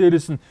 Тэгэнгүүтээ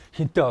дээрэс нь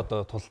хинтээ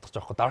одоо тулдах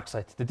жоохоо Dark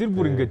Side-тэй. Тэр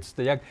бүр ингэж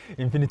өстой яг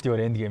Infinity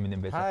War Endgame юм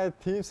байлаа.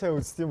 Тийм сайн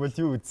үзсэн бол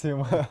юу үзсэн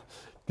юм аа?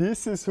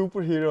 DC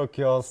Superhero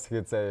Girls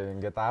гэж заяа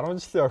ингээд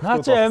 10 жилийн огт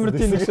наа чи амар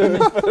тийм нэг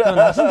сонир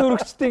насан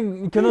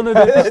туршидтын кинонууд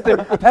байдаг шүү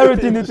дээ.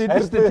 Parody-нууд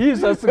байдаг шүү дээ. Тийм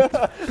сонсог.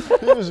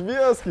 Тийм биш би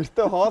бас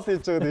гэртээ хоол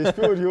хийж байгаад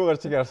HBO-оор юу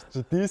гарч байгааг харч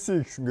чи DC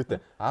гэсэнгүүтээ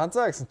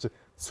анзаа гэсэн чи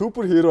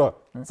Superhero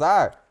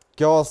за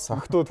Girls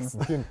огтуд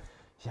гэсэн. Тийм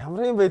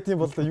ямар юм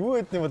байдığım бол юу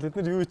байдığım бол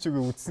эдгээр юу чиг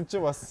үзсэн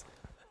чи бас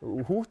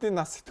хүүхдийн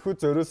нас сэтгхүү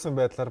зориулсан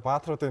байдлаар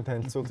баатруудын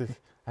танилцуулах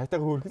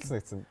хайтайгаа хөргөлсөн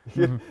гэсэн.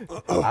 Тэгэхээр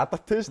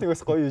адапташныг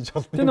бас гоё хийж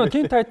олдсон. Тэр нөө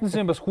Teen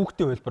Titans-ийн бас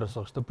хүүхдийн хөлбөрөөс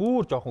байгаа шүү дээ.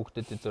 Бүр жоохон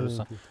хүүхдэд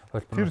зориулсан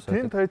хөлбөр. Тэр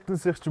Teen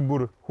Titans-ийн чинь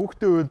бүр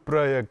хүүхдийн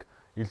хөлбөрөө яг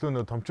илүү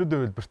нөө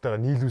томчуудын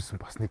хөлбөртөйгээ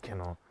нийлүүлсэн бас нэг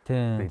кино.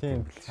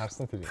 Тийм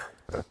харсан тэр.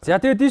 За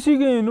тэгээд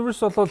DC-гийн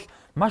universe бол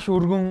маш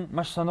өргөн,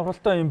 маш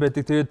сонирхолтой юм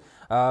байдаг. Тэгээд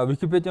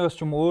Википедиагаас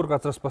ч юм өөр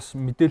газраас бас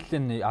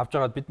мэдээлэл авч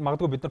байгаад бид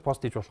магадгүй бид нар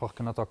пост хийж болох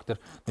Кино Talk дээр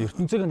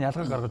ертөнцийг нь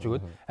ялгаа гаргаж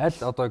өгөөд аль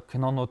одоо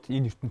кинонууд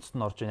энэ ертөнцид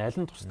нь орж ийн, аль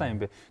нь тустай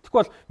юм бэ?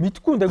 Тэгэхгүй бол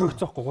мэдгүй дагуу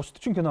хэцүүхгүй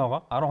 30-40 кино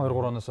байгаа.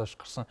 12 оноос хойш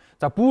гарсан.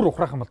 За бүр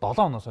ухраах юм бол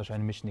 7 оноос хойш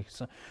анимашн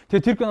хийсэн.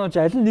 Тэгээд тэр кино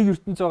чи аль нь нэг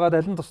ертөнц байгаад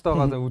аль нь тустай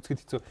байгаад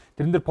үзэхэд хэцүү.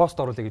 Тэрэн дээр пост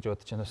оруулъя гэж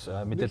бодож байна бас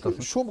мэдээлэл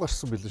болно. Шуум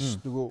гарсан билээ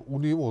шүү. Нөгөө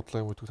үний юм удлаа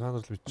юм уу та нар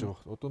л мэдж байгаа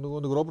байна. Одоо нөгөө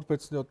нэг Роберт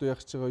Паттинсны одоо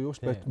яах гэж байгаа юу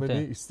ш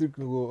Batman-ы эсрэг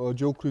нөгөө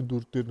Joker-ийн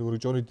дүр дээр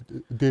нөгөө Johnny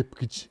Depp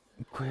гэж.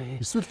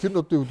 Эсвэл тэр нь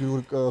одоо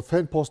юу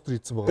фэн постэр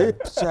хийсэн байгаа.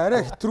 Depp ч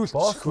арай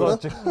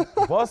хэтрүүлчих.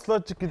 Boss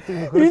Logic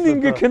гэдэг нөхөр. Энэ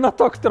ингээ Кино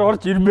Talk дээр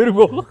орж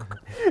ирмээргүй байгаа.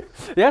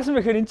 Яасан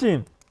мэхээр эн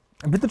чинь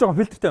бид нар жоохон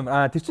фильтртэй юм.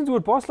 Тэр чинь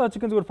зүгээр Boss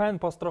Logic-ийн зүгээр фэн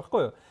постэр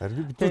байхгүй юу?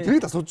 Харин бид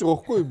тэрийг асууж байгаа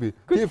байхгүй юу би?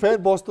 Тийм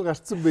фэн постэр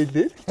гарцсан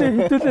байлээ.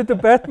 Тэг хэдүүлээд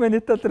Batman-ы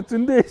тал дээр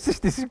зөндөө хэлсэн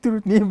шүү дээ. Эсрэг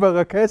төрүүд нэм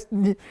байгаа.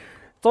 Кастны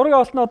зураг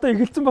олно одоо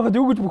эхэлсэн байхад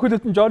юу гэж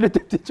бүхэлд нь Johnny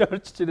Depp тийч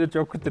орж чирээ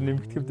Joker дээр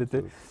нэмэгдэхэмдэ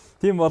тий.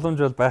 Тийм боломж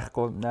бол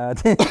байхгүй.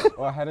 Тийм.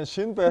 Харин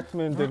шинэ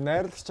Batman дээр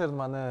найрлагчаар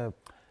манай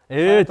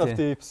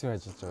TF-ийн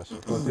ажиллаж байгаа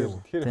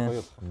шүү. Тэгэхээр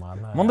хоёр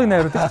манай мундаг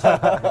найруулагч.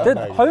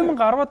 Тэгэд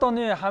 2010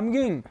 оны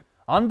хамгийн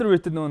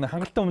underrated нөгөө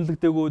хангалттай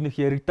үнэлэгдээгүй нэг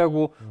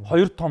яригдаагүй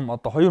хоёр том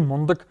одоо хоёр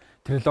мундаг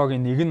трилогийн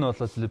нэг нь бол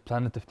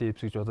Planet of the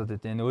Apes гэж бодоод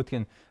байдیں۔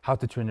 Нөгөөх нь How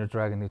to Train Your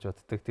Dragon гэж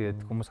боддог.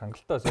 Тэгээд хүмүүс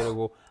хангалттай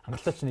сөрөөгөө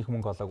хангалттай ч нэг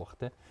мөнгө олоог бах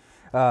тий.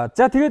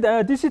 За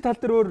тэгээд DC тал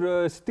дээр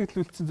өөр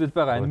сэтгэл үлдсэн зүйл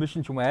байгаа.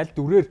 Анимашн ч юм уу аль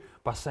дүрээр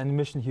бас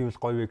анимашн хийвэл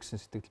гоё вэ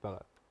гэсэн сэтгэл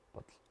байгаа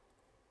бодол.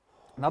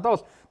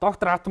 Надад бол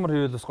Доктор Атомор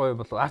хийвэл бас гоё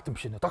болов. Атом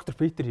биш нэ. Доктор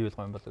Питер хийвэл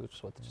гоё юм болоо гэж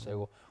бодож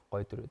айгу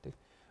гоё дүр байдаг.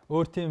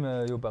 Өөр тийм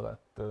юу байгаа.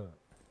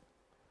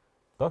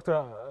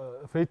 Доктор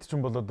Фейт ч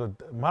юм бол одоо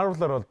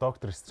Marvel-аар бол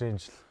Доктор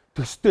Стрэндж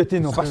төстэй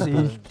тийм бас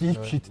deep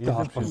shit-тэй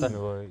холбоотой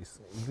нөгөө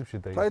deep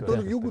shit аа. Та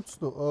юу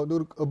үзсэн үү?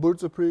 Нөгөө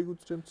Birds of Prey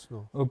үзчихсэн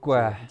үү? Үгүй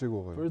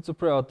ээ. Birds of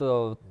Prey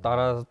одоо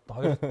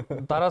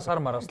дараа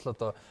сар мараас л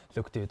одоо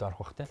LookTV-д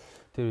орох бах тий.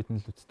 Тэр үед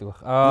нь л үздэг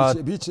бах.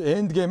 Би ч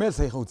End Game-ээ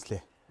саяхан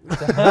үзлээ.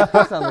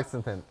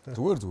 Санагдсан тань.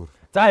 Зүгээр.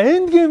 За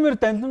End Game-ээр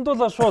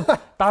дамжуулаад шууд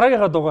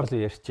дараагийнхаа дугаар л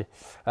ярьчих.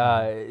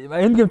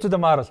 End Game-д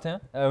Marvel тийм.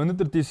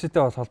 Өнөөдөр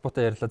DC-тэй бол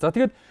холбоотой ярьлаа. За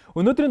тэгээд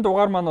өнөөдрийн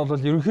дугаар маань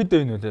бол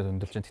ерөнхийдөө энэ үлээд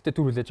өндөлж байна. Гэтэ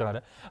түр хүлээж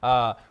байгаарай.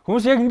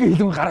 Хүмүүс яг ингээ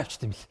хэлэн гараа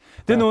авчт юм бэл.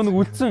 Тэгээ нөгөө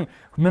үлдсэн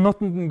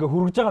минутанд ингээ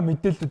хүргэж байгаа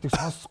мэдээллүүдийг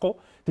сонсохгүй.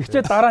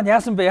 Тэгчээ дараа нь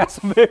яасан бэ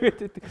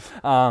гэдэг.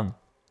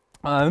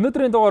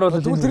 Өнөөдрийн дугаар бол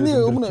тэрний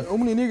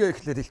өмнө энийг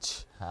эхлээд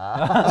хэлчих.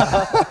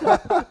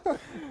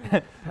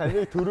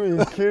 Таны түрүү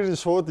инхээр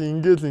шууд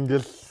ингээл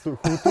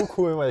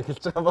хөдөөхгүй юм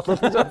эхэлж байгаа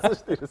болов гэж бодсон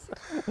шүү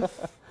дээ.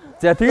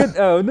 За тэгээд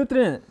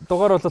өнөөдрийн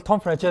дугаар бол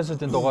том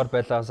франчайзуудын дугаар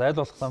байлаа. Аль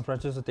болох том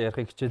франчайзуудыг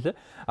ярихыг хичээлээ.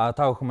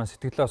 Та бүхэн маань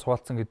сэтгэлээ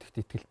суулцсан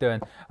гэдэгт итгэлтэй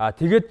байна.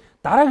 Тэгээд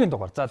дараагийн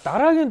дугаар. За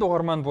дараагийн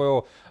дугаар маань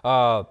буюу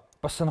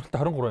бас сонирхолтой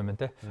 23 юм байна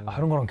те.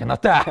 23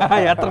 кинотой.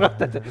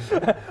 Ядаргаатай те.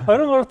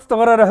 23-т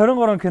дугаараараа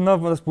 23 кино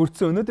бас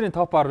бүрдсэн. Өнөөдрийн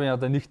топ 10-ын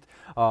одоо нэгт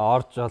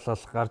орж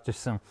олол гарч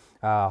ирсэн.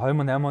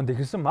 2008 онд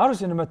ихэлсэн Marvel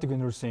Cinematic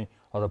Universe-ийн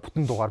одоо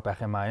бүтэн дугаар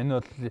байх юм аа.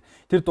 Энэ бол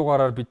тэр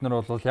дугаараар бид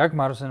нар бол яг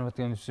Marvel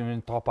Cinematic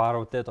Universe-ийн топ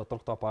 10 те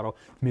тодорхой топ 10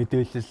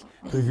 мэдээлэл,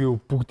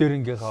 ревю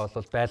бүгдээрнгийнхаа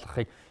бол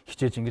байлгахыг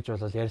хичээж ингэж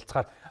бол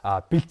ярилцахаар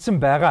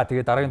бэлдсэн байгаа.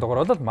 Тэгээд дараагийн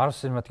дугаар бол Marvel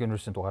Cinematic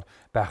Universe-ийн дугаар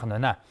байх нь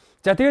байна.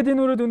 За тэгээд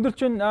энэ үрээд өндөрч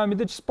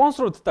мэдээж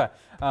спонсоруудтай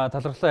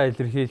талархлаа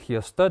илэрхийлэх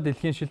ёстой.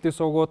 Дэлхийн шилдэг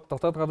суугууд,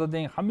 дотоод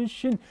гадаадын хамгийн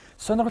шинэ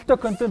сонирхолтой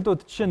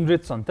контентууд жишээ нь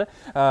Redson те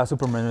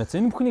Superman.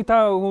 Энэ бүхнийг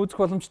та үзэх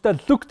боломжтой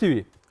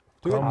LookTV.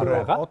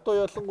 Тэгээд одоо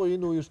ялангуяа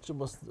энэ үеэр чинь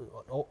бас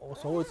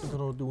сувагт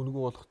кинонуудыг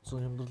өнгөө болгоцсон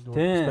хямдрал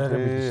байгаа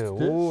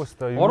биз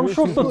дээ.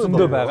 Урамшууллууд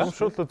зөндөө байгаа.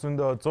 Урамшууллууд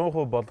зөндөө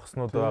 100%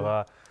 болгоснууд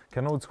байгаа.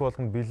 Кино үзэх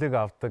болгонд бэлэг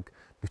авдаг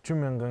 40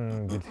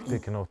 мянган гэлэгтэй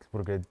кино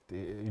хөтөлбөр гээд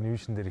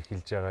инновашн дээр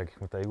эхэлж байгаа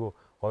гэх мэт айгүй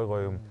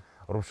гой юм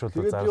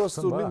урамшууллууд заасан. Тэгээд би бас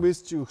нэг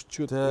мессеж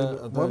өгчөөд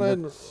манай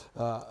энэ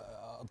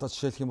одоо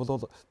жишээлх юм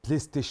бол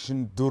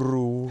PlayStation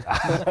 4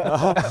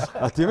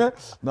 тийм ээ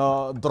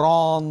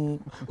дрон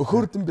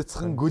өхөрдөн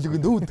бяцхан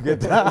гөлгөнүүд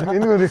гэдэг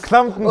энэ нэг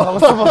рекламад нь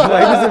тоглосон байна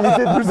айгуусаа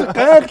мэдээд бүрс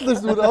гайхлаа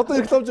шүү. Одоо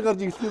рекламж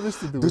гарч ирлээ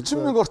шүү дээ. 40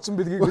 мянга орчим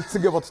бэлгийг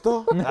үлдсэн гэж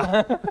бодтоо.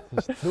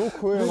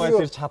 Нүүх үе маа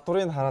тэр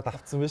чадварыг хараад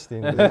авцсан байна шүү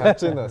дээ. Энэ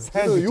харж байна.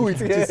 Сайн юу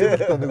хийж байсан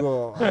бэ та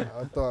нөгөө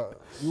одоо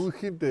юу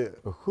их юм бэ?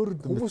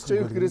 Өхөрдөн хүмүүс ч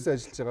аюул гэрээсээ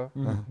ажиллаж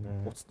байгаа.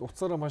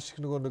 Уцаараа маш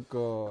их нөгөө нэг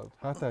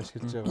хаатай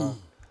ашиглаж байгаа.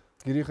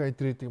 Гэрийнхаа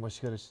интернетийг маш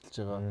ихээр ажиллаж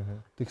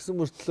байгаа. Тэгсэн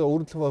мөртлөө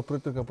өөрөлдөх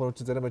оператор компани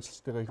ч зарим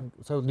ажилчдаа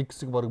сая нэг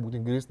хэсэг баг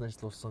бүгдийн гэрээс нь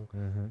ажиллуулсан.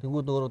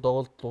 Тэнгүүд нөгөө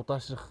доголд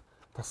удаашрах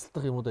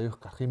тасалдах юмуд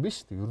аюух гарах юм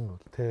биш үү? Ер нь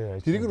бол.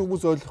 Тэрийг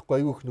хүмүүс ойлгохгүй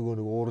аюух нөгөө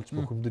нэг ууралж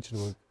бөхөмдөж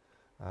нөгөө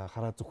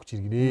хараа зүгч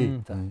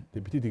иргэнэ. Тэгээ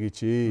бити тэгээч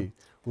ээ.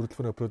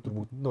 Өөрөлдөх оператор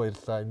бүгдэнд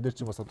баярлаа. Энд дээр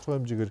чи бас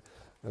тодорхой хэмжээгээр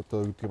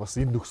одоо гэдгийг бас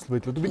энэ нөхцөл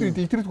байдал. Бид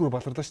интернет зүгээр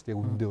баларлаа шүү дээ.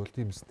 Яг үндэ бол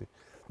тийм үстэй.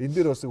 Энэ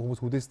дээр бас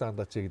хүмүүс хүлээстэй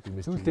хандаач гэдэг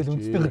мессеж. Зүйлдэл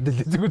үндэсний гадал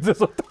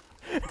зүгээс сууд.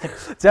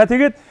 За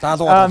тэгээд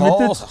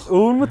мэдээж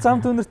өвөрмөц зам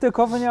түнэртэй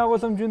кофений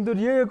агуулмжийн дөр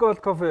Yéyé Gold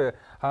Coffee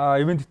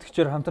ивент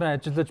тэтгэгчээр хамтран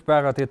ажиллаж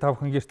байгаа. Тэгээд та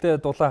бүхэн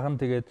гэртээ дулаахан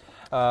тэгээд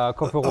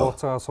кофе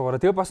гууцаа суугаараа.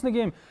 Тэгээд бас нэг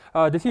юм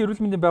дэлхийн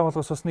эрүүл мэндийн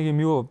байгууллагаас бас нэг юм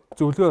юу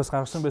зөвлөгөө бас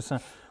гаргасан байсан.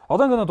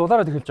 Одоо ингээд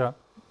дулаараад эхэлж байгаа.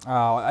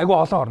 Айгу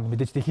олон орнд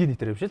мэдээж дэлхийн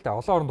нийтээр биш л да.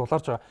 Олон орнд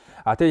дулаарч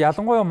байгаа. Тэгээ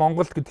ялангуяа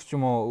Монголд гэдэг ч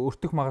юм уу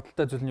өртөх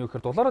магадaltaй зүйл нь юу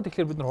гэхээр дулаараад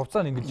тэгэхээр бид нар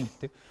хувцаа нэглэж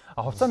эхэлдэг.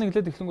 Хувцаа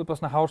нэглээд эхлэнгүүд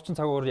бас хаварчин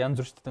цаг уур янз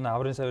бүр шүү дээ.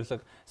 Хаврын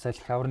савирлаг, салхи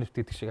хавар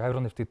нэвтдэг шиг,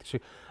 хавар нэвтдэг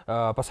шиг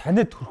бас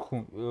ханиад төрөх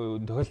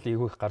тохиолдол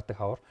эйгүйх гардаг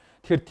хавар.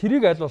 Тэгэхээр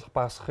тэрийг аль болох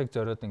багасгахыг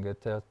зориод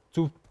ингээд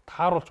зөв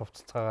тааруулж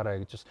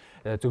хувцалцгаагаараа гэж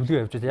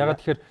зөвлөгөө явуулж байна. Ягаад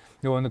тэгэхээр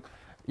нөгөө нэг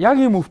яг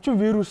ийм өвчин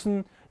вирус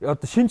нь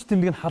одоо шинж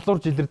тэмдэг нь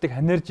халуурж илэрдэг,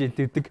 ханаарж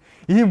илэрдэг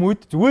ийм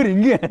үед зүгээр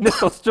энгийн ханаад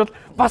тусчвал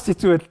бас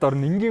хэцүү байдалд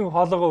орно. Энгийн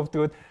хоолоогоо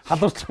өвдгөөд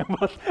халуурч юм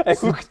бол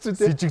айгүй хэцүү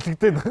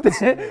сэжиглэгдээд байна.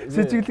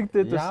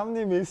 Сэжиглэгдээд байна.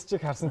 Яамны мессежийг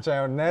харсан чинь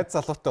амар найз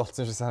залуутай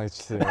болсон шиг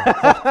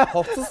санагдчихлээ.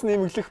 Хувцас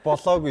нэмэгдэх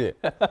болоогүй.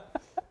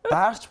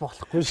 Даарч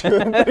болохгүй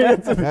шүү.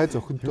 Найз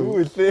охинтой.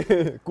 Юу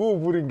илээ. Гүү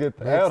бүр ингээд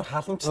амар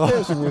халамжтай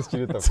юм шиг мессеж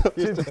ирээд байгаа.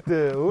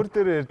 Гэхдээ өөр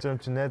дээрээ ярьж байгаа юм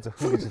чинь найз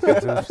охин гэж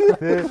хэлж байгаа шүү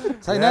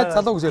дээ. Сая найз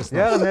залуу гэж ярьсан.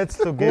 Яга найз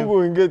залуу гүү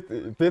ингээд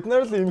бид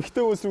нар л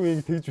эмхтэй хүмүүс рүү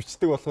ингэж тэгж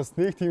бичдэг болохоос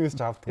нэг тиймээс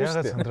ч автгүй шүү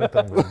дээ. Яга сандраад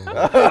байгаа юм.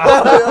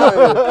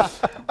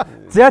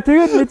 За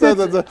тэгээд мэдээ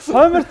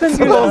Хомертон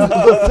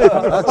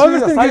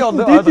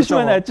DDish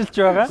маань ажиллаж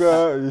байгаа.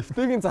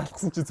 Эфтэгийн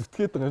залхсан чи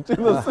зүтгээд байгаа юм чинь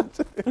болсон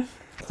чи.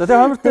 За тэгээ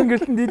Хомертон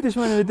гэрэлтэн DDish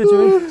маань мэдээж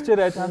ивэнтчээр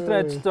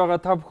хамтран ажиллаж байгаа.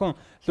 Та бүхэн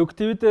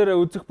LookTV дээр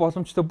үзэх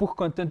боломжтой бүх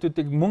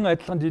контентуудыг мөн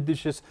адилхан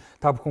DDish-ээс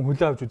та бүхэн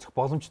хүлээн авч үзэх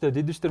боломжтой.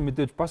 DDish дээр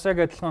мэдээж бас яг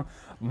адилхан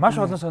маш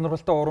олон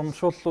сонирхолтой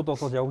урамшууллууд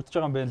бол явагдаж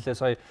байгаа юм байна лээ.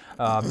 Сая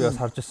би бас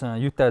харж ирсэн.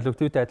 Юутай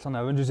LookTV-тэй адилхан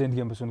Avengers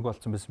Endgame бас өнгө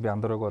болсон байсан. Би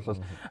андорог бол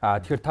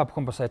тэгэхээр та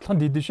бүхэн бас адилхан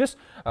DDish-ээс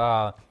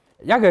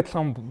яг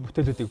адилхан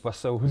бүтээлүүдийг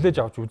бас хүлээж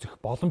авч үзэх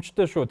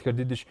боломжтой шүү. Тэгэхээр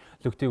DDish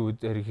LookTV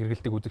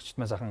хэрэгэлдэг үзэгчд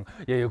маань сайхан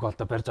Yéyé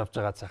голдо барьж авч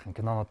байгаа сайхан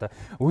кинонуудаа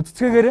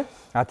үзцгээгээрээ.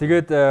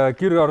 Тэгээд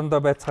гэр орондоо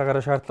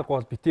байцгаагаараа шаардлагагүй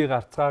бол битгий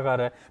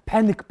гарцгаагаараа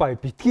panic buy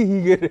битгий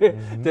хийгээрээ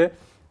тий.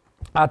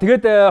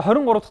 Тэгээд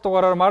 23 дахь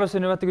дугаараар Marvel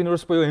Cinematic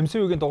Universe буюу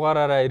MCU-гийн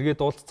дугаараараа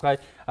эргээд уулзцгаая.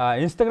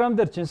 Instagram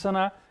дээр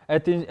чинсана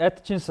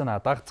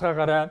 @чинсана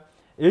дагцгаагаараа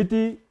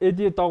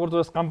Эди доогор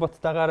зураас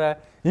гамбаттаагаараа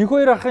энэ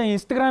хоёр ахын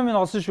Instagram-ыг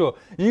олсон шүү.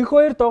 Энэ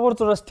хоёр доогор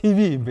зураас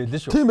TV юм байл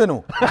шүү. Тийм байна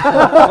уу?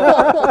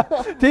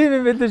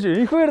 Тийм юм байл шүү.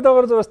 Энэ хоёр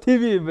доогор зураас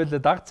TV юм байл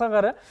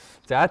дагцаагаараа.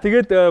 За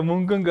тэгээд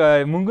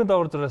мөнгөн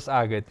доогор зураас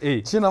А гээд.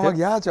 Чи намайг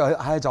яаж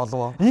хайж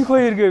олов? Энэ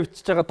хоёр эргээ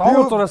бичиж байгаа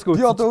доогор зураас гээ.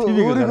 Би одоо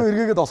өөрийгөө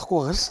эргээгээд олохгүй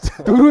байгаа шүү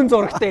дээ. Дөрвөн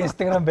зурагтай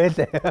Instagram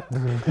байлаа.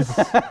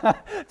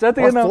 За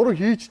тэгээд зураг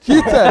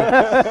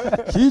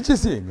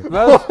хийжсэн юм.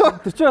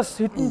 Тэр чи бас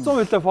хэдэн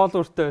 100 хилээ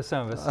фолловертэй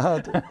байсан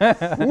байсан.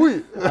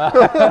 Үгүй.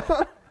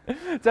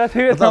 За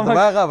тэгээд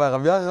байгаа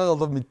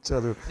бол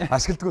мэдчихээ.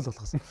 Ашигладаг л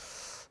болохоос.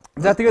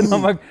 За тэгээд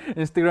намайг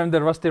Instagram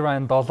дээр Rusty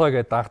Ryan Долоо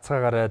гэдэг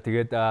дагцгаагаараа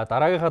тэгээд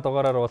дараагийнхаа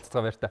дугаараар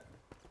уулзцгаа баяр та.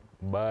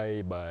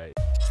 Bye bye.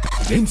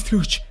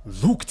 Тэтгэгч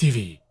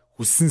LookTV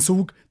хүссэн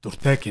сувг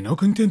дуртай кино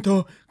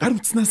контентоо гар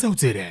утснаас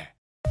үзээрэй.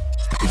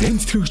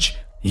 Тэтгэгч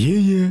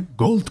Yéyé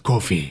Gold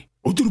Coffee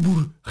өдөр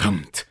бүр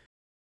хамт.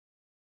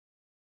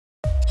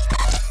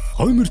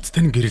 Хойморт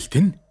тань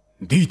гэрэлтэн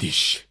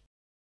DDish